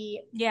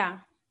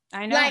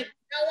I know. Like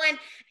no one,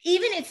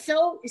 even it's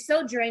so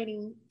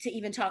draining to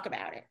even talk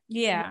about it.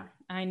 Yeah,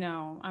 I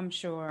know. I'm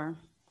sure.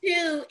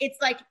 Two,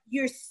 it's like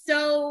you're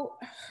so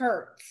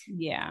hurt.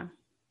 Yeah.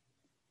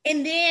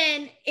 And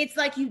then it's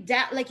like you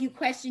doubt, like you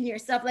question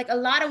yourself. Like a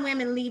lot of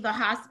women leave a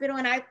hospital,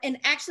 and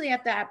actually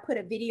after I put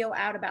a video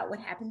out about what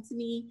happened to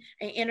me,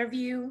 an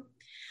interview,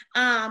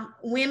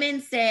 women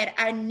said,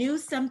 I knew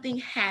something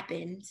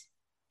happened.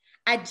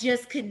 I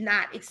just could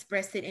not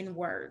express it in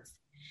words.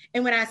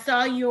 And when I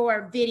saw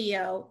your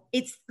video,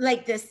 it's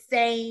like the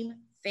same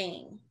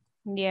thing.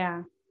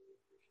 Yeah.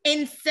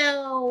 And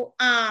so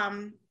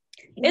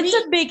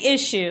it's a big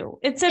issue.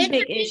 It's a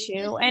big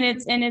issue. And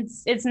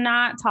it's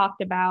not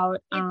talked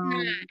about.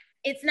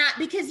 It's not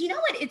because you know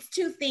what? It's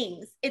two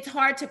things. It's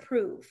hard to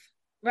prove,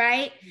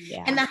 right?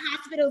 Yeah. And the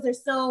hospitals are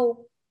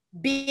so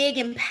big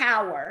in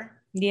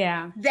power.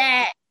 Yeah.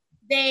 That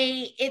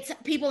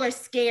people are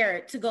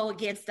scared to go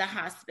against the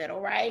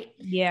hospital, right?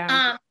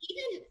 Yeah.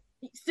 Even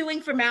suing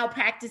for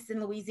malpractice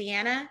in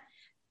Louisiana,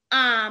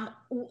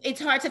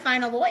 it's hard to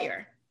find a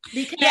lawyer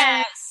because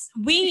yes,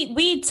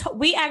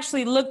 we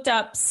actually looked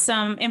up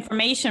some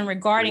information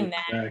regarding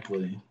that.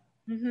 Exactly.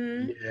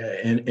 Mm-hmm.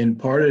 Yeah, and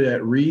part of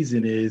that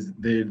reason is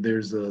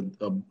there's a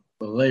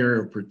layer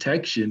of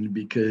protection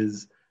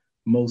because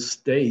most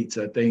states,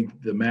 I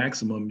think the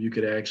maximum you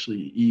could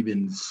actually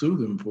even sue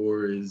them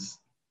for is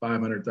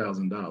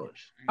 $500,000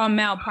 On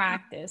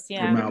malpractice, for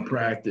yeah.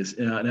 malpractice.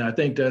 And I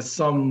think that's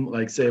some,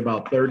 like, say,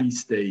 about 30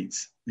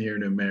 states here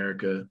in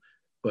America,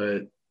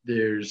 but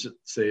there's,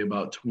 say,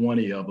 about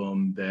 20 of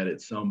them that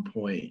at some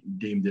point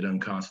deemed it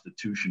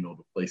unconstitutional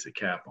to place a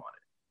cap on it.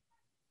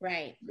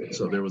 Right.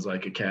 So there was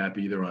like a cap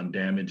either on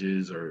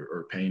damages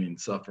or pain and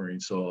suffering.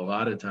 So a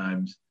lot of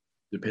times,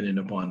 depending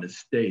upon the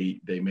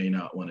state, they may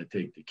not want to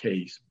take the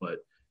case. But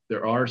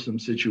there are some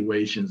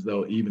situations,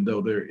 though, even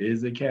though there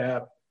is a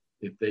cap,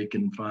 if they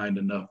can find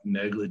enough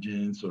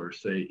negligence or,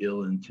 say,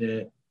 ill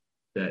intent,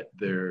 that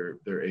they're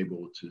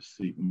able to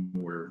seek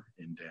more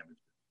in damage.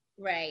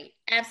 Right.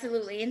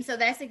 Absolutely. And so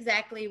that's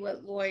exactly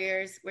what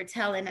lawyers were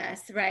telling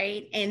us,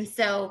 right? And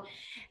so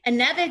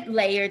another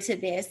layer to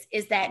this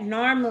is that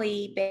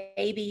normally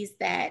babies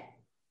that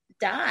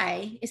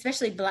die,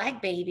 especially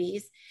Black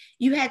babies,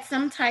 you had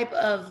some type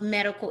of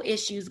medical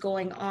issues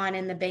going on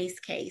in the base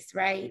case,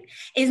 right?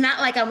 It's not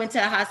like I went to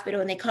the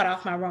hospital and they cut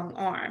off my wrong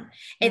arm.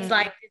 It's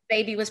like this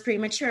baby was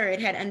premature. It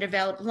had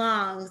undeveloped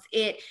lungs.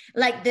 It,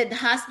 like, the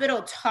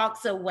hospital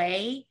talks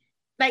away,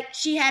 like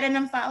she had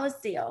an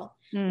omphalocele.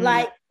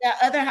 Like the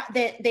other,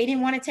 they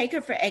didn't want to take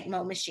her for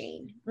ECMO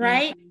machine,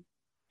 right?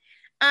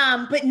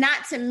 But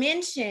not to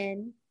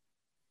mention,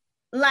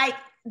 like,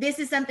 this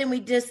is something we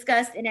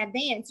discussed in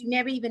advance. You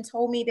never even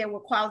told me there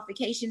were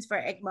qualifications for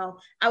ECMO.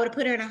 I would have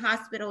put her in a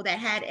hospital that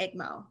had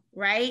ECMO,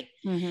 right?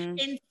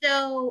 And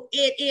so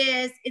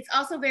it's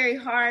also very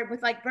hard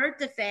with like birth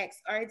defects,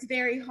 or it's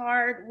very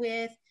hard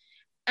with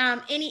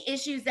any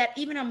issues that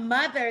even a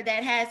mother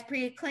that has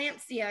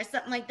preeclampsia or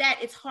something like that,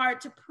 it's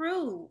hard to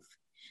prove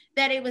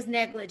that it was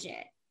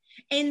negligent.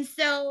 And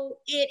so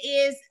it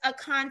is a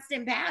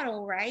constant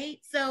battle, right?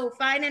 So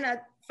finding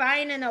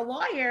a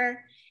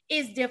lawyer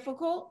is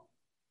difficult.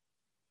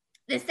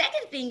 The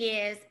second thing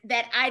is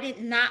that I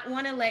did not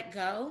want to let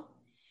go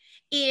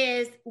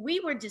is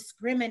we were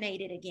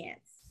discriminated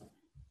against.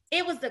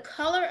 It was the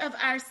color of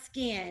our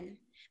skin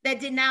that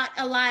did not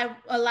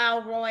allow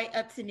Roy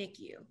up to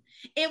NICU.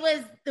 It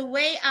was the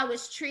way I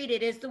was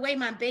treated, is the way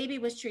my baby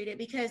was treated,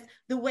 because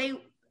the way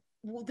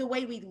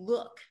we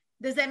look.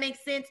 Does that make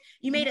sense?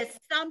 You made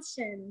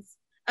assumptions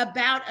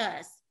about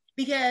us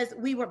because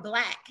we were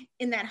Black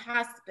in that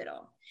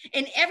hospital,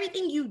 and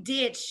everything you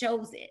did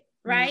shows it,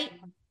 right?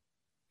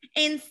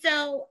 And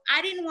so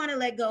I didn't want to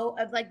let go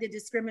of like the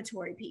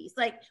discriminatory piece.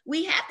 Like,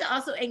 we have to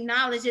also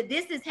acknowledge that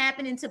this is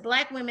happening to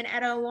Black women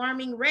at an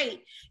alarming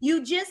rate.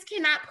 You just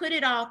cannot put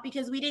it off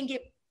because we didn't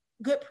get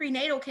good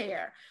prenatal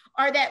care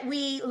or that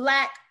we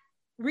lack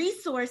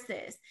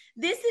resources.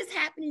 This is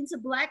happening to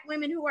Black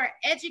women who are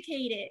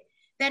educated,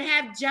 that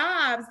have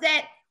jobs,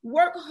 that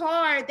work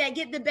hard, that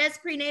get the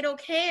best prenatal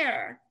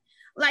care.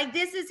 Like,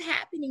 this is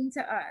happening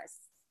to us.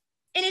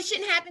 And it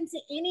shouldn't happen to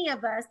any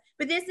of us,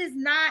 but this is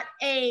not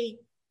a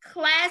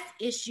class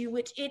issue,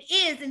 which it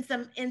is in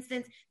some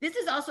instance. This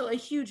is also a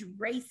huge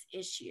race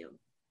issue,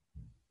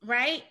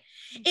 right?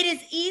 It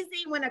is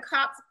easy when the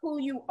cops pull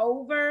you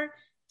over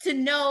to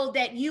know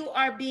that you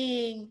are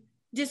being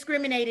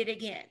discriminated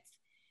against.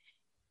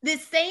 The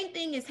same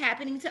thing is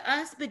happening to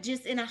us, but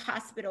just in a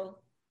hospital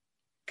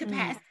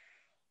capacity.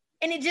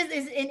 And it just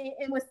is, and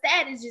what's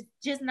sad is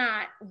just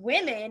not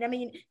women. I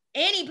mean,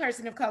 any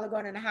person of color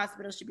going in the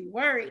hospital should be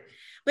worried,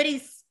 but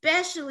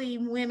especially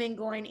women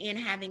going in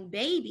having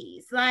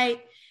babies.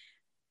 Like,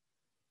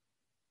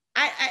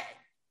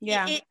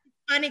 it's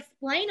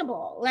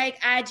unexplainable. Like,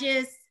 and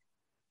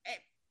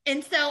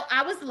so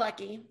I was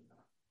lucky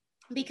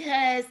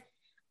because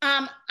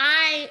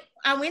I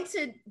went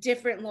to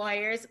different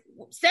lawyers.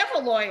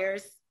 Several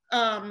lawyers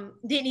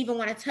didn't even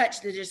want to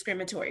touch the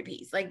discriminatory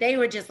piece. Like, they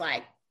were just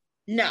like,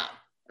 no,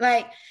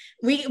 like,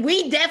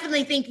 we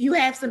definitely think you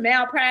have some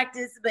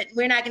malpractice, but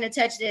we're not going to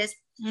touch this.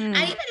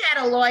 I even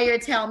had a lawyer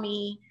tell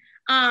me,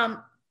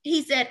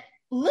 he said,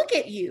 look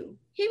at you.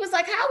 He was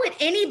like, how would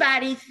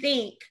anybody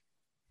think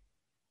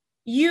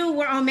you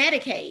were on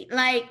Medicaid?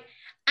 Like,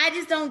 I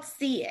just don't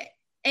see it.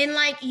 And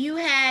like,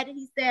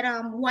 he said,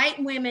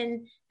 white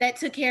women that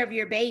took care of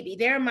your baby,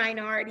 they're a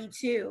minority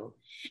too.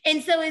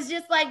 And so it's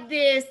just like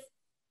this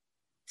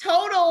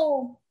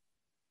total.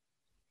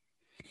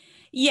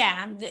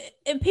 Yeah,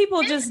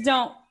 people just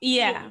don't.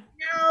 Yeah.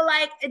 No,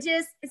 like,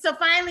 so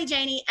finally,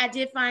 Janie, I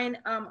did find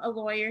a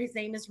lawyer. His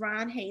name is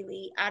Ron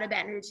Haley out of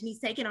Baton Rouge, and he's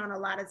taken on a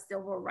lot of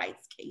civil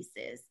rights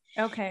cases.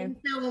 Okay. And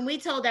so when we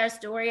told our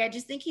story, I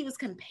just think he was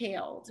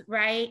compelled,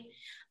 right?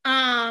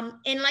 And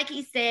like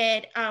he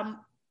said,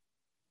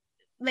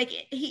 like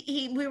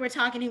we were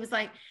talking, he was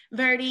like,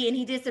 Verdi, and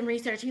he did some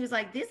research. He was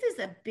like, this is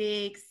a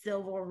big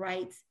civil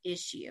rights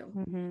issue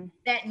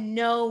that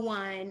no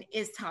one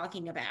is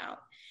talking about.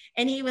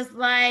 And he was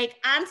like,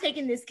 I'm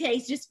taking this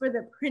case just for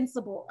the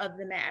principle of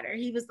the matter.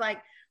 He was like,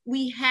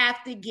 we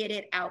have to get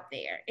it out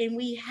there and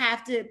we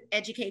have to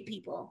educate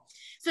people.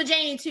 So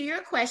Janie, to your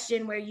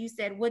question where you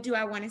said, what do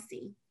I want to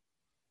see?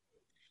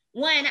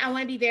 one, I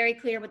want to be very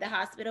clear with the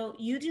hospital.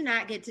 You do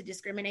not get to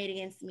discriminate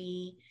against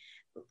me,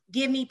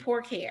 give me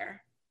poor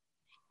care,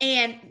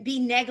 and be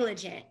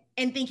negligent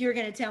and think you're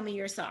going to tell me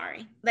you're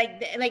sorry. Like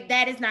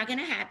that is not going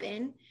to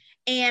happen.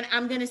 And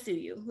I'm going to sue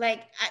you.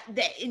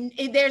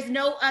 There's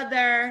no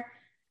other,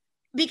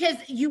 because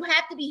you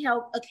have to be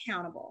held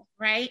accountable,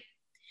 right?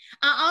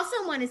 I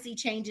also want to see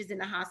changes in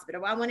the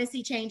hospital. I want to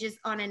see changes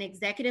on an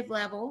executive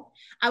level.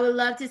 I would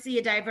love to see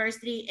a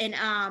diversity in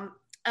an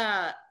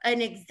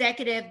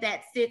executive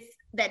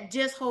that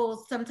just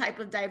holds some type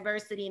of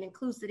diversity and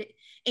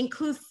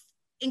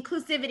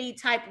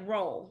inclusivity type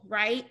role,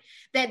 right?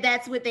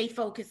 That's what they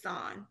focus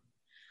on.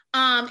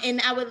 And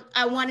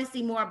I want to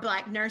see more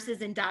Black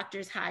nurses and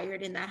doctors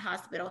hired in that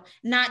hospital,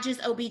 not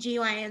just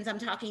OBGYNs. I'm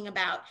talking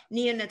about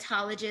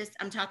neonatologists.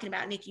 I'm talking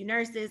about NICU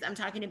nurses. I'm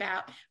talking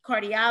about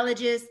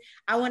cardiologists.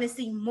 I want to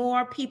see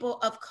more people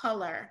of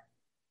color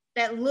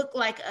that look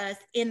like us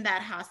in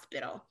that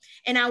hospital.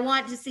 And I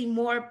want to see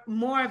more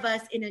of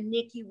us in a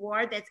NICU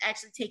ward that's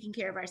actually taking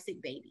care of our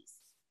sick babies.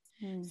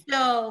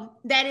 So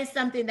that is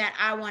something that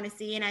I want to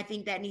see. And I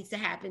think that needs to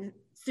happen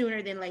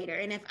sooner than later.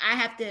 And if I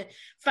have to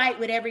fight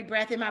with every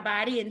breath in my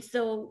body, and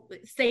so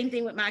same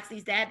thing with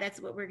Moxie's dad, that's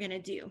what we're going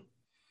to do.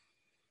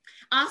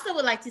 I also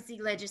would like to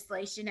see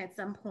legislation at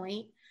some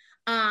point.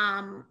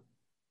 And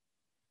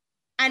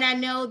I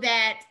know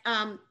that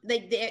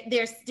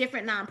there's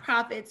different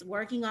nonprofits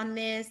working on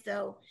this.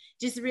 So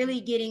just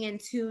really getting in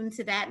tune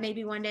to that.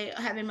 Maybe one day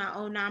having my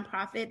own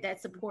nonprofit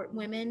that support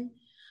women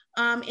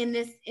in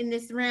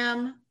this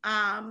realm.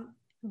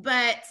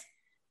 But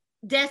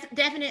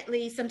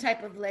definitely some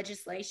type of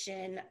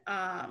legislation,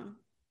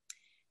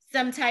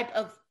 some type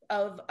of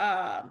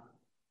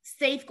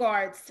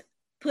safeguards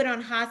put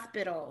on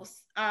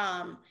hospitals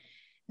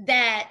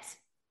that,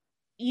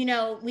 you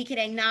know, we can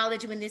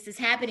acknowledge when this is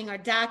happening, or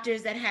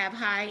doctors that have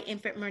high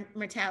infant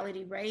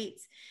mortality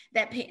rates,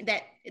 that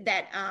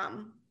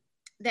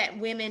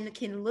women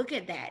can look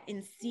at that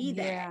and see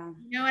that. Yeah.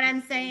 You know what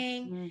I'm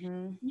saying?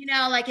 Mm-hmm. You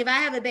know, like if I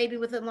have a baby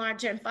with a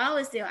large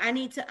follicle, I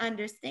need to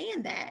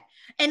understand that.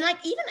 And like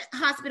even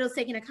hospitals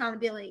taking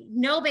accountability,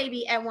 no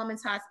baby at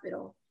Women's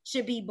Hospital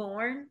should be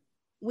born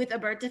with a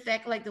birth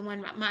defect like the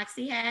one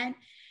Moxie had,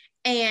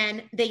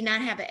 and they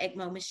not have an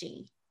ECMO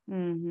machine.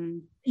 Mm-hmm.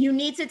 You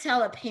need to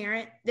tell a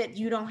parent that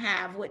you don't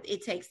have what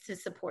it takes to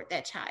support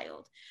that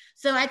child.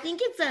 So I think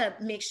it's a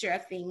mixture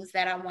of things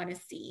that I want to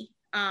see.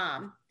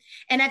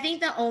 And I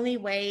think the only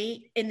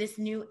way in this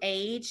new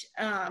age,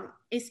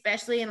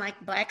 especially in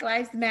like Black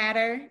Lives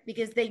Matter,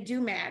 because they do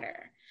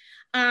matter,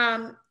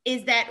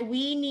 is that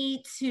we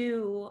need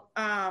to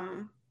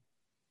have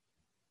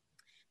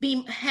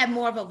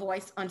more of a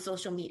voice on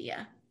social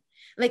media.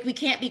 Like we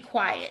can't be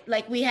quiet.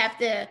 Like we have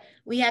to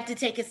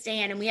take a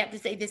stand, and we have to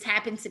say, this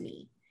happened to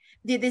me.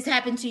 Did this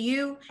happen to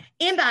you?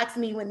 Inbox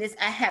me when this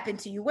happened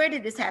to you. Where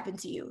did this happen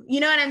to you? You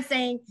know what I'm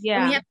saying?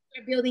 Yeah. And we have to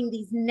start building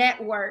these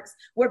networks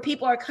where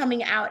people are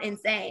coming out and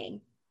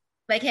saying,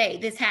 like, hey,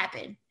 this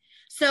happened.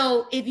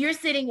 So if you're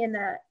sitting in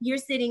the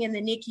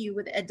NICU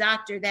with a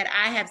doctor that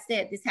I have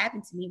said this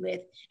happened to me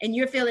with, and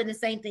you're feeling the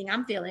same thing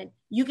I'm feeling,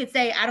 you could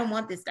say, I don't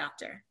want this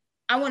doctor.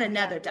 I want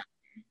another doctor.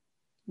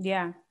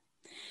 Yeah.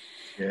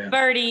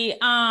 Birdie,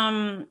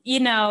 you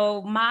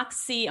know,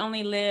 Moxie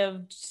only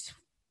lived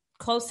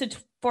close to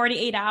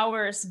 48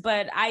 hours,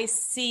 but I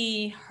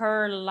see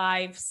her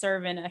life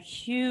serving a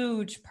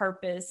huge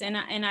purpose, and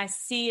I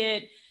see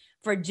it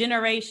for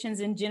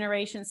generations and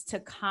generations to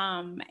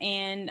come.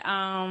 And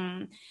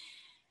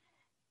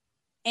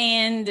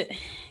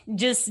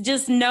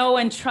just know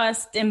and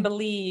trust and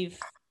believe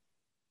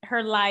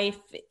her life.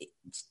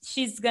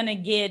 She's gonna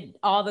get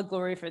all the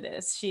glory for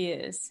this. She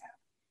is.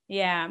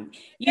 Yeah,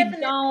 you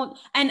don't,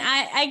 and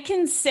I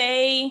can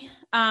say,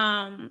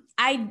 and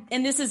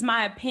this is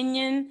my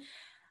opinion,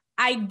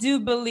 I do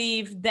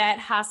believe that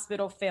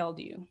hospital failed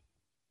you.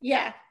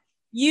 Yeah.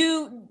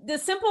 The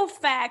simple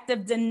fact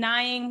of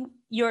denying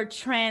your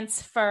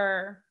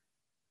transfer,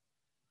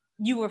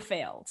 you were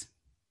failed.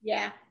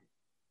 Yeah.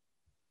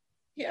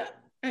 Yeah,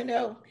 I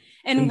know.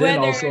 And then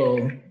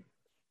also,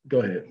 go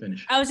ahead,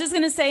 finish. I was just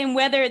going to say, and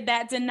whether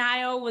that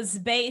denial was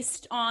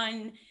based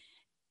on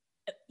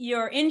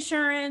your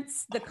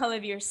insurance, the color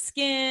of your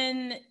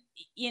skin,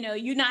 you know,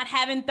 you not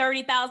having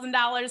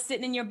 $30,000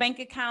 sitting in your bank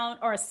account,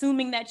 or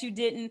assuming that you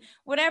didn't,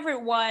 whatever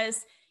it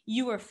was,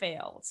 you were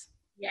failed.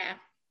 Yeah.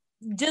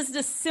 Just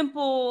a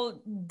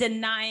simple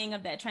denying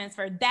of that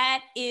transfer.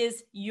 That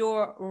is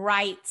your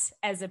right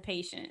as a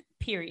patient,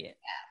 period.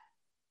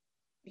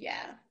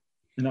 Yeah.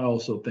 And I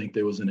also think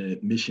there was an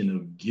admission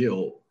of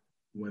guilt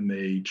when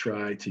they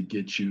tried to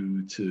get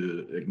you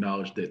to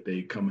acknowledge that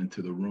they come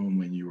into the room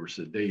when you were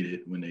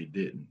sedated, when they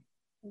didn't.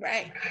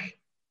 Right.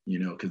 You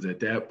know, because at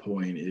that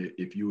point,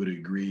 if you would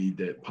agree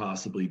that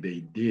possibly they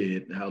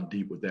did, how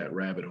deep would that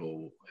rabbit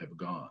hole have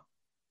gone?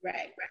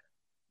 Right.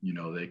 You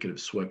know, they could have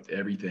swept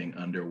everything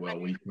under, well,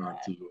 we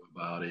talked to you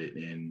about it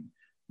and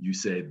you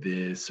said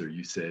this or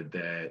you said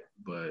that.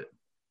 But,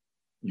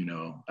 you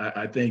know,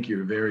 I think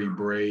you're very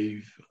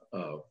brave,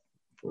 for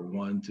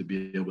one, to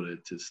be able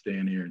to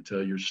stand here and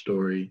tell your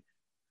story.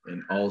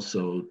 and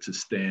also to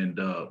stand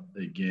up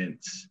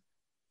against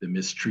the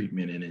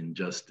mistreatment and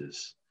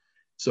injustice.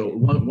 So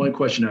one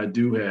question I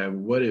do have,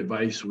 what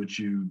advice would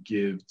you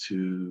give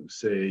to,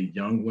 say,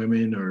 young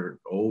women or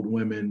old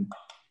women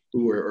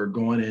who are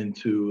going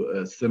into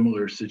a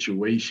similar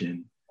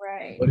situation?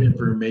 Right. What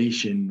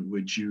information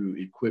would you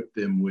equip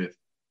them with,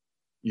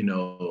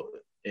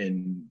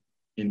 and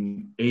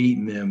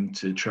aiding them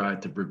to try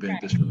to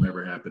prevent this from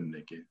ever happening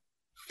again?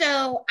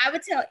 So I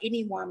would tell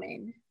any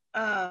woman,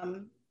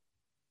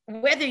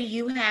 whether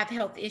you have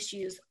health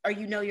issues or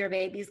your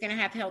baby is going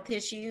to have health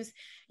issues,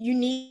 you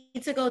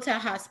need to go to a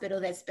hospital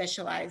that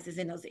specializes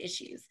in those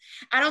issues.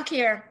 I don't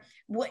care.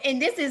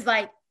 And this is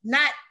like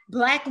not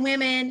Black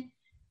women,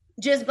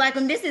 just Black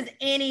women. This is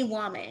any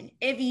woman.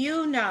 If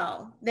you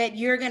know that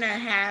you're going to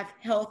have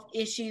health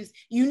issues,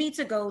 you need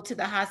to go to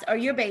the hospital, or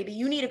your baby,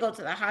 you need to go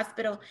to the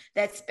hospital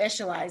that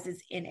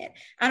specializes in it.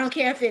 I don't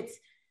care if it's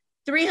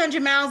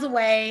 300 miles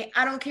away.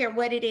 I don't care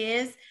what it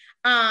is.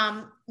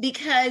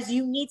 Because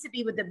you need to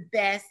be with the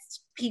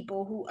best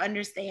people who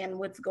understand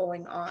what's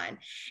going on.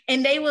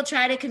 And they will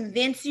try to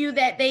convince you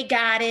that they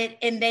got it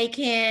and they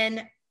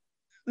can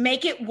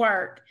make it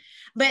work.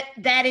 But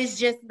that is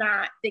just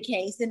not the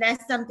case. And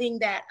that's something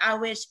that I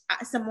wish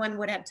someone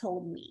would have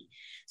told me.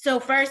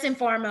 So first and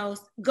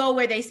foremost, go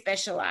where they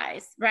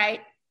specialize, right?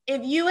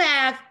 If you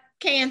have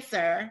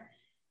cancer,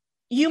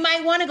 you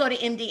might want to go to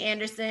MD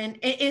Anderson,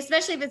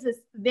 especially if it's a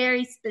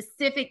very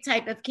specific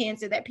type of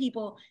cancer that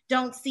people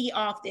don't see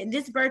often.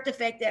 This birth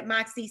defect that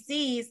Moxie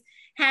sees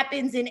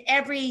happens in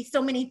every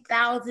so many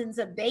thousands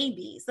of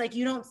babies. Like,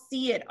 you don't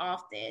see it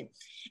often.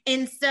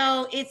 And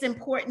so it's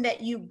important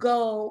that you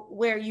go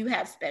where you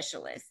have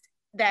specialists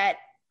that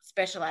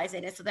specialize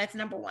in it. So that's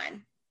number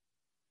one.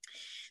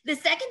 The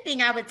second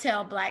thing I would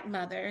tell Black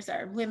mothers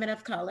or women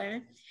of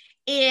color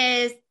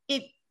is,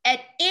 if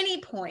at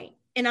any point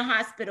in a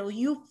hospital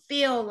you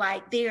feel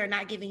like they are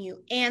not giving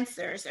you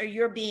answers or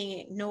you're being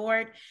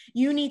ignored,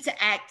 you need to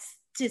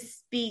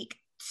speak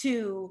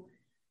to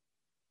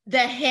the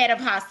head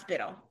of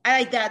hospital. I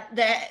like that,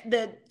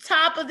 the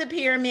top of the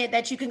pyramid,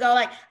 that you can go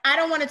like, I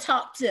don't want to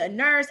talk to a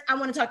nurse. I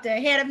want to talk to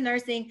the head of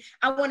nursing.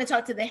 I want to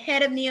talk to the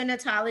head of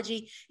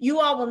neonatology.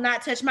 You all will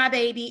not touch my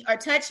baby or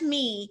touch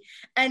me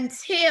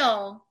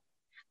until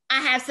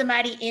I have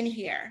somebody in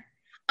here.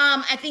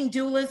 I think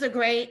doulas are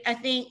great. I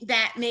think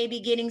that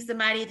maybe getting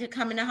somebody to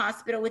come in the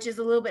hospital, which is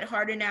a little bit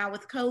harder now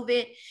with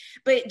COVID,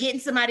 but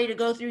getting somebody to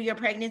go through your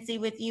pregnancy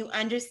with you,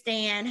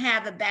 understand,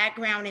 have a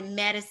background in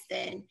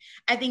medicine.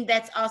 I think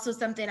that's also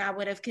something I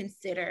would have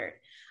considered.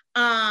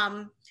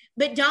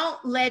 But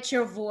don't let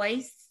your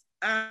voice,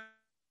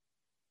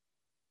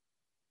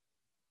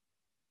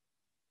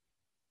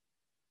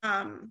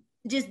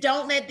 just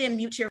don't let them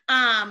mute your,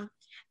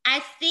 I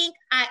think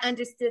I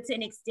understood to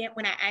an extent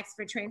when I asked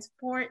for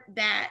transport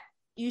that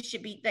you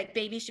should be, like,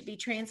 babies should be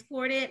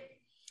transported.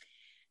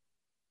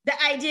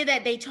 The idea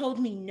that they told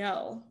me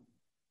no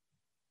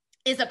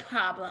is a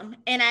problem.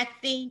 And I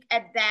think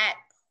at that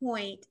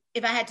point,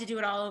 if I had to do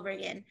it all over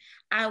again,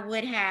 I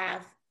would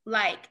have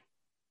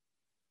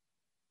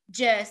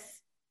just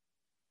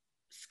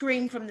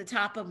screamed from the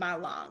top of my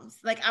lungs.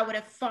 Like, I would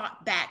have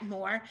fought back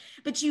more.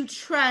 But you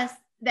trust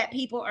that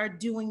people are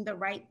doing the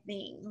right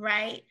thing,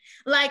 right?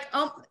 Even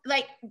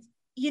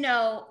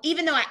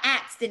though I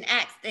asked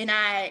and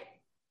I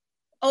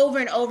over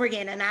and over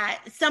again, and I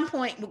at some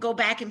point would go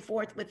back and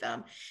forth with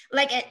them.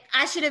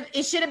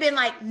 It should have been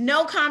like,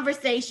 no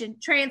conversation,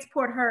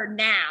 transport her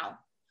now.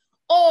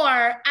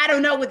 Or I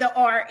don't know what the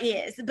R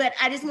is, but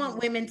I just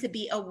want women to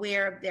be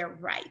aware of their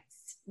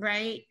rights,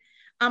 right?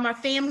 Our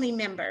family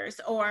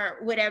members or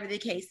whatever the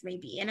case may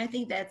be. And I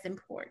think that's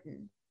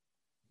important.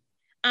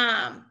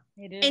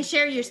 And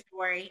share your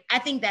story. I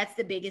think that's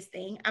the biggest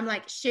thing. I'm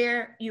like,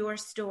 share your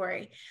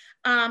story.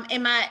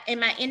 And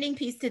my ending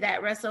piece to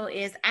that, Russell,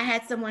 is I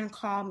had someone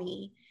call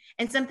me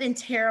and something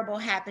terrible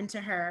happened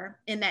to her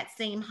in that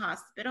same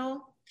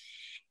hospital.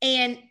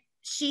 And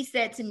she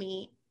said to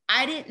me,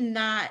 I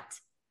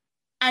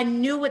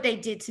knew what they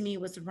did to me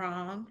was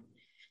wrong.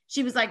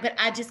 She was like, but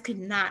I just could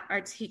not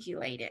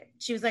articulate it.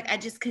 She was like, I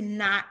just could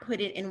not put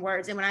it in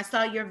words. And when I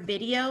saw your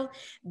video,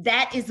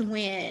 that is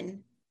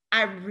when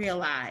I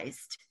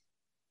realized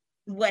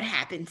what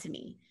happened to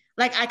me.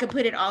 Like, I could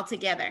put it all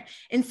together.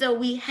 And so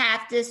we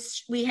have to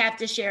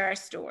share our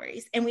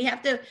stories, and we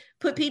have to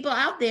put people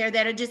out there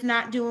that are just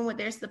not doing what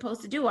they're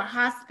supposed to do, or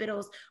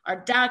hospitals or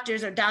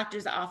doctors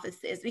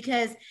offices,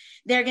 because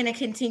they're going to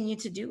continue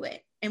to do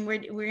it. And we're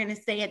going to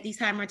stay at these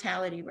high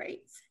mortality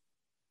rates.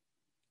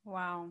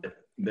 Wow.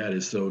 That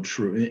is so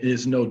true.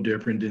 It's no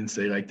different than,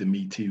 say, like the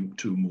Me Too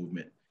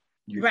movement.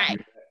 Right.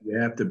 You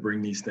have to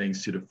bring these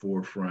things to the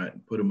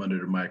forefront, put them under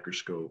the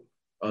microscope.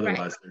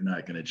 Otherwise, They're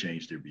not going to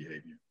change their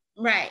behavior.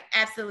 Right.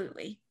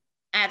 Absolutely.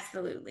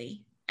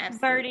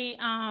 Bertie,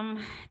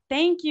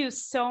 thank you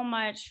so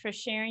much for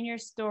sharing your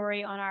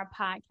story on our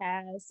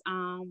podcast.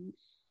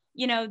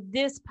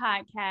 this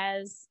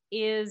podcast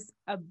is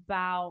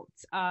about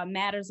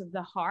matters of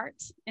the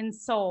heart and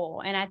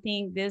soul. And I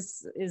think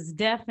this is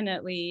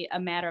definitely a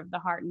matter of the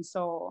heart and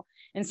soul,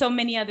 and so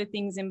many other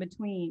things in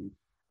between.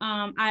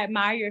 I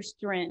admire your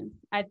strength.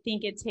 I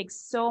think it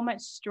takes so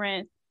much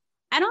strength.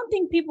 I don't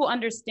think people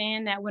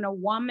understand that when a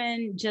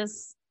woman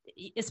just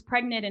is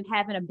pregnant and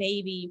having a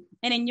baby,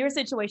 and in your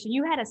situation,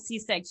 you had a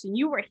C-section,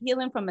 you were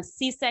healing from a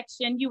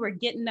C-section, you were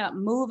getting up,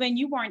 moving,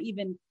 you weren't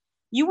even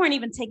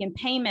taking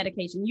pain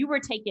medication. You were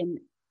taking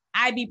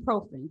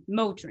ibuprofen,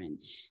 Motrin.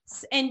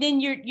 And then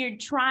you're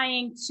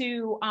trying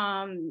to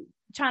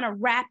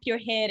wrap your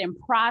head and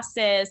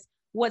process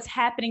what's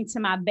happening to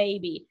my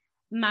baby.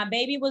 My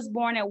baby was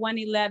born at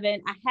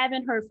 1:11. I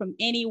haven't heard from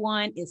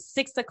anyone. It's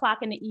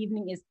 6:00 in the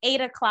evening. It's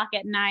 8:00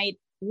 at night.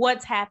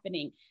 What's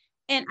happening?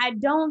 And I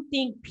don't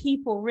think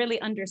people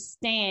really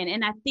understand.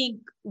 And I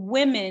think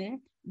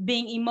women,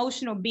 being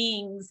emotional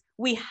beings,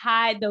 we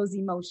hide those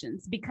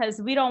emotions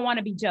because we don't want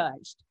to be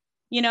judged.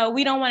 We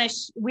don't want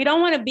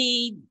to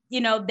be,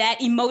 that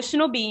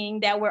emotional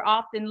being that we're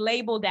often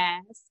labeled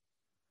as.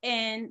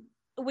 And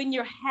when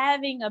you're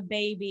having a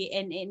baby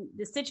and in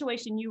the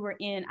situation you were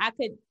in, I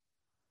could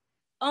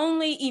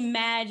only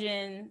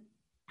imagine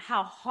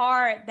how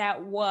hard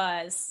that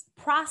was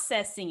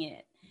processing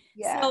it.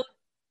 Yeah. So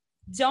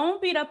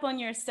don't beat up on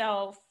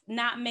yourself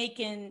not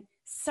making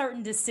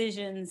certain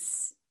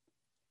decisions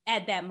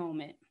at that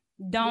moment.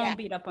 Don't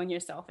beat up on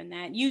yourself in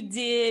that. You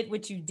did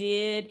what you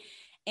did.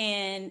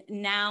 And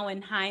now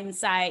in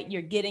hindsight,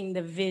 you're getting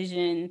the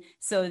vision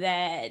so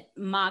that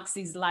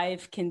Moxie's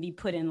life can be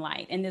put in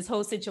light. And this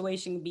whole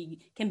situation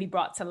can be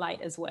brought to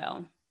light as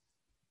well.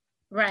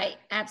 Right.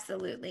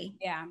 Absolutely.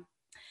 Yeah.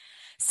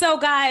 So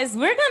guys,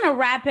 we're going to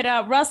wrap it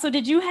up. Russell,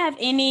 did you have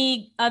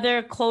any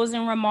other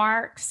closing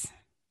remarks?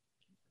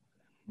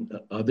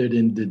 Other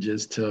than to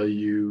just tell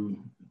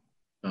you,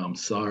 I'm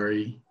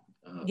sorry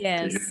to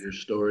hear your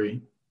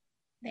story.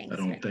 Thanks, I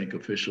don't think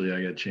officially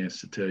I got a chance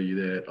to tell you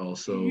that.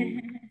 Also,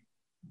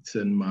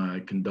 send my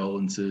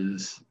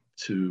condolences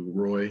to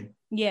Roy.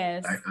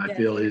 Yes. I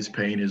feel his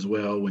pain as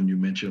well when you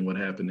mentioned what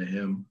happened to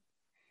him.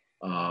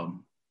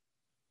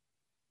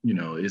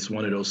 It's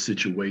one of those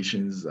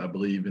situations. I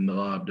believe in the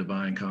law of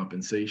divine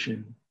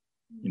compensation.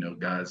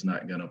 God's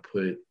not going to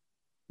put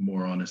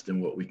more on us than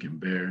what we can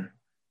bear.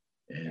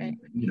 And,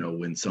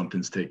 when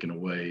something's taken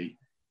away,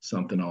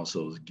 something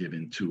also is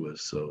given to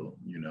us. So,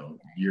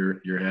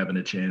 you're having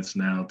a chance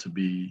now to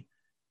be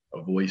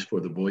a voice for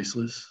the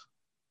voiceless.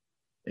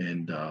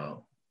 And,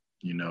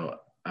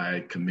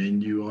 I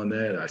commend you on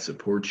that. I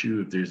support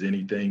you. If there's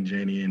anything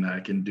Janie and I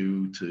can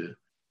do to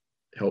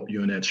help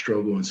you in that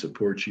struggle and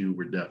support you,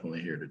 we're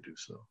definitely here to do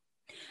so.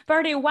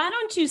 Verdi, why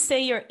don't you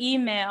say your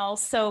email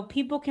so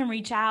people can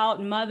reach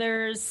out,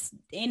 mothers,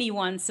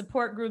 anyone,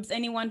 support groups,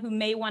 anyone who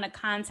may want to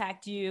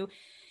contact you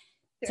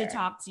to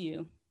talk to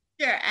you?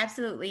 Sure,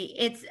 absolutely.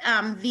 It's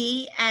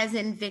V as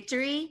in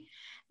victory,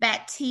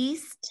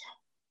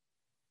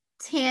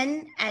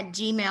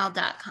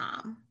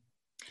 Baptiste10@gmail.com.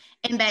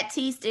 And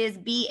Baptiste is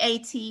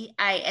Batiste.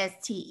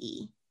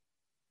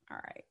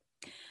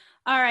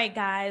 All right,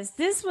 guys.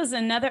 This was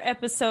another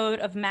episode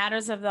of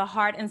Matters of the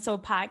Heart and Soul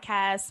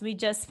podcast. We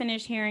just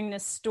finished hearing the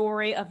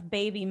story of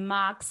baby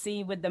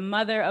Moxie with the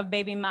mother of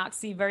baby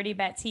Moxie, Verdi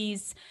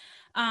Baptiste.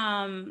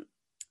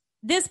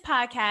 This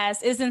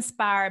podcast is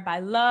inspired by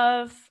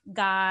love,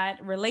 God,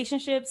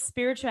 relationships,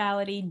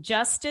 spirituality,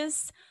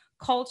 justice,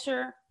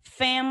 culture,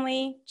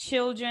 family,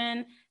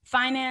 children,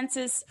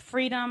 finances,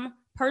 freedom,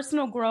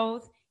 personal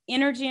growth,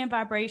 energy and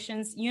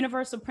vibrations,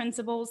 universal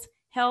principles,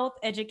 health,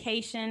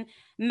 education,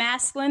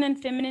 masculine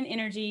and feminine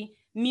energy,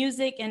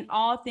 music, and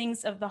all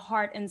things of the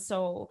heart and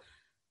soul.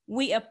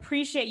 We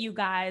appreciate you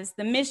guys.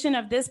 The mission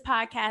of this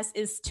podcast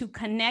is to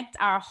connect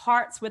our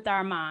hearts with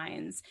our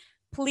minds.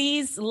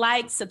 Please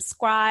like,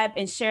 subscribe,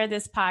 and share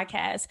this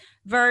podcast.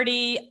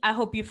 Verdi, I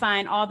hope you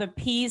find all the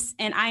peace.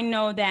 And I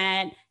know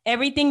that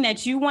everything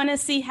that you want to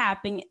see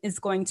happen is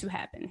going to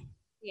happen.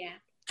 Yeah,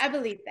 I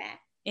believe that.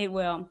 It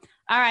will.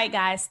 All right,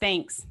 guys.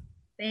 Thanks.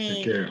 Thanks.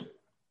 Take care.